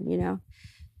their own,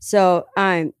 So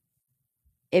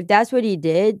if that's what He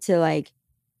did to like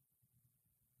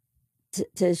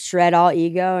to shred all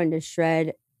ego and to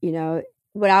shred,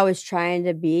 what I was trying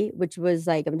to be, which was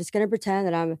like, I'm just gonna pretend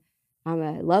that I'm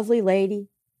a lovely lady,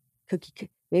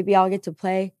 maybe I'll get to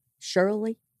play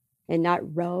Shirley and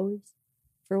not Rose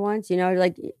for once,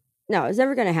 like, no, it was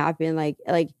never gonna happen. Like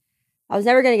I was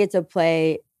never gonna get to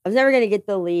play. I was never gonna get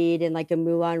the lead in like a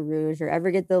Moulin Rouge or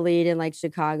ever get the lead in like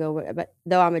Chicago. But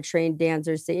though I'm a trained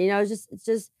dancer, so, it's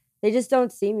just they just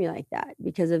don't see me like that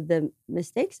because of the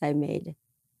mistakes I made,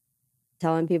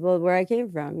 telling people where I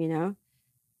came from.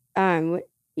 When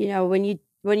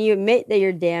you admit that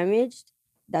you're damaged,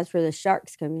 that's where the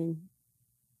sharks come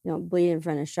in. Bleed in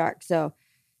front of sharks. So,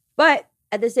 but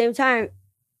at the same time,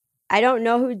 I don't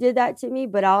know who did that to me,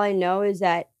 but all I know is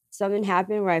that something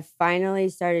happened where I finally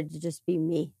started to just be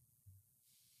me.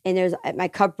 And my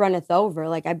cup runneth over.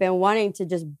 Like I've been wanting to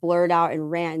just blurt out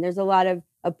and rant. There's a lot of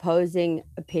opposing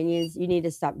opinions. You need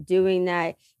to stop doing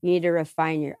that. You need to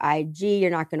refine your IG. You're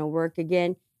not going to work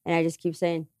again. And I just keep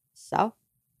saying, so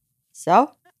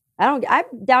I'm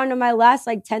down to my last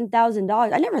like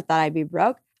 $10,000. I never thought I'd be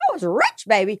broke. I was rich,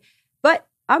 baby, but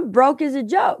I'm broke as a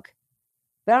joke.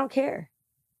 But I don't care.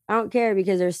 I don't care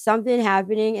because there's something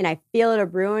happening and I feel it a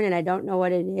brewing and I don't know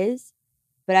what it is.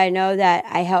 But I know that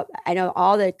I know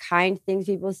all the kind things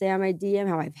people say on my DM,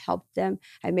 how I've helped them.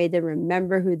 I made them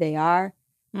remember who they are.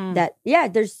 That, yeah,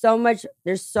 there's so much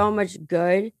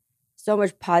good, so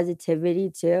much positivity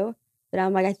too. That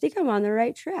I'm like, I think I'm on the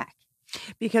right track.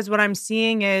 Because what I'm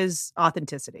seeing is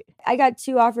authenticity. I got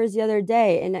 2 offers the other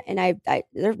day and I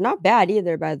they're not bad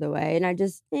either, by the way. And I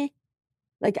just,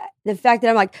 like the fact that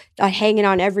I'm like hanging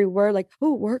on every word, like,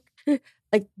 oh, work,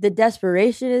 like the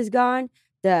desperation is gone.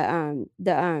 Even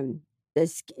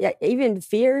the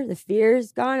fear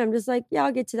is gone. I'm just like, yeah,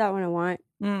 I'll get to that when I want.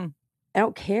 I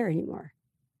don't care anymore.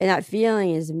 And that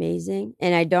feeling is amazing.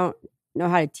 And I don't know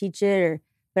how to teach it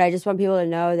but I just want people to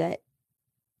know that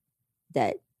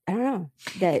I don't know.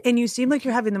 And you seem like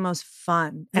you're having the most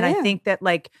fun. And I think that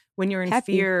like when you're in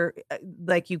fear,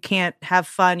 like you can't have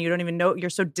fun. You don't even know. You're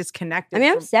so disconnected. I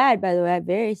mean, I'm sad, by the way. I'm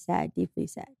very sad, deeply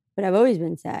sad. But I've always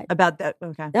been sad. About that?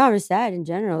 Okay. No, I'm sad in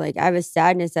general. Like I have a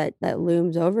sadness that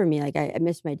looms over me. Like I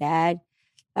miss my dad.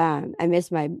 I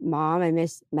miss my mom. I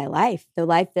miss my life. The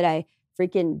life that I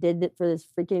freaking did for this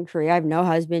freaking career. I have no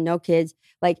husband, no kids.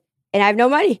 Like, and I have no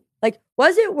money. Like,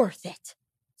 was it worth it?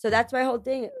 So that's my whole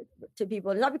thing to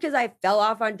people. It's not because I fell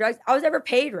off on drugs. I was never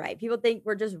paid right. People think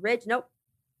we're just rich. Nope.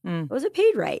 I wasn't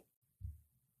paid right.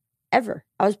 Ever.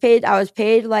 I was paid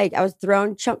like I was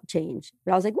thrown chump change.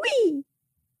 But I was like, wee.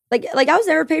 Like I was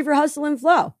never paid for Hustle and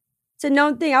Flow. It's a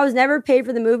known thing. I was never paid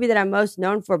for the movie that I'm most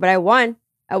known for, but I won.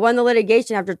 I won the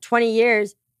litigation after 20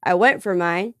 years. I went for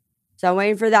mine. So I'm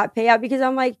waiting for that payout because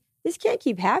I'm like, this can't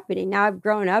keep happening. Now I've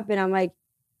grown up and I'm like,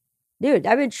 dude,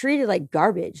 I've been treated like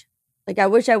garbage. Like, I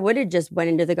wish I would have just went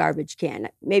into the garbage can.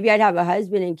 Maybe I'd have a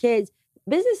husband and kids.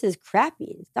 Business is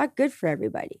crappy. It's not good for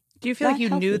everybody. Do you feel like you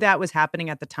knew that was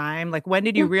happening at the time? Like, when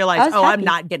did you realize, I'm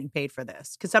not getting paid for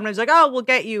this? Because sometimes like, oh, we'll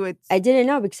get you. I didn't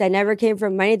know because I never came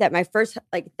from money that my first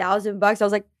like $1,000, I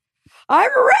was like, I'm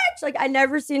rich. Like, I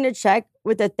never seen a check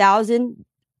with 1,000.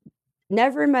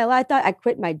 Never in my life. I thought I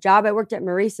quit my job. I worked at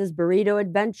Maurice's Burrito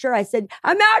Adventure. I said,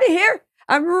 I'm out of here.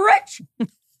 I'm rich.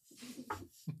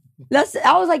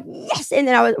 I was like, yes. And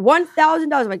then I was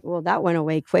 $1,000. I'm like, well, that went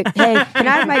away quick. Hey, can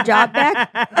I have my job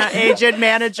back? Agent,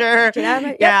 manager. Can I have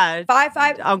my, yeah.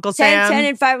 5, Uncle 10, Sam. 10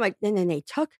 and 5. I'm like, and then they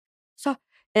took. So,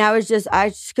 and I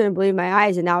just couldn't believe my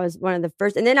eyes. And that was one of the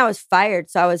first. And then I was fired.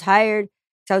 So I was hired.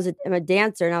 So I'm a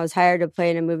dancer and I was hired to play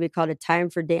in a movie called A Time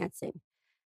for Dancing.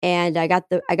 And I got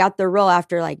the role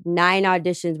after like 9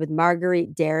 auditions with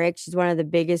Marguerite Derrick. She's one of the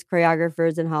biggest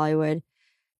choreographers in Hollywood.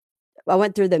 I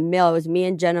went through the mill. It was me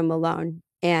and Jenna Malone.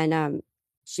 And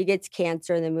she gets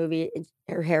cancer in the movie.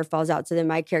 Her hair falls out. So then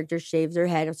my character shaves her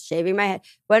head. I was shaving my head.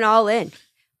 Went all in.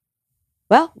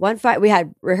 Well, we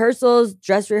had rehearsals,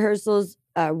 dress rehearsals,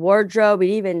 wardrobe.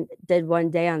 We even did one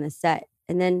day on the set.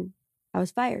 And then I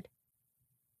was fired.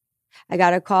 I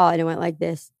got a call and it went like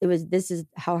this. This is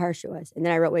how harsh it was. And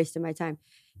then I wrote Wasting My Time.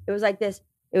 It was like this.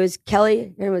 It was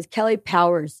Kelly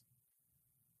Powers.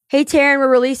 Hey, Taryn, we're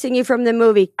releasing you from the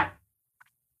movie.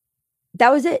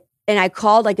 that was it. And I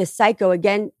called like a psycho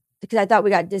again because I thought we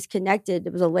got disconnected.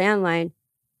 It was a landline.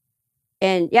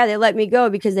 And yeah, they let me go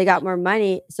because they got more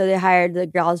money. So they hired the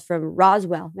girls from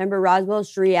Roswell. Remember Roswell,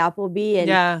 Sheree Appleby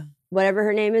and whatever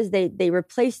her name is? They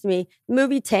replaced me. The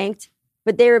movie tanked,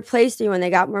 but they replaced me when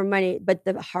they got more money. But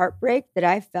the heartbreak that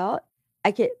I felt,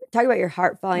 I could talk about your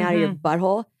heart falling out of your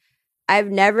butthole.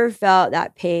 I've never felt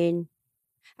that pain.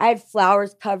 I had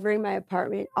flowers covering my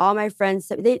apartment. All my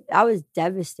friends, I was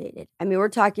devastated. I mean, we're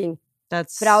talking, but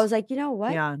I was like, you know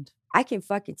what? Beyond. I can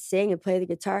fucking sing and play the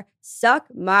guitar. Suck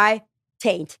my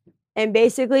taint. And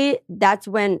basically, that's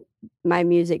when my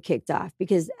music kicked off.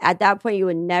 Because at that point, you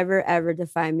would never, ever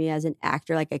define me as an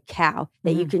actor, like a cow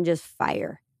that you can just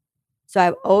fire. So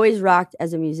I've always rocked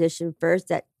as a musician first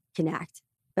that can act.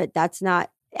 But that's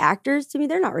not, actors to me,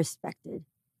 they're not respected.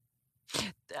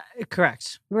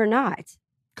 Correct. We're not.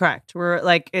 Correct. We're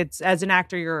like, it's as an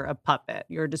actor, you're a puppet.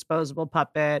 You're a disposable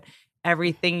puppet.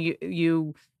 Everything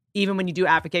you even when you do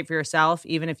advocate for yourself,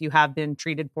 even if you have been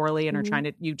treated poorly and are trying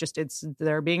to,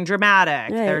 they're being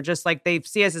dramatic. Right. They're just like, they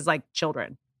see us as like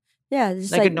children. Yeah.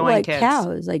 Just like annoying kids.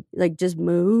 Cows, like just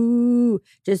moo,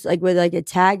 just like with like a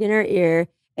tag in our ear,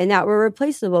 and that we're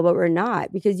replaceable, but we're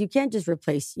not, because you can't just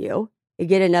replace you. You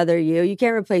get another you. You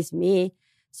can't replace me.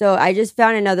 So I just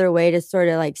found another way to sort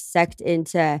of like sect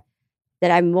into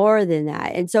that I'm more than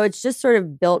that. And so it's just sort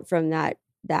of built from that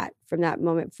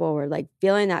moment forward, like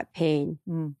feeling that pain.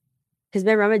 Because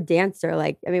remember, I'm a dancer.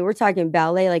 Like, I mean, we're talking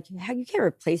ballet. Like, you can't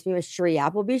replace me with Sheree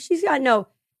Appleby. She's got no,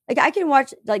 like, I can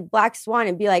watch like Black Swan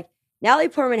and be like, Natalie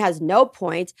Portman has no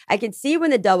point. I can see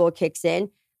when the double kicks in.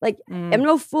 Like, I'm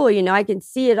no fool, I can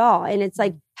see it all. And it's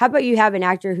like, how about you have an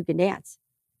actor who can dance?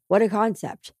 What a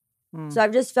concept. So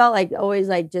I've just felt like always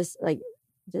just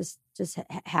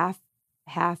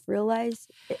half realize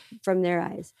from their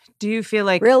eyes. Do you feel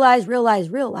like realize?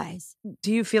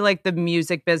 Do you feel like the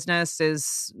music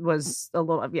business was a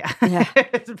little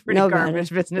it's a pretty garbage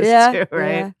business too,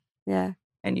 right? Yeah.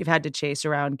 And you've had to chase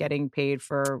around getting paid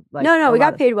for like No, we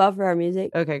got paid well for our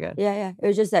music. Okay, good. Yeah. It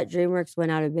was just that DreamWorks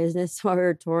went out of business while we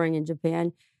were touring in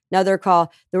Japan. Another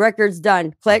call, the record's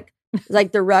done. Click.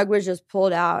 Like the rug was just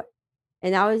pulled out.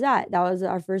 And that was that. That was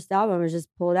our first album. It was just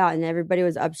pulled out, and everybody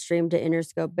was upstream to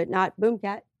Interscope, but not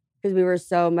Boomcat, because we were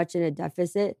so much in a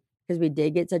deficit because we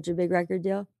did get such a big record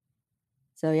deal.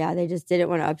 So yeah, they just didn't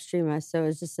want to upstream us. So it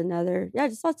was just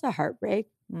just lots of heartbreak.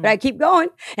 But I keep going,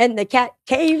 and the cat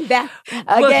came back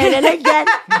again and again.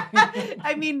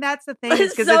 I mean, that's the thing,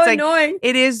 because so it's like annoying.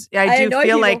 It is. I do feel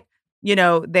people. Like.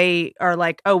 They are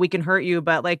like, oh, we can hurt you,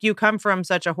 but like you come from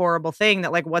such a horrible thing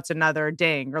that like, what's another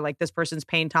ding? Or like this person's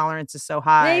pain tolerance is so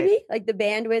high. Maybe like the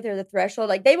bandwidth or the threshold.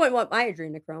 Like they wouldn't want my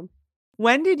adrenochrome.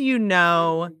 When did you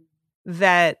know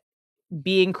that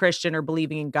being Christian or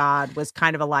believing in God was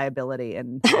kind of a liability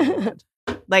in Hollywood?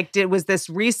 Like, was this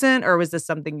recent, or was this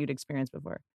something you'd experienced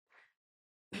before?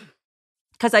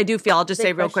 Because I do feel, I'll just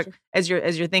say real quick, as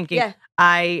you're thinking,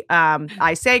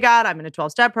 I say God, I'm in a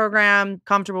 12-step program,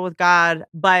 comfortable with God,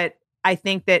 but I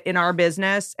think that in our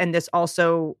business, and this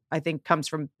also, I think, comes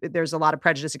from, there's a lot of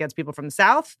prejudice against people from the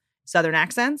South, Southern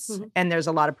accents, and there's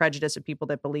a lot of prejudice of people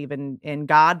that believe in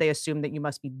God. They assume that you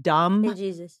must be dumb.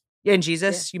 In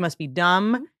Jesus, you must be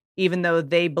dumb, even though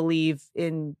they believe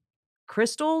in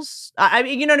crystals. I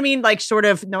mean, you know what I mean? Like, sort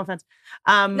of, no offense.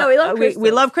 No, we love crystals.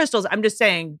 We love crystals. I'm just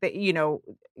saying that,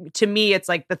 to me, it's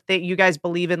like the thing, you guys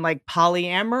believe in like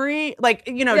polyamory. Like,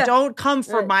 don't come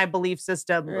for my belief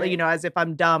system, as if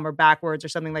I'm dumb or backwards or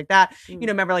something like that.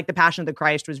 Remember like the Passion of the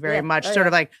Christ was very much sort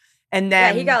of like, and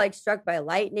then he got like struck by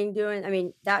lightning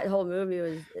that whole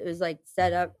movie was like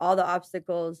set up, all the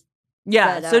obstacles.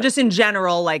 Yeah. So just in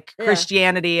general, like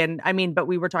Christianity, and I mean, but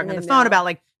we were talking on the phone about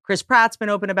like, Chris Pratt's been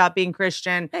open about being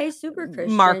Christian. Hey, super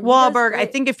Christian. Mark Wahlberg. I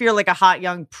think if you're like a hot,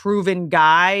 young, proven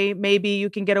guy, maybe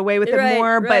you can get away with it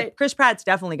more. Right. But Chris Pratt's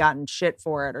definitely gotten shit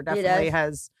for it, or definitely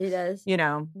has. He does.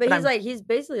 But he's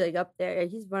basically like up there.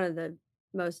 He's one of the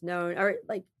most known or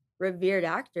like revered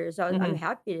actors. So I'm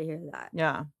happy to hear that.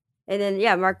 Yeah. And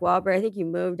then, Mark Wahlberg, I think he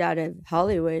moved out of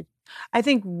Hollywood. I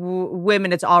think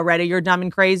women, it's already you're dumb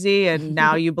and crazy, and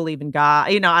now you believe in God.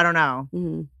 I don't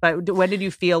know. But when did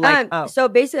you feel like? So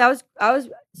basically, I was.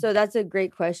 So that's a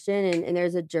great question, and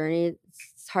there's a journey.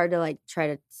 It's hard to like try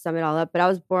to sum it all up. But I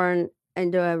was born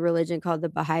into a religion called the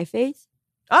Baha'i faith.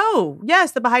 Oh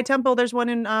yes, the Baha'i temple. There's one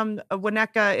in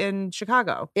Winnetka in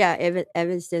Chicago. Yeah,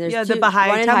 Evanston. There's two, the Baha'i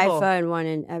one in temple. Haifa and one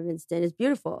in Evanston. It's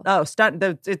beautiful. Oh,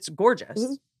 it's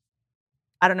gorgeous.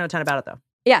 I don't know a ton about it though.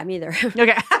 Yeah, me either.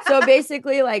 Okay. So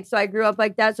basically, so I grew up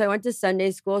like that. So I went to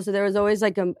Sunday school. So there was always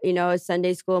like a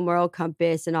Sunday school moral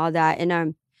compass and all that.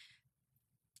 And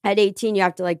at 18, you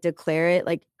have to like declare it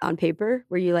like on paper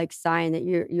where you like sign that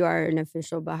you are an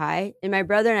official Baha'i. And my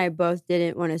brother and I both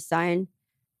didn't want to sign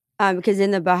because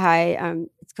in the Baha'i,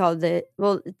 it's called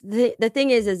the thing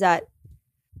is that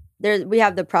we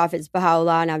have the prophets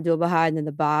Baha'u'llah and Abdul Baha and then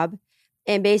the Bab.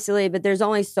 And basically, but there's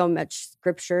only so much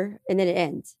scripture and then it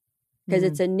ends because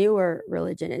it's a newer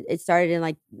religion. It started in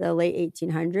like the late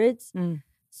 1800s.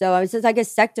 So it's like a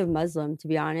sect of Muslim, to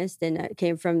be honest, and it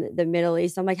came from the Middle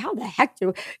East. I'm like, how the heck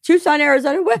Tucson,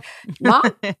 Arizona? What, Mom?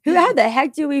 How the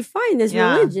heck do we find this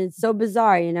religion? It's so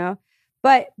bizarre, you know.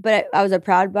 But I was a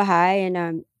proud Baha'i,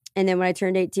 and then when I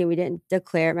turned 18, we didn't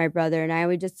declare it, my brother and I.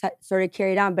 We just sort of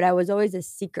carried on. But I was always a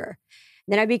seeker.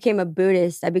 Then I became a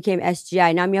Buddhist. I became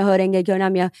SGI, Nam Myoho Renge Kyo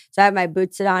Nam Myoho. So I have my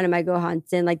butsudan and my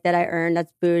Gohansen like that I earned.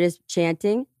 That's Buddhist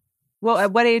chanting. Well,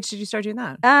 at what age did you start doing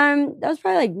that? That was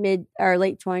probably like mid or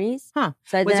late 20s. Huh.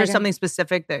 So was there something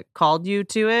specific that called you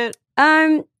to it?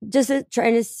 Just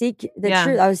trying to seek the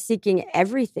truth. I was seeking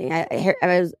everything. I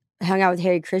was hung out with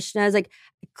Hare Krishna. I was like,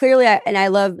 clearly, I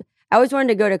always wanted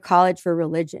to go to college for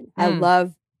religion. I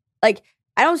love, like,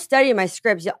 I don't study my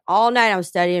scripts. All night I'm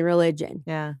studying religion.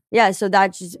 Yeah. Yeah, so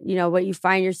that's just, what you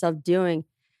find yourself doing.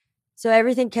 So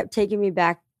everything kept taking me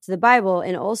back to the Bible.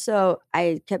 And also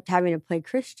I kept having to play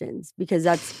Christians because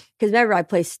remember I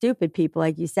play stupid people,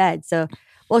 like you said. So,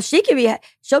 well, she'll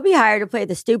be hired to play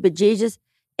the stupid Jesus.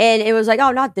 And it was like,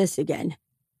 oh, not this again.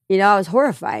 I was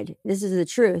horrified. This is the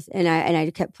truth. And I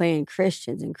kept playing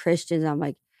Christians. I'm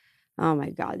like, oh my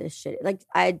God, this shit. Like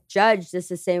I judged this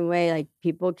the same way like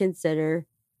people consider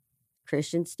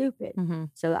Christians stupid.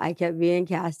 So I kept being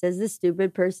cast as the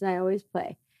stupid person I always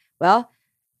play. Well,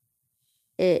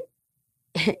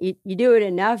 you do it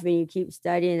enough and you keep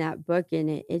studying that book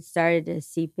and it started to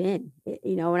seep in.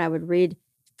 When I would read,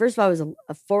 first of all, it was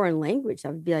a foreign language. I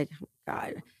would be like, oh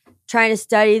God, trying to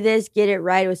study this, get it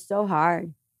right. It was so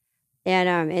hard.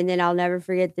 And then I'll never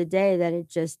forget the day that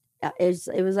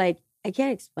it was like, I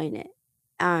can't explain it.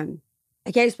 I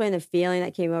can't explain the feeling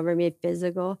that came over me,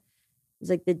 physical. It was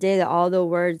like the day that all the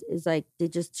words is like, they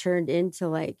just turned into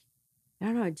like, I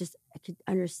don't know, I could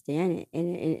understand it.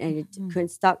 And it couldn't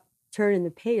stop turning the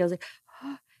page. I was like,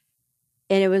 oh.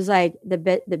 And it was like the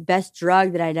best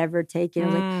drug that I'd ever taken. I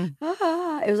was like,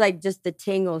 ah. It was like just the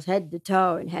tingles, head to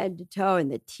toe, and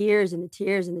the tears and the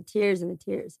tears and the tears and the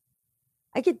tears.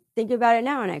 I could think about it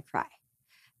now and I cry.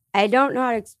 I don't know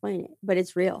how to explain it, but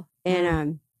it's real.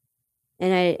 And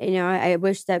I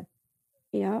wish that,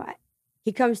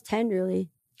 he comes tenderly.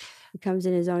 He comes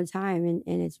in his own time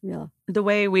and it's real. The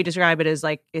way we describe it is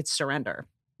like it's surrender.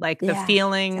 Like the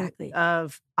feeling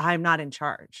of I'm not in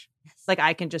charge. Yes. Like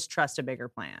I can just trust a bigger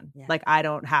plan. Yeah. Like I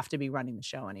don't have to be running the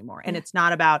show anymore. And it's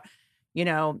not about,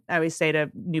 I always say to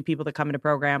new people that come into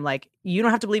program, like you don't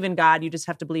have to believe in God. You just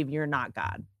have to believe you're not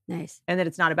God. Nice. And that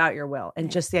it's not about your will.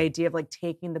 And just the idea of like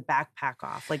taking the backpack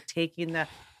off, like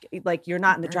you're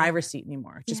not in the driver's seat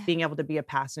anymore. Just being able to be a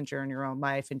passenger in your own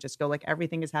life and just go like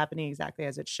everything is happening exactly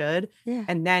as it should. Yeah.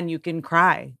 And then you can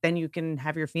cry. Then you can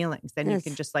have your feelings. Then you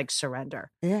can just like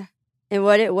surrender. Yeah. And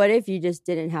what if you just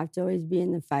didn't have to always be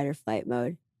in the fight or flight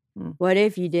mode? What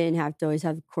if you didn't have to always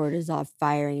have cortisol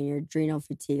firing and your adrenal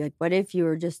fatigue? Like what if you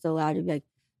were just allowed to be like,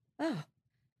 oh,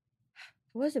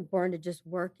 I wasn't born to just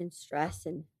work and stress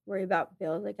and worry about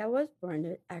bills. Like I was born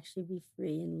to actually be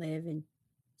free and live and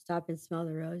stop and smell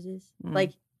the roses.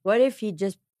 Like, what if he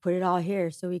just put it all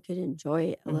here so we could enjoy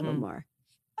it a little more?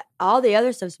 All the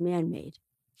other stuff's man-made.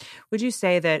 Would you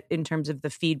say that in terms of the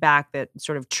feedback that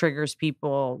sort of triggers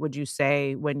people, would you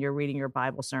say when you're reading your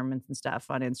Bible sermons and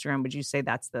stuff on Instagram, would you say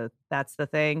that's the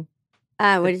thing?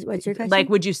 What's your question? Like,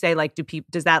 would you say like,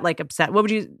 does that like upset? What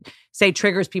would you say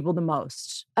triggers people the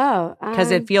most? Oh, because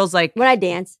it feels like when I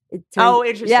dance.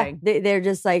 Interesting. Yeah, they're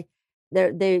just like,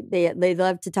 they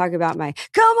love to talk about my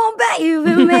come on baby,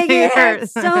 you make it hurt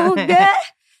so good.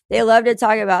 They love to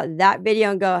talk about that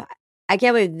video and go, I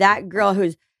can't believe that girl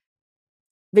whose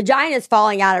vagina is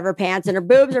falling out of her pants and her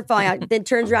boobs are falling out, then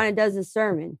turns around and does a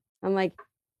sermon. I'm like,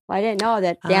 well, I didn't know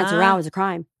that dancing around was a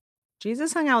crime.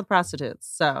 Jesus hung out with prostitutes,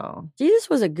 so Jesus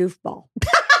was a goofball.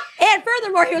 And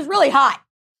furthermore, he was really hot.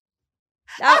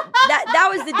 That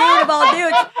was the dude of all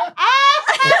dudes.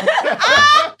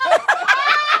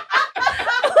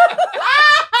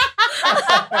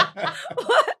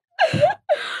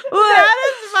 That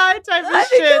is my type of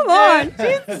shit. Come on.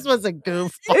 Jesus was a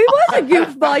goofball. He was a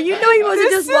goofball. You know he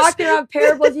wasn't just walking around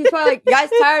parables. He's probably like, you guys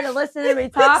tired of listening to me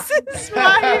talk? You guys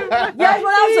want to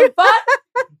have some fun?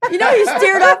 He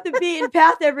steered off the beaten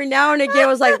path every now and again.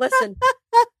 Was like, listen,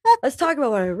 let's talk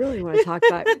about what I really want to talk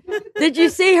about. Did you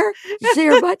see her? Did you see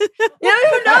her butt? You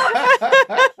don't even know.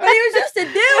 But he was just a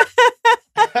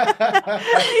dude.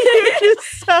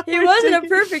 He wasn't a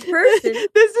perfect person.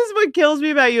 This is what kills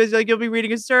me about you is like you'll be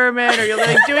reading a sermon or you'll be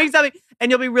like doing something and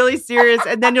you'll be really serious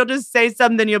and then you'll just say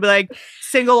something. You'll be like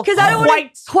single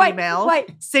white female,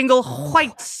 single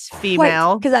white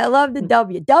female. Because I love the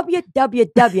W. W.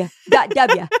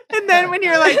 And then when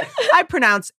you're like, I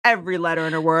pronounce every letter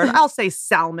in a word. I'll say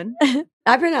salmon.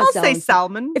 I'll say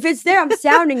salmon. If it's there, I'm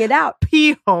sounding it out.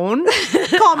 Peahone.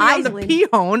 Call me on the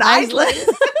Peahone. Iceland.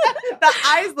 The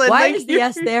Iceland. Why is the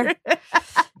S there?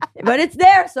 But it's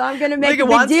there, so I'm going to make a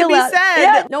big deal out.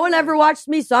 Yeah, no one ever watched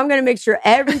me, so I'm going to make sure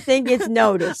everything gets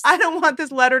noticed. I don't want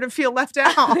this letter to feel left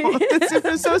out. This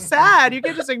is so sad. You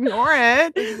can just ignore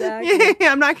it. Exactly.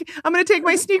 Yeah, I'm going to take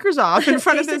my sneakers off in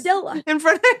front of this. In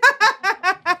front.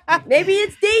 Maybe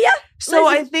it's Dia. So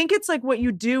I think it's like what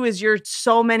you do is you're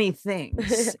so many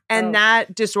things, and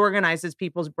that disorganizes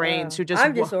people's brains who just.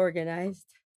 I'm disorganized.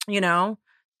 You know.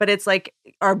 But it's like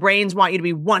our brains want you to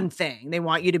be one thing. They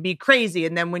want you to be crazy.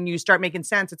 And then when you start making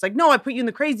sense, it's like, no, I put you in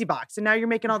the crazy box. And now you're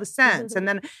making all the sense. And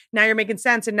then now you're making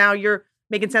sense. And now you're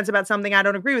making sense about something I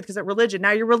don't agree with because of religion. Now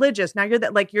you're religious. Now you're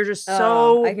that, like, you're just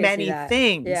so many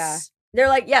things. Yeah. They're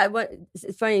like,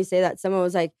 it's funny you say that. Someone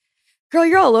was like, girl,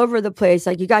 you're all over the place.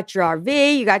 Like, you got your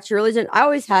RV, you got your religion. I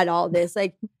always had all this.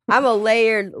 Like, I'm a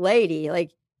layered lady.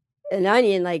 Like, an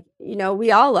onion. Like, you know,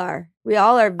 we all are. We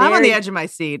all are very... I'm on the edge of my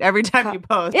seat every time you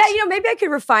post. Yeah, you know, maybe I could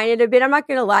refine it a bit. I'm not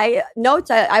going to lie. Notes,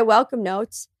 I welcome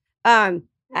notes. I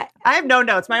have no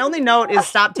notes. My only note is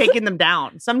stop taking them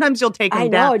down. Sometimes you'll take them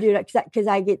down. I know, dude, because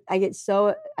I get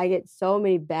so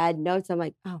many bad notes. I'm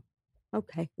like, oh,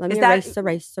 okay. Let me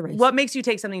erase. What makes you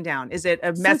take something down? Is it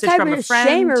a message type from of a friend?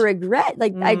 Shame or regret.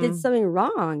 Like I did something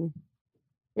wrong.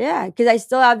 Yeah, because I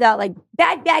still have that like,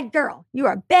 bad girl. You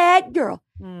are a bad girl.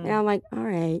 And I'm like, all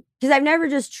right. Because I've never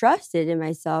just trusted in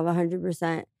myself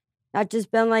 100%. Not just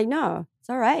been like, no,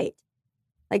 it's all right.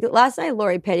 Like last night,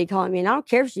 Lori Petty called me, and I don't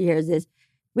care if she hears this.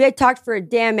 We had talked for a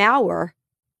damn hour.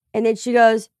 And then she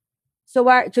goes, so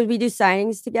why, because we do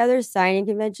signings together, signing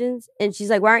conventions. And she's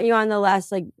like, why aren't you on the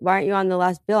last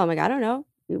bill? I'm like, I don't know.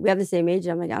 We have the same age.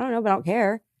 I'm like, I don't know, but I don't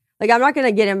care. Like, I'm not going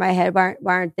to get in my head, why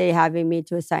aren't they having me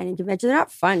to a signing convention? They're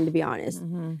not fun, to be honest.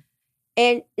 Mm-hmm.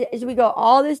 And as we go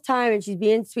all this time and she's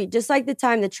being sweet, just like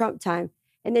the Trump time.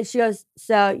 And then she goes,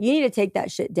 so you need to take that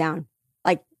shit down.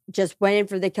 Like, just went in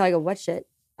for the kill. I go, what shit?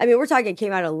 I mean, we're talking, it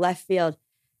came out of left field.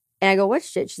 And I go, what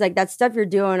shit? She's like, that stuff you're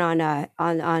doing on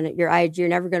your IG, you're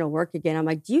never going to work again. I'm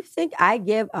like, do you think I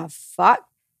give a fuck?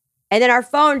 And then our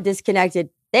phone disconnected.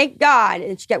 Thank God.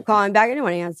 And she kept calling back. I didn't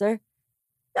want to answer.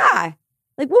 Nah.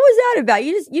 Like, what was that about?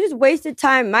 You just wasted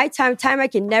time. My time I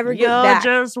can never get back.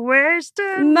 You're just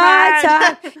wasting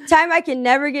my time I can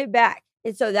never get back.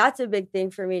 And so that's a big thing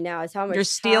for me now is how much you're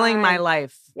stealing my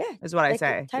life. Yeah, is what I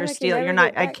say. You're stealing. You're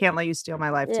not. I can't let you steal my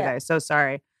life today. So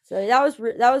sorry. So that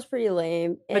was pretty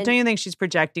lame. But don't you think she's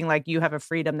projecting like you have a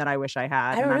freedom that I wish I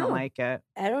had? I don't like it.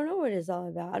 I don't know what it's all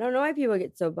about. I don't know why people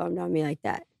get so bummed on me like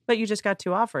that. But you just got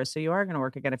 2 offers, so you are going to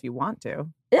work again if you want to.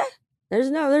 Yeah. There's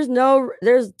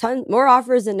tons more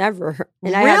offers than ever.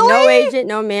 And I have no agent,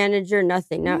 no manager,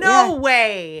 nothing. No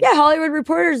way. Yeah, Hollywood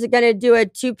Reporters are going to do a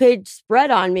 2-page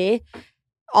spread on me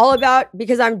all about,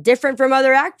 because I'm different from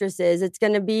other actresses. It's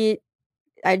going to be,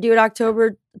 I do it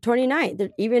October 29th.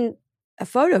 They're even a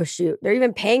photo shoot. They're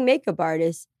even paying makeup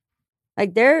artists.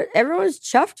 Like everyone's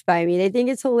chuffed by me. They think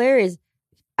it's hilarious.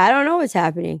 I don't know what's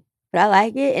happening, but I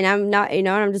like it. And I'm not, and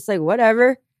I'm just like,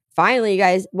 whatever. Finally, you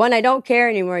guys, I don't care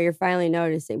anymore. You're finally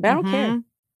noticing, but I don't care.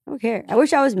 I don't care. I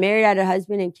wish I was married, had a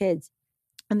husband and kids.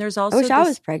 And there's also I wish I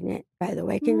was pregnant, by the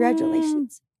way.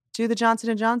 Congratulations. Do the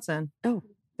Johnson & Johnson. Oh.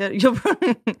 I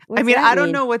mean, I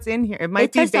don't know what's in here. It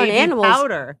might be baby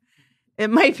powder. It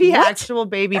might be actual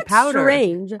baby powder.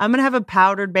 Strange. I'm going to have a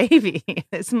powdered baby.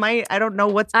 I don't know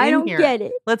what's in here. I don't get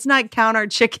it. Let's not count our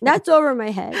chicken. That's over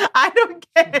my head. I don't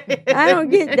get it. I don't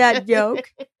get that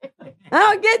joke. I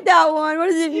don't get that one. What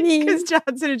does it mean? Because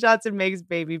Johnson & Johnson makes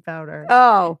baby powder.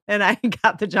 Oh. And I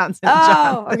got the Johnson & Johnson.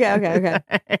 Oh, okay.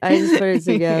 I just put it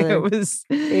together. It was...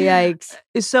 Yikes.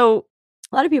 So...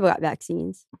 A lot of people got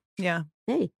vaccines. Yeah.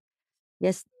 Hey.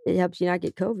 Yes, it helps you not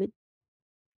get COVID.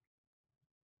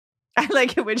 I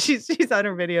like it when she's on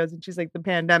her videos and she's like, the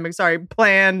pandemic. Sorry,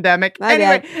 plandemic. My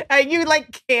anyway, you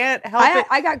like can't help it.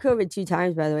 I got COVID 2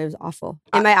 times, by the way. It was awful.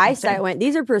 And my eyesight went,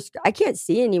 I can't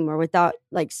see anymore without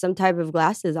like some type of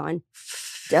glasses on.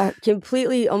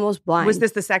 Completely almost blind. Was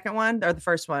this the second one or the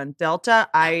first one? Delta,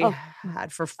 I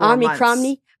had for 4 months.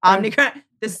 Omicron.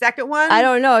 The second one, I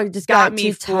don't know. It just got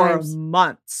me 2 times. 4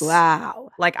 months. Wow.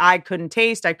 Like I couldn't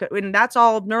taste. And that's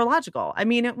all neurological. I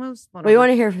mean, it was. Well, you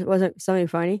want to hear if it wasn't something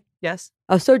funny? Yes.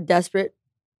 I was so desperate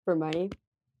for money.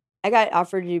 I got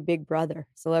offered to do Big Brother,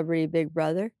 Celebrity Big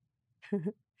Brother.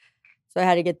 So I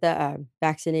had to get the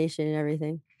vaccination and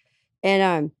everything.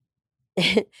 And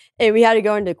and we had to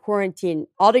go into quarantine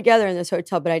all together in this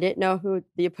hotel, but I didn't know who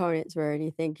the opponents were or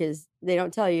anything because they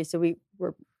don't tell you. So we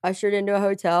were ushered into a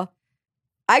hotel.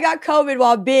 I got COVID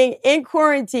while being in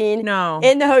quarantine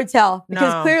in the hotel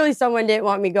because clearly someone didn't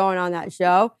want me going on that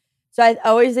show. So I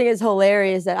always think it's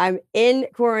hilarious that I'm in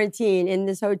quarantine in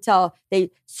this hotel.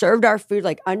 They served our food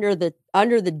like under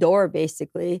the door,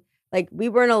 basically. Like we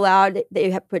weren't allowed.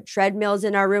 They had put treadmills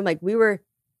in our room. Like we were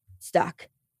stuck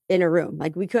in a room.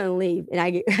 Like we couldn't leave. And I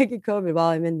get COVID while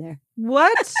I'm in there.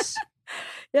 What?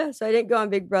 Yeah. So I didn't go on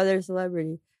Big Brother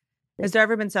Celebrity. Has there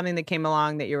ever been something that came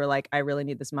along that you were like, I really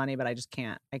need this money, but I just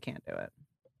can't. I can't do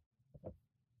it.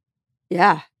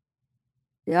 Yeah.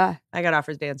 Yeah. I got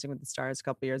offers Dancing with the Stars a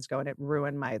couple years ago and it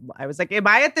ruined I was like, am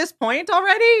I at this point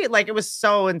already? Like it was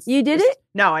so You did it?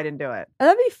 No, I didn't do it. Oh,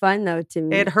 that'd be fun though to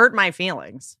me. It hurt my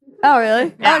feelings. Oh,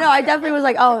 really? Yeah. Oh, no, I definitely was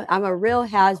like, oh, I'm a real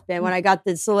has-been when I got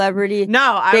the Celebrity Big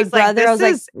Brother.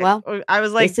 I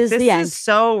was like, this is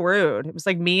so rude. It was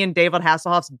like me and David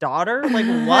Hasselhoff's daughter. Like,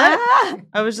 what?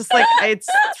 I was just like,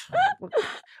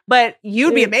 but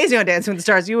you'd be amazing on Dancing with the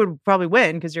Stars. You would probably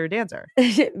win because you're a dancer.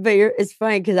 But it's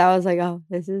funny because I was like, oh,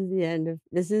 I've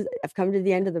come to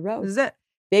the end of the road. This is it.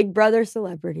 Big Brother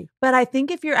Celebrity. But I think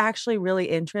if you're actually really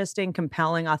interesting,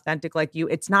 compelling, authentic like you,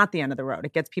 it's not the end of the road.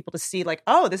 It gets people to see like,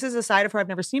 oh, this is a side of her I've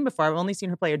never seen before. I've only seen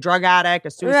her play a drug addict, a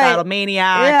suicidal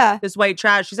maniac, this white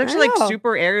trash. She's actually like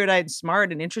super erudite and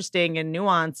smart and interesting and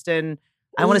nuanced. And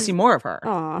I want to see more of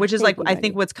her, which is like, I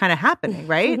think what's kind of happening,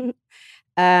 right?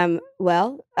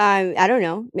 Well, I don't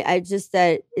know. It's just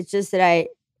that I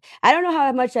don't know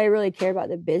how much I really care about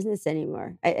the business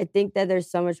anymore. I think that there's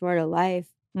so much more to life.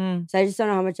 So I just don't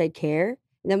know how much I care.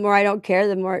 And the more I don't care,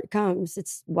 the more it comes.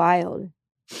 It's wild.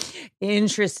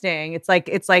 Interesting. It's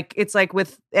like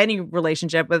with any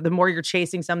relationship, but the more you're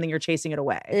chasing something, you're chasing it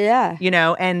away. Yeah. You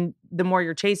know, and the more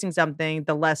you're chasing something,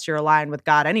 the less you're aligned with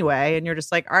God anyway. And you're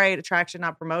just like, all right, attraction,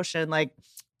 not promotion. Like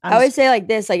I always say like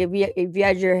this, like if you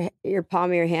had your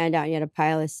palm of your hand out and you had a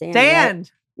pile of sand.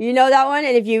 Right? You know that one?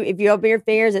 And if you open your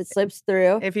fingers, it slips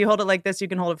through. If you hold it like this, you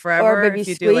can hold it forever. Or if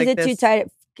you squeeze it too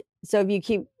tight, so if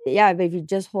you but if you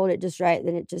just hold it just right,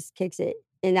 then it just kicks it.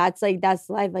 And that's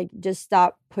life. Like just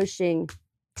stop pushing.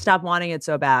 Stop wanting it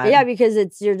so bad. Yeah, because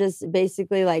you're just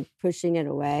basically like pushing it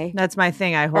away. That's my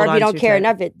thing. I hold on to it. Or if you don't care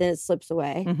enough, then it slips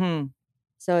away. Mm-hmm.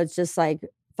 So it's just like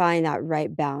find that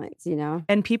right balance, you know?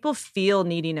 And people feel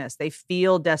neediness. They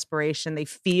feel desperation. They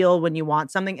feel when you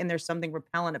want something and there's something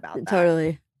repellent about that.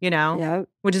 Totally. You know? Yep.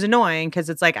 Which is annoying because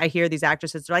it's like I hear these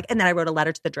actresses, they're like, and then I wrote a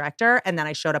letter to the director and then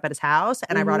I showed up at his house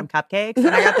and I brought him cupcakes and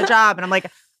I got the job. And I'm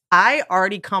like, I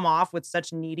already come off with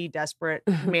such needy, desperate,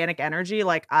 manic energy.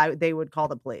 Like they would call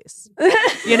the police.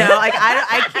 You know, like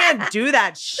I can't do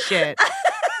that shit.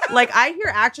 Like I hear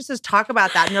actresses talk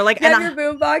about that and they're like, you have your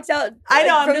boombox out. I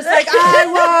know. I'm just like, I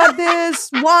want this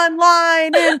one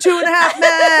line in 2.5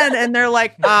 Men. And they're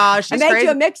like, she's I made crazy.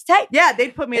 You a mixtape. Yeah,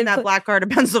 they'd put me in that black card of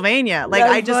Pennsylvania. Like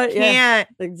I just can't.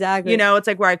 Yeah, exactly. You know, it's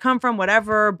like where I come from,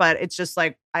 whatever. But it's just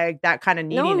like that kind of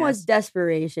neediness. No one wants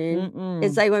desperation. Mm-mm.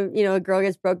 It's like when a girl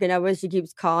gets broken up with, she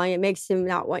keeps calling. It makes him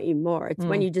not want you more. It's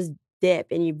when you just dip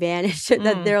and you vanish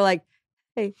that they're like,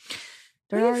 hey.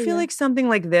 Don't you feel like something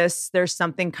like this, there's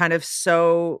something kind of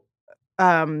so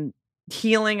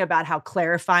healing about how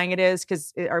clarifying it is?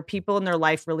 Because are people in their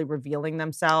life really revealing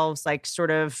themselves? Like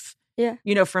sort of, you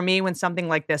know, for me, when something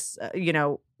like this,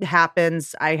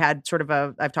 happens, I had sort of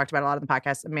I've talked about a lot of the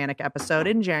podcast, a manic episode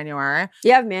in January.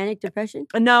 You have manic depression?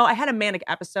 No, I had a manic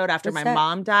episode after my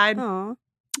mom died. Aw.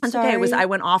 That's okay. I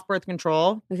went off birth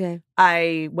control. Okay.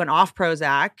 I went off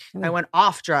Prozac. I went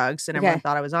off drugs, and everyone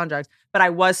thought I was on drugs. But I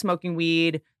was smoking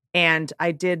weed, and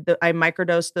I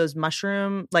microdosed those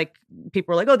mushroom. Like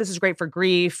people were like, "Oh, this is great for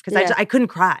grief," because I couldn't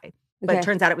cry. But it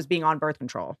turns out it was being on birth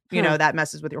control. You know, that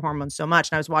messes with your hormones so much.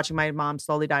 And I was watching my mom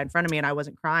slowly die in front of me, and I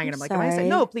wasn't crying. And I'm like, "Am I saying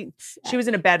no, please?" She was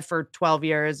in a bed for 12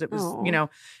 years. It was,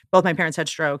 both my parents had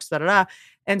strokes.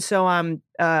 And so,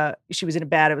 she was in a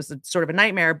bed. It was sort of a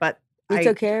nightmare, but. You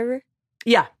took care of her?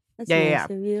 Yeah. That's nice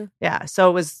of you. Yeah. So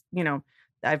it was,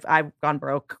 I've gone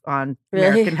broke on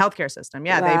American healthcare system.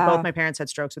 Yeah. Both my parents had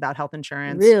strokes without health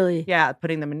insurance. Really? Yeah.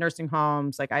 Putting them in nursing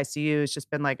homes, like ICU. It's just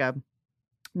been like a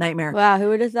nightmare. Wow. Who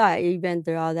would have thought you've been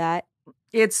through all that?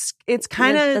 It's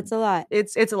kind of. That's a lot.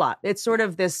 It's a lot. It's sort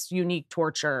of this unique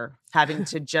torture having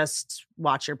to just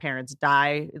watch your parents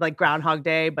die, like Groundhog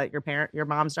Day, but your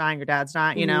mom's dying, your dad's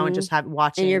dying, and just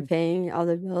watching. And you're paying all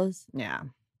the bills. Yeah.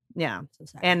 Yeah.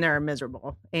 So and they're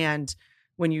miserable. And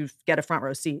when you get a front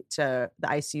row seat to the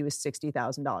ICU is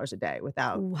 $60,000 a day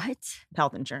without What?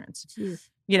 health insurance. Jeez.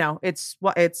 You know, it's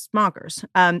bonkers.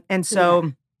 And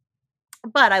so,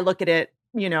 but I look at it,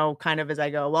 you know, kind of as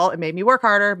I go, well, it made me work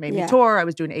harder, made me tour. I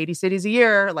was doing 80 cities a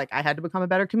year. Like I had to become a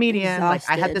better comedian. Like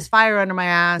I had this fire under my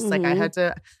ass. Like I had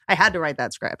to write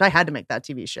that script. I had to make that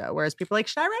TV show. Whereas people are like,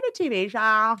 should I write a TV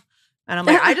show? And I'm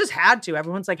like, I just had to.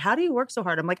 Everyone's like, how do you work so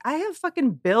hard? I'm like, I have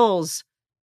fucking bills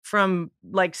from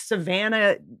like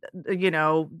Savannah, you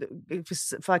know,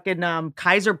 fucking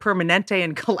Kaiser Permanente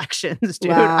and collections,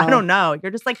 dude. Wow. I don't know.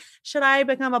 You're just like, should I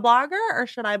become a blogger or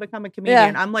should I become a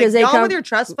comedian? I'm like, y'all with your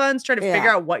trust funds try to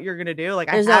figure out what you're going to do. Like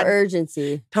there's no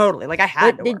urgency. Totally. Like I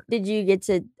had to work. Did you get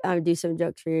to do some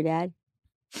jokes for your dad?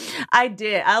 I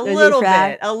did a little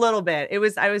bit.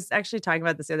 I was actually talking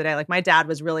about this the other day. Like my dad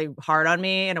was really hard on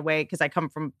me in a way because I come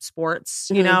from sports,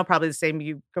 you know, probably the same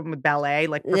you come with ballet.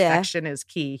 Like perfection is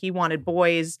key. He wanted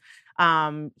boys.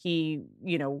 He,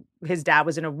 you know, his dad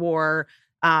was in a war.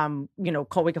 You know,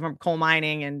 we come from coal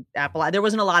mining and apple. There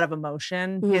wasn't a lot of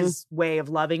emotion. His way of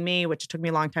loving me, which took me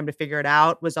a long time to figure it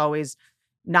out, was always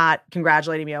not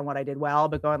congratulating me on what I did well,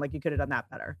 but going like, you could have done that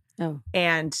better. Oh.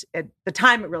 And at the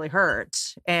time it really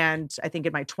hurt. And I think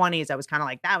in my 20s, I was kind of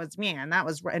like, that was me. And now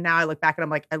I look back and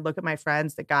I'm like, I look at my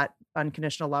friends that got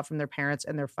unconditional love from their parents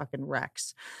and they're fucking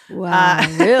wrecks. Wow.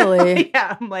 Really?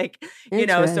 Yeah. I'm like, you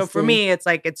know, so for me, it's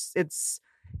like, that's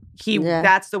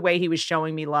the way he was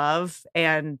showing me love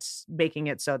and making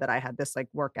it so that I had this like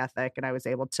work ethic and I was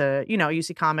able to, you know, you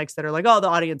see comics that are like, oh, the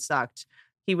audience sucked.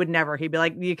 He would never, he'd be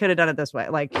like, you could have done it this way.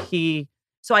 Like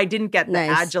so I didn't get the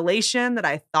adulation that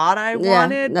I thought I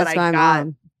wanted, but I got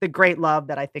the great love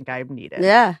that I think I needed.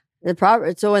 Yeah.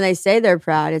 So when they say they're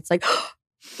proud, it's like,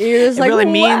 you're just it really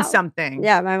means something.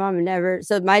 Yeah. My mom never,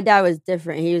 so my dad was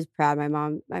different. He was proud. My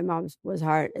mom is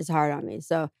hard on me.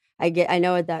 So I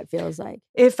know what that feels like.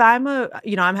 If I'm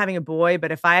I'm having a boy,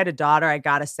 but if I had a daughter, I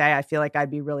gotta say, I feel like I'd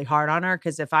be really hard on her.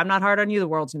 Cause if I'm not hard on you, the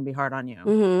world's gonna be hard on you.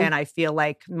 And I feel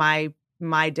like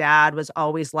my dad was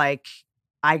always like,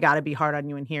 I got to be hard on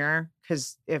you in here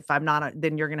because if I'm not,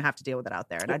 then you're going to have to deal with it out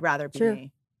there. And I'd rather be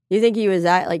me. You think he was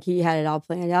like he had it all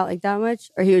planned out like that much,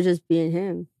 or he was just being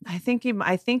him? I think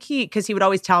he, because he would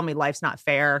always tell me life's not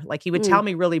fair. Like he would tell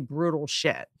me really brutal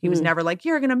shit. He was never like,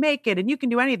 you're going to make it and you can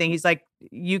do anything. He's like,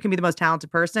 you can be the most talented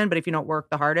person, but if you don't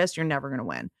work the hardest, you're never going to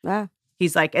win. Wow.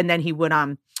 He's like, and then he would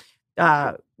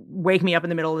wake me up in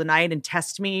the middle of the night and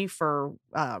test me for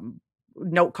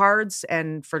note cards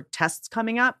and for tests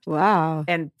coming up. Wow.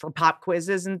 And for pop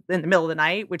quizzes in the middle of the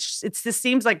night, which this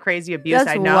seems like crazy abuse.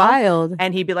 That's I know. Wild.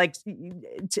 And he'd be like,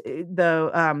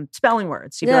 the spelling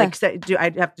words. He'd be like,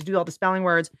 I'd have to do all the spelling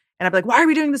words. And I'd be like, why are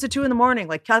we doing this at 2 a.m?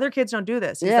 Like other kids don't do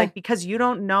this. He's like, because you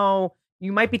don't know.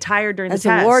 You might be tired during the test.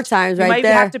 That's war times right there. You might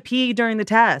have to pee during the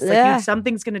test. Like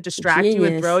something's going to distract you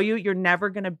and throw you. You're never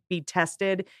going to be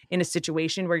tested in a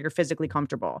situation where you're physically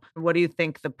comfortable. What do you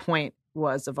think the point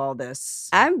was of all this?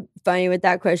 I'm funny with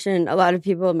that question. A lot of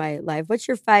people in my life, what's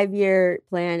your 5-year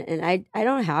plan? And I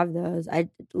don't have those. I've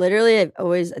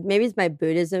always, maybe it's my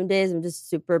Buddhism days. I'm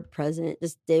just super present,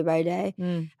 just day by day.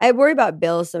 I worry about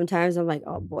bills sometimes. I'm like,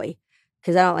 oh boy,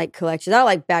 because I don't like collections. I don't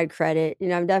like bad credit. You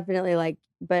know, I'm definitely like,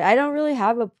 but I don't really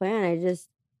have a plan.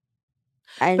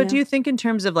 But do you think in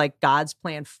terms of like God's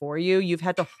plan for you, you've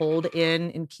had to hold in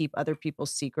and keep other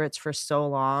people's secrets for so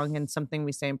long? And something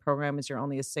we say in program is you're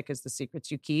only as sick as the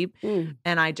secrets you keep. And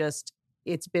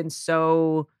it's been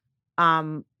so,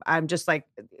 I'm just like,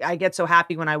 I get so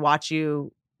happy when I watch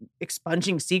you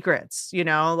expunging secrets, you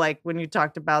know, like when you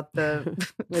talked about the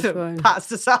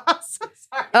pasta sauce.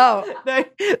 Sorry. Oh,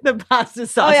 the pasta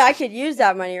sauce. Oh yeah, I could use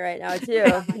that money right now too.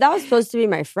 That was supposed to be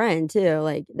my friend too,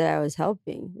 like that I was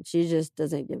helping. She just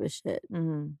doesn't give a shit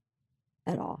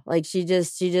at all. Like she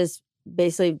just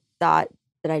basically thought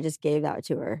that I just gave that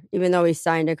to her, even though we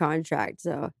signed a contract.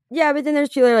 So yeah, but then there's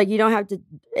people that are like, you don't have to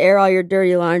air all your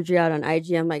dirty laundry out on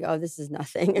IG. I'm like, oh, this is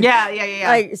nothing. Yeah.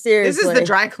 Like seriously, this is the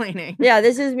dry cleaning. Yeah,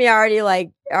 this is me already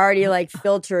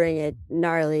filtering it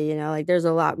gnarly. You know, like there's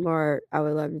a lot more I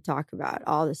would love to talk about.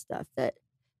 All the stuff that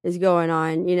is going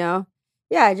on. You know,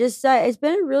 yeah. Just it's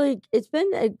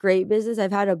been a great business.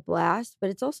 I've had a blast,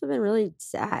 but it's also been really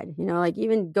sad. You know, like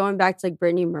even going back to like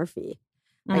Brittany Murphy,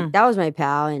 like that was my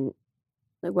pal and.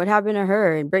 Like what happened to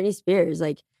her and Britney Spears?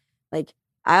 Like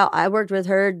I worked with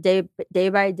her day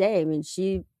by day. I mean,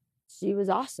 she was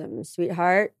awesome,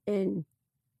 sweetheart, and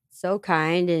so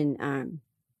kind. And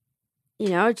you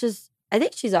know, it's just I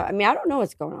think she's. I mean, I don't know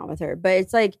what's going on with her, but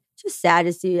it's like just sad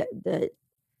to see the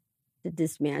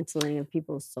dismantling of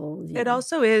people's souls. It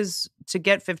also is to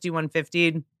get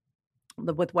 5150.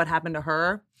 with what happened to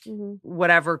her, Mm-hmm.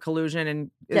 whatever collusion and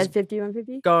She had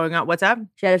 5150? going on. What's up?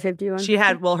 She had a 5150? She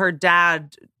had, well, her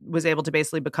dad was able to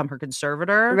basically become her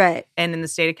conservator. Right. And in the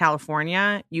state of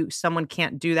California, someone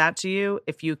can't do that to you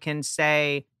if you can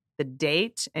say the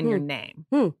date and your name.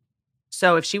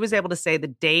 So if she was able to say the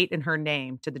date and her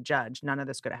name to the judge, none of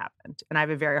this could have happened. And I have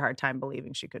a very hard time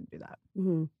believing she couldn't do that.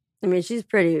 Mm-hmm. I mean, she's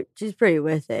pretty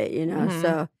with it, you know. Mhm.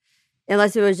 So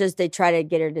unless it was just they try to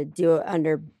get her to do it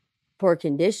under poor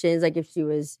conditions, like if she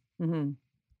was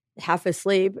half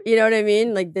asleep, you know what I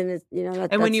mean? Like then it's, you know,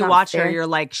 and when you watch her, you're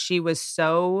like, she was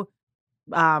so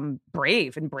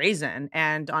brave and brazen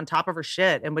and on top of her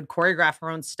shit and would choreograph her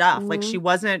own stuff. Like she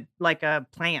wasn't like a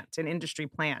plant, an industry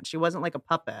plant. She wasn't like a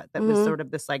puppet that was sort of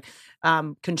this like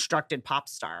constructed pop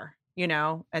star, you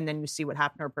know? And then you see what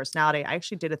happened to her personality. I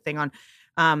actually did a thing on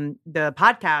the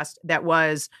podcast that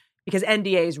was because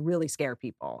NDAs really scare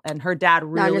people. And her dad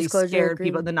really scared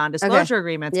people, the non-disclosure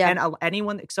agreements. Yeah. And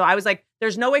anyone, so I was like,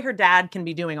 there's no way her dad can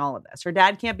be doing all of this. Her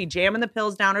dad can't be jamming the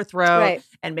pills down her throat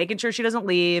and making sure she doesn't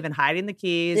leave and hiding the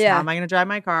keys. Yeah. How am I going to drive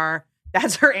my car?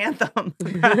 That's her anthem.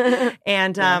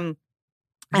 And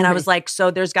I was like, so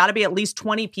there's got to be at least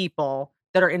 20 people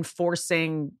that are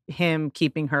enforcing him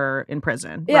keeping her in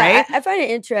prison, right? I find it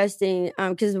interesting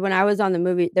because when I was on the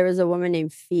movie, there was a woman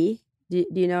named Fee. Do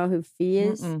you know who Fee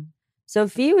is? Mm-mm. So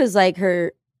Fee was like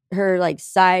her like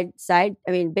side. I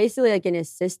mean, basically like an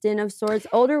assistant of sorts.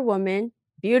 Older woman,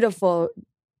 beautiful,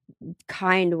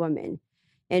 kind woman.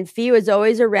 And Fee was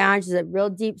always around. She's a real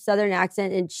deep Southern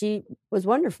accent, and she was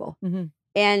wonderful. Mm-hmm.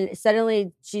 And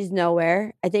suddenly she's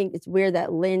nowhere. I think it's weird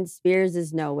that Lynn Spears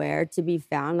is nowhere to be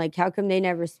found. Like, how come they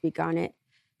never speak on it?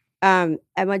 I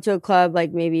went to a club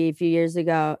like maybe a few years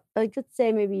ago, like let's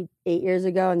say maybe 8 years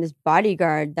ago, and this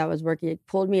bodyguard that was working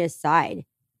pulled me aside,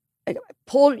 like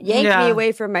yanked me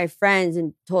away from my friends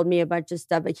and told me a bunch of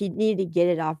stuff. Like he needed to get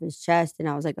it off his chest, and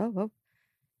I was like, oh.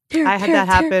 I had that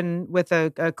happen with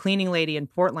a cleaning lady in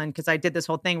Portland because I did this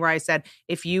whole thing where I said,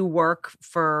 if you work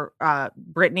for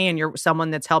Brittany and you're someone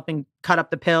that's helping cut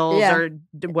up the pills or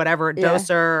whatever,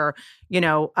 doser, or, you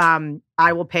know,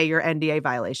 I will pay your NDA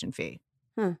violation fee.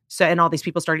 So, and all these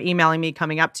people started emailing me,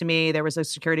 coming up to me. There was a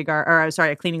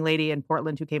a cleaning lady in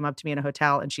Portland who came up to me in a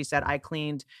hotel and she said, I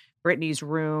cleaned Brittany's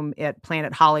room at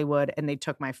Planet Hollywood and they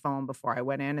took my phone before I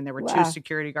went in. And there were two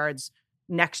security guards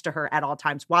next to her at all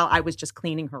times while I was just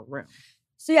cleaning her room.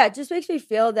 So yeah, it just makes me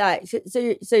feel that.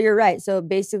 So you're right. So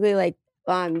basically like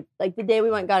the day we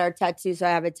went and got our tattoo. So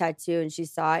I have a tattoo and she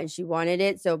saw it and she wanted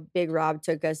it. So Big Rob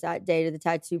took us that day to the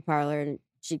tattoo parlor and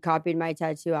she copied my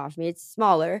tattoo off me. It's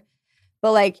smaller.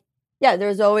 But like, yeah,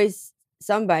 there's always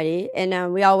somebody.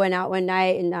 And we all went out one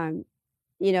night and,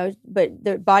 you know, but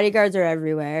the bodyguards are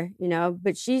everywhere, you know,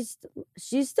 but she's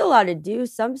still allowed to do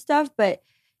some stuff, but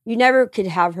you never could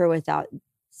have her without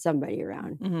somebody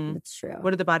around. Mm-hmm. That's true.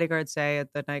 What did the bodyguards say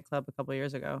at the nightclub a couple of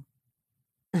years ago?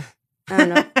 I don't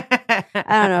know. I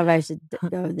don't know if I should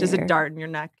go there. Just a dart in your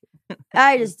neck.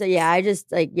 I don't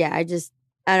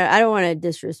want to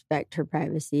disrespect her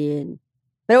privacy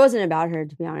but it wasn't about her,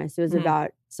 to be honest. It was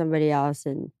about somebody else.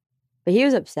 But he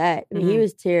was upset. I mean, he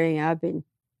was tearing up and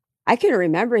I couldn't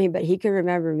remember him, but he could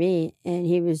remember me. And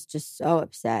he was just so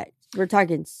upset. We're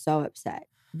talking so upset.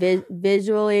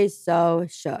 Visually so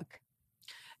shook.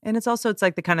 And it's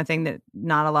like the kind of thing that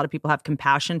not a lot of people have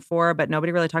compassion for, but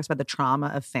nobody really talks about the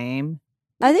trauma of fame.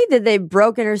 I think that they've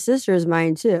broken her sister's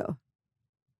mind too.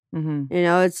 Mm-hmm. You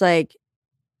know, it's like,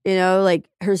 you know, like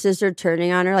her sister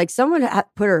turning on her, like someone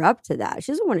put her up to that.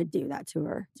 She doesn't want to do that to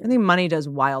her. I think money does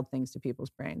wild things to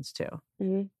people's brains too.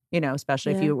 Mm-hmm. You know,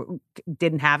 especially if you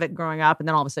didn't have it growing up and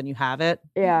then all of a sudden you have it.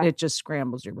 Yeah. It just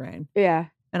scrambles your brain. Yeah.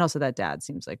 And also that dad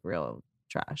seems like real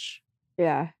trash.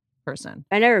 Yeah. Person.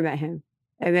 I never met him.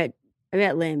 I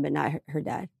met Lynn, but not her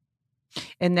dad.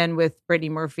 And then with Brittany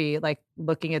Murphy, like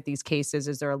looking at these cases,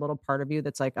 is there a little part of you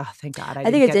that's like, oh, thank God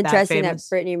I think it's interesting that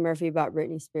Brittany Murphy bought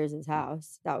Britney Spears'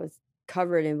 house. That was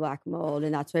covered in black mold,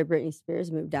 and that's why Britney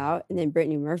Spears moved out. And then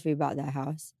Brittany Murphy bought that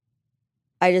house.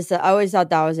 I always thought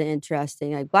that was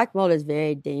interesting. Like black mold is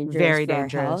very dangerous. Very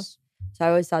dangerous. Our health. So I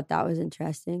always thought that was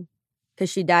interesting because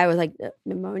she died with like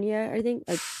pneumonia, I think,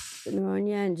 like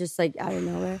pneumonia, and just like out of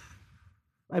nowhere.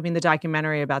 I mean, the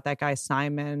documentary about that guy,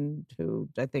 Simon, who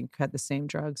I think had the same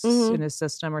drugs in his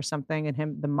system or something. And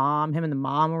him and the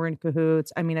mom were in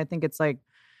cahoots. I mean, I think it's like,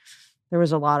 there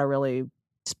was a lot of really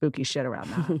spooky shit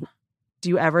around that. Do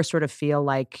you ever sort of feel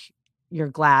like you're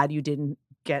glad you didn't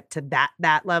get to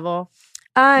that level?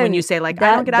 When you say like,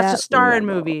 I don't get asked to star in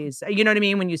movies. You know what I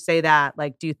mean? When you say that,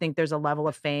 like, do you think there's a level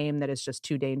of fame that is just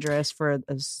too dangerous for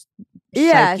a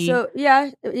psyche? So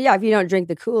if you don't drink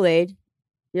the Kool-Aid,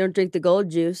 you don't drink the gold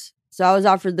juice. So I was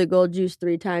offered the gold juice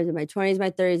 3 times in my 20s,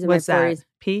 my 30s, and What's my 40s. that?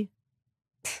 Pee?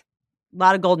 A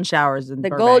lot of golden showers in The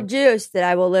Burbank. gold juice that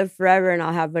I will live forever and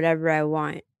I'll have whatever I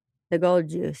want. The gold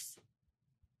juice.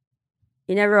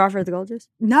 You never offered the gold juice?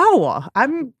 No,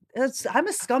 I'm a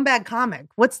scumbag comic.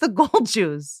 What's the gold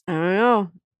juice? I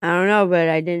don't know, but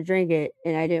I didn't drink it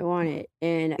and I didn't want it.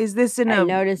 And Is this in I a...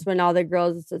 noticed when all the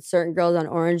girls, certain girls on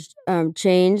Orange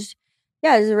changed.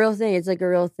 Yeah, it's a real thing. It's like a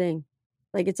real thing.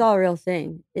 Like, it's all a real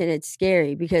thing. And it's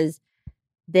scary because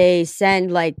they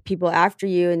send, like, people after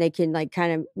you and they can, like,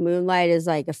 kind of moonlight as,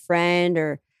 like, a friend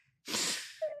or,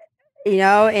 you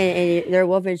know, and they're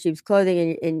wolf in sheep's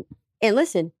clothing. And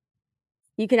listen,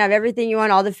 you can have everything you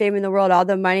want, all the fame in the world, all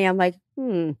the money. I'm like,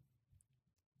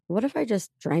 what if I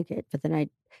just drank it? But then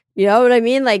you know what I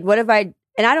mean? Like, what if and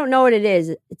I don't know what it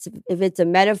is. If it's a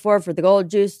metaphor for the gold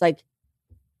juice, like,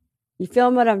 you feel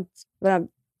what I'm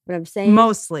saying?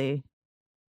 Mostly.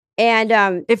 And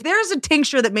if there's a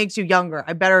tincture that makes you younger,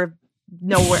 I better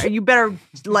know where. You better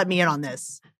let me in on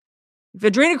this. If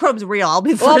adrenochrome's real, I'll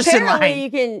be first in line. Apparently you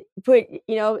can put,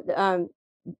 you know,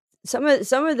 some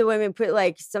of the women put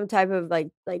like some type of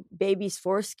like baby's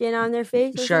foreskin on their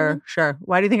face. Sure.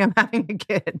 Why do you think I'm having a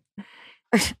kid?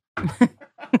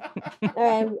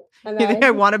 I'm you think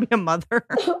I want to be a mother?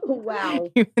 Wow.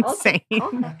 You insane.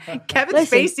 Kevin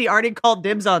Listen. Spacey already called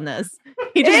dibs on this.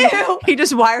 He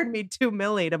just wired me $2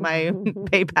 million to my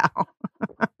PayPal.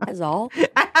 That's all.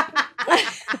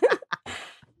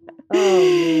 Oh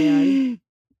man.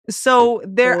 So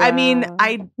there, Wow. I mean,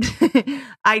 I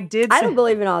did. I don't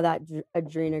believe in all that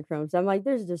adrenochrome. So I'm like,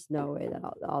 there's just no way that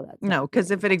all that. No,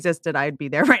 because if it existed, I'd be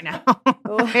there right now.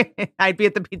 I'd be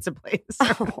at the pizza place.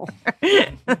 Oh.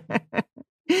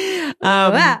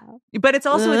 Wow. But it's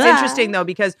interesting though,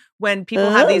 because when people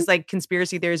have these like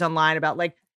conspiracy theories online about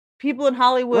like people in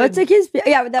Hollywood. What's a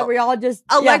conspiracy? Yeah, that we all just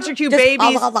electrocute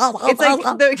babies. It's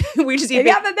like we just eat. If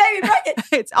you have a baby, break it.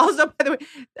 It's also, by the way,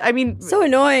 I mean, so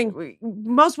annoying.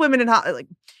 Most women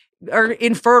are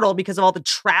infertile because of all the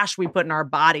trash we put in our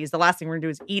bodies. The last thing we're gonna do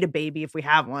is eat a baby if we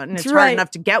have one. And it's hard enough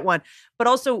to get one. But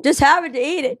also, just have it to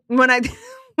eat it. When I think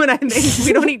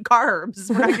we don't eat carbs.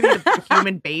 We're not gonna eat a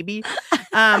human baby.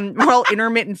 We're all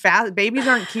intermittent fast. Babies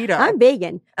aren't keto. I'm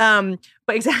vegan. But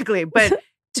exactly. But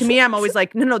to me, I'm always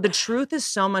like, no, the truth is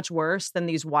so much worse than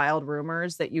these wild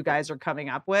rumors that you guys are coming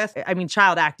up with. I mean,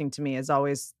 child acting to me is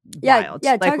always wild.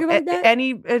 Yeah, like, talk about that.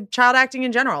 Any child acting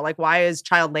in general. Like, why is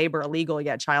child labor illegal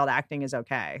yet child acting is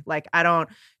okay? Like, to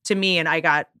me, and I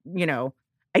got,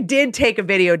 I did take a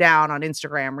video down on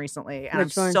Instagram recently, and I'm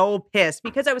so pissed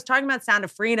because I was talking about Sound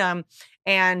of Freedom,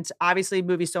 and obviously, the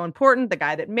movie's so important. The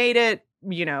guy that made it,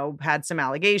 had some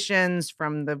allegations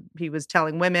he was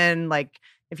telling women, like,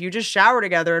 if you just shower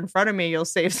together in front of me, you'll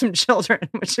save some children,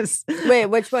 which is... Wait,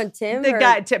 which one, Tim? The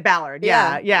guy, Tim Ballard.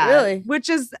 Yeah. Really? Which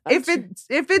is, if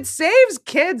it saves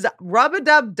kids,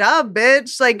 rub-a-dub-dub,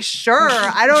 bitch. Like, sure.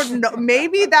 I don't know.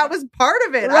 Maybe that was part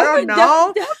of it. I don't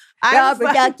know. Rubber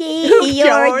ducky,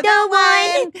 you're the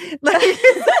one.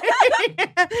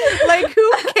 Like,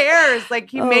 who cares? Like,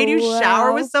 he made you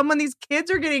shower with someone. These kids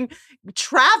are getting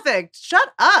trafficked.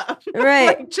 Shut up. Right.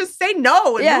 Like, just say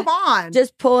no and move on.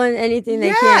 Just pulling anything they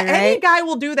can, right? Any guy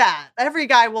will do that. Every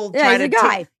guy will try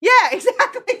to. Yeah,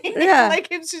 exactly. Yeah. Like,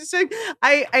 it's just like,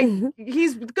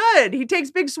 he's good. He takes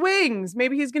big swings.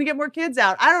 Maybe he's going to get more kids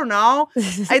out. I don't know.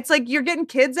 It's like, you're getting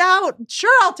kids out?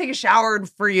 Sure, I'll take a shower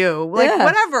for you. Like,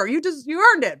 whatever. You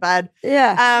earned it, bud.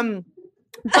 Yeah.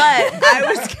 But I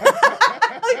was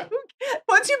like,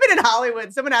 once you've been in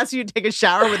Hollywood, someone asks you to take a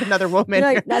shower with another woman.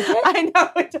 Like, that's it? I know.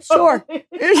 Sure.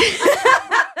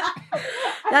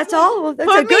 That's all. Well,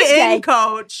 that's Put a good me in, day.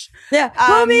 coach. Yeah.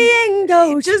 Put me in,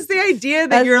 coach. Just the idea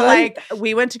that you're like,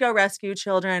 we went to go rescue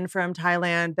children from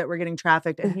Thailand that were getting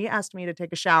trafficked, and he asked me to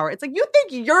take a shower. It's like, you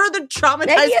think you're the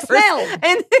traumatized person.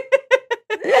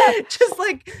 And just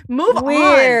like, move on.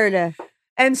 Weird.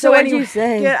 And so what did you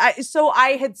say? So I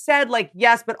had said like,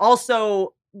 yes, but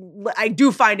also I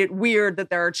do find it weird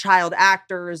that there are child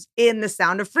actors in the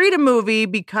Sound of Freedom movie,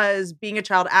 because being a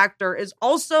child actor is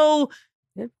also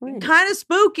kind of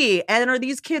spooky. And are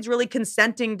these kids really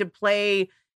consenting to play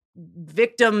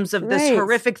victims of this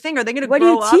horrific thing? Are they going to grow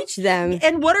up? What do you teach them?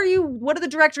 And what are the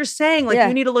directors saying? Like,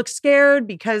 you need to look scared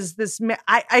because this,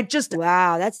 I just,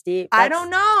 wow, that's deep. I don't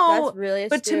know. That's really astute.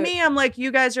 But to me, I'm like,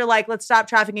 you guys are like, let's stop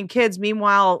trafficking kids.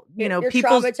 Meanwhile, you're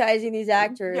people traumatizing these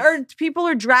actors. Or people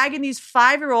are dragging these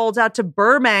 5-year-olds out to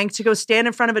Burbank to go stand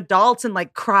in front of adults and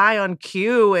like cry on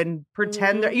cue and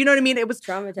pretend, you know what I mean? It was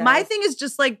traumatized. My thing is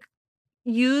just like,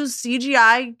 use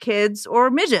CGI kids or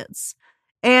midgets.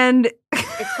 And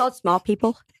It's called Small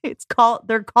People.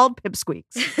 they're called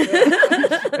pipsqueaks.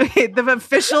 The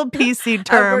official PC I've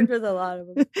term. worked with a lot of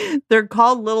them. They're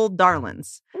called little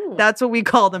darlings. Ooh, That's what we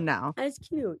call them now. that's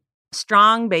cute.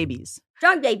 Strong babies.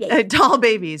 Strong baby. Tall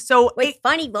babies. So With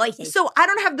funny voices. So I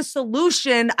don't have the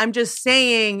solution. I'm just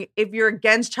saying, if you're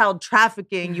against child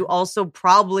trafficking, you also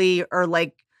probably are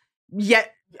like,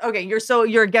 okay,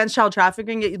 you're against child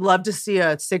trafficking. You'd love to see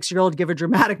a 6-year-old give a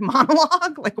dramatic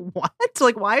monologue. Like, what?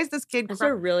 Like, why is this kid? That's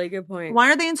a really good point. Why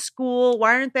aren't they in school?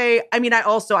 Why aren't they? I mean,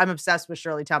 I'm obsessed with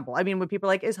Shirley Temple. I mean, when people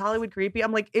are like, is Hollywood creepy?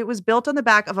 I'm like, it was built on the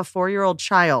back of a 4-year-old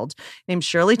child named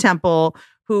Shirley Temple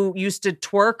who used to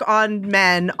twerk on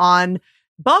men on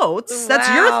boats. That's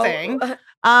your thing.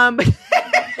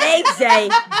 They say.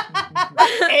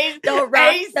 Don't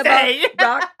rock the boat.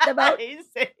 Rock the boat.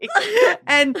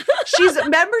 And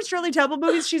remember Shirley Temple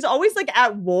movies? She's always like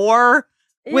at war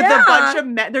with a bunch of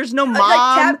men. There's no mom.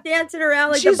 Like tap dancing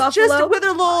around like she's a buffalo. just with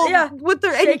her little, with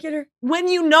her, shaking her. When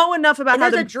you know enough about and how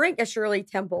there's a drink at Shirley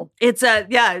Temple. It's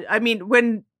I mean,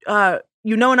 when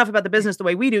you know enough about the business the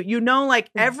way we do, you know, like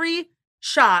every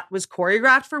shot was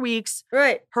choreographed for weeks.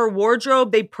 Right. Her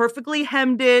wardrobe, they perfectly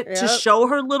hemmed it to show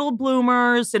her little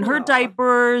bloomers and her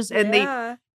diapers. And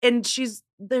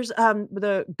there's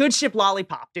the Good Ship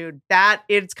Lollipop, dude. That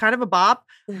it's kind of a bop,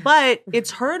 but it's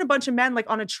her and a bunch of men like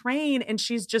on a train and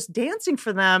she's just dancing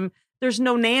for them. There's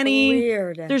no nanny.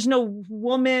 Weird. There's no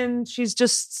woman. She's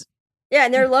just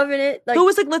and they're loving it. Like, who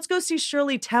was like, let's go see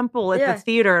Shirley Temple at the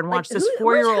theater and watch this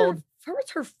 4-year-old.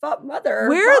 Where's her mother?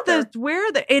 Where are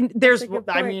the and there's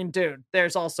I mean, dude,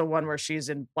 there's also one where she's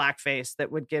in blackface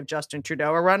that would give Justin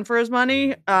Trudeau a run for his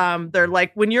money. They're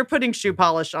like, when you're putting shoe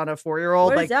polish on a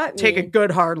 4-year-old, like take a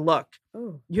good hard look.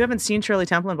 Ooh. You haven't seen Shirley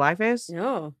Temple in blackface?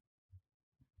 No.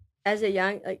 As a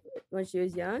young, like when she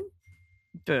was young?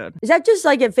 Dude. Is that just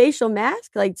like a facial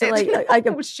mask? Like, so like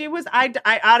she was,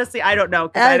 I honestly, I don't know.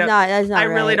 That's not I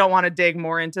really don't want to dig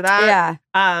more into that. Yeah.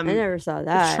 I never saw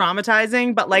that. It's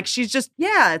traumatizing, but like, she's just,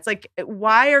 it's like,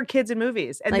 why are kids in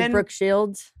movies? And like then Brooke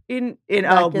Shields in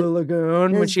Blue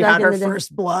Lagoon, when she had her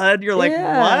first blood, you're like,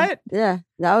 what? Yeah.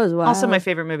 That was wild. Also my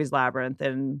favorite movie is Labyrinth.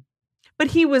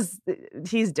 But he's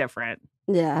different.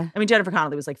 Yeah. I mean, Jennifer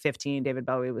Connelly was like 15. David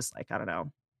Bowie was like, I don't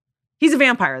know. He's a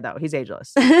vampire, though. He's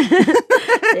ageless.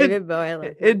 David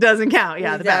Bowie. It doesn't count.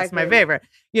 Yeah, exactly. The best. My favorite.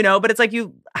 You know, but it's like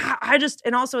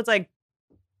and also it's like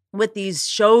with these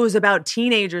shows about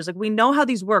teenagers, like we know how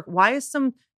these work. Why is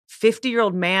some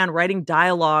 50-year-old man writing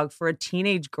dialogue for a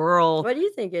teenage girl? What do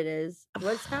you think it is?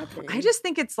 What's happening? I just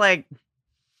think it's like,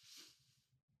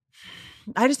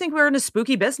 I just think we're in a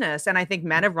spooky business. And I think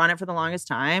men have run it for the longest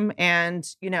time. And,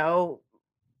 you know,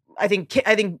 I think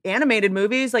animated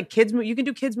movies, like kids, you can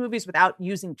do kids movies without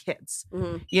using kids,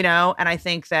 you know? And I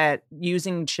think that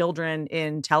using children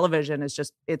in television is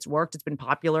just, it's worked. It's been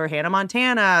popular. Hannah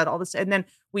Montana, all this. And then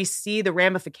we see the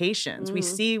ramifications. We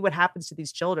see what happens to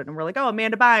these children. And we're like, oh,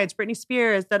 Amanda Bynes, Britney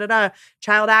Spears,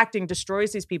 child acting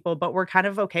destroys these people, but we're kind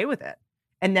of okay with it.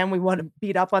 And then we want to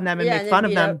beat up on them and make fun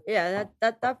of them.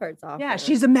 That part's awful. Yeah,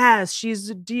 she's a mess. She's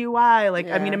a DUI.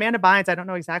 Like, I mean, Amanda Bynes, I don't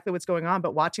know exactly what's going on,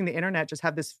 but watching the internet just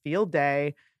have this field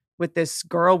day with this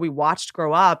girl we watched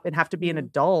grow up and have to be an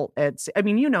adult. I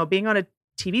mean, you know, being on a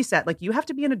TV set, like you have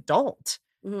to be an adult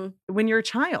when you're a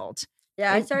child.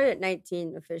 Yeah, I started at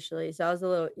 19 officially. So I was a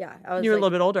little, you were a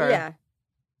little bit older. Yeah.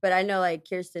 But I know like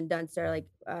Kirsten Dunst started like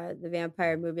the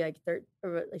vampire movie, like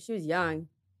she was young.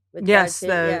 Yes,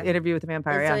 the Interview with the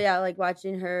Vampire. And so like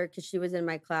watching her because she was in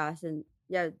my class, and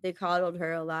they coddled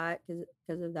her a lot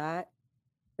because of that.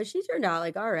 But she turned out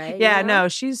like all right. Yeah, you know? no,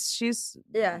 she's she has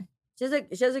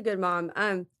a good mom.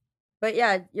 But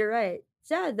yeah, you're right.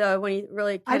 Sad though when you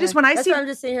really. I'm just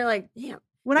sitting here like, damn.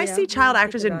 When I see child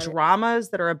actors in dramas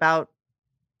that are about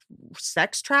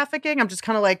sex trafficking, I'm just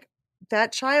kind of like,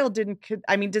 that child do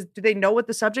they know what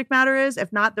the subject matter is?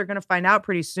 If not, they're going to find out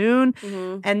pretty soon.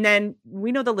 And then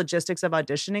we know the logistics of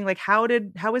auditioning. Like, how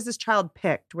is this child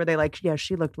picked? Were they like,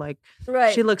 she looked like,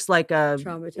 she looks like a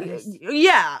traumatized.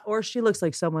 Yeah. Or she looks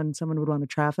like someone would want to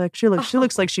traffic. She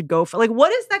looks like she'd go for, like,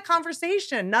 what is that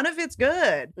conversation? None of it's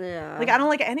good. Yeah. Like, I don't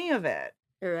like any of it.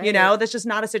 Right. You know, that's just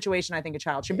not a situation I think a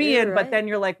child should be in. Right. But then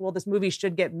you're like, well, this movie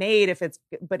should get made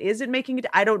but is it making it?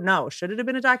 I don't know. Should it have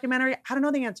been a documentary? I don't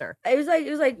know the answer. It was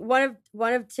like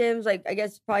one of Tim's, like, I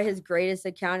guess probably his greatest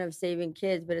account of saving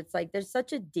kids. But it's like, there's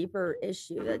such a deeper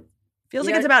issue that feels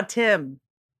like it's about Tim.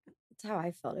 That's how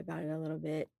I felt about it a little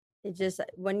bit. It just,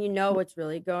 when you know what's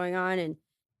really going on. And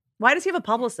why does he have a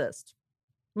publicist?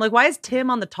 Like, why is Tim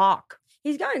on the talk?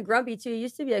 He's gotten grumpy too. He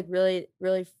used to be like really,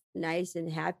 really nice and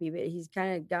happy, but he's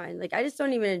kind of gotten like I just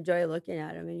don't even enjoy looking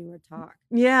at him anymore. Talk.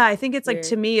 Yeah, I think it's like Weird.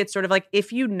 to me, it's sort of like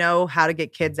if you know how to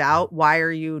get kids out, why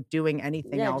are you doing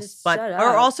anything Yeah, else? just But shut or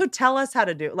up. also tell us how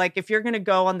to do. Like if you're gonna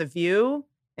go on The View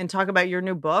and talk about your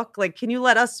new book, like can you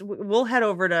let us? We'll head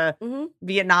over to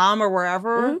Vietnam or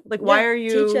wherever. Like why are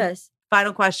you? Teach us.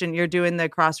 Final question: you're doing the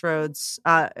Crossroads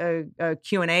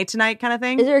Q&A tonight, kind of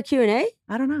thing. Is there a Q&A?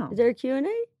 I don't know. Is there a Q&A?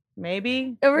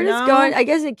 Maybe. And we're just going. I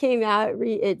guess it came out.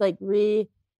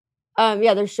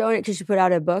 Yeah, they're showing it because she put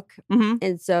out a book,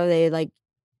 and so they like.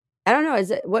 I don't know.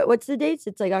 Is it what's the dates?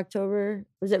 It's like October.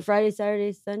 Was it Friday,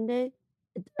 Saturday, Sunday,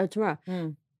 or tomorrow?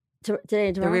 Today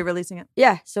and tomorrow. They're re-releasing it.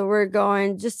 Yeah, so we're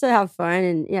going just to have fun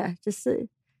and yeah, just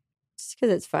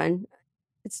because it's fun.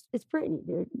 It's Brittany,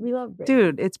 dude. We love Brittany.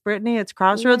 Dude, it's Brittany. It's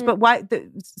Crossroads. But why?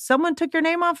 Someone took your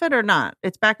name off it or not?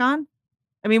 It's back on?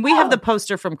 I mean, we have the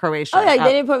poster from Croatia. Oh, yeah.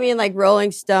 They didn't put me in like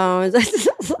Rolling Stones.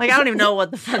 Like, I don't even know what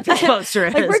the fuck this poster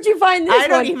is. Like, where'd you find this I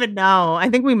don't even know. I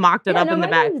think we mocked it up in the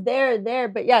back. There.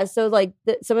 But yeah, so like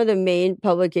some of the main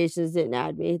publications didn't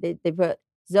add me. They put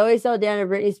Zoe Saldana,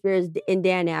 Britney Spears, and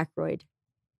Dan Aykroyd.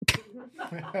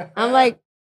 I'm like, is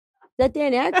that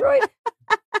Dan Aykroyd?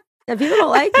 Yeah, people don't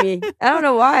like me. I don't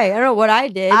know why. I don't know what I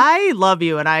did. I love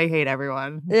you and I hate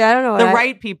everyone. Yeah, I don't know. The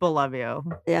right people love you.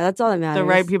 Yeah, that's all that matters. The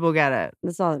right people get it.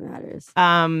 That's all that matters.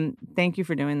 Thank you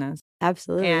for doing this.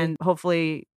 Absolutely. And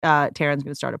hopefully Taryn's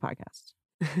going to start a podcast.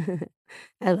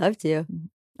 I'd love to.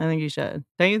 I think you should.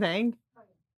 Don't you think?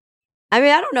 I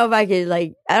mean, I don't know if I could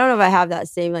I don't know if I have that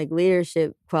same like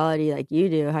leadership quality like you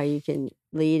do, how you can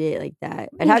lead it like that.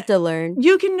 I'd have to learn.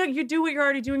 You do what you're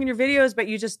already doing in your videos, but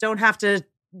you just don't have to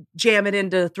jam it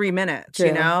into 3 minutes, True.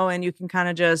 You know, and you can kind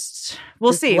of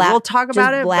we'll see. We'll talk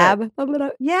about it. Blab.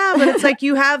 Yeah, but it's like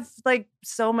you have like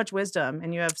so much wisdom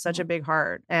and you have such a big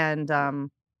heart. And I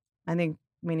think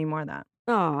we need more of that.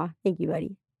 Aw, thank you,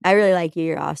 buddy. I really like you.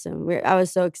 You're awesome. I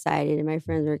was so excited and my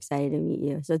friends were excited to meet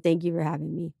you. So thank you for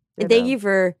having me. And thank you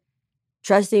for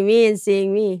trusting me and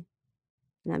seeing me.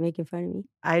 Not making fun of me.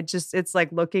 It's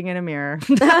like looking in a mirror.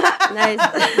 Nice.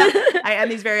 I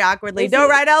end these very awkwardly. Don't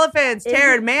ride elephants.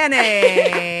 Taryn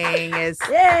Manning is.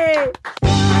 Yay.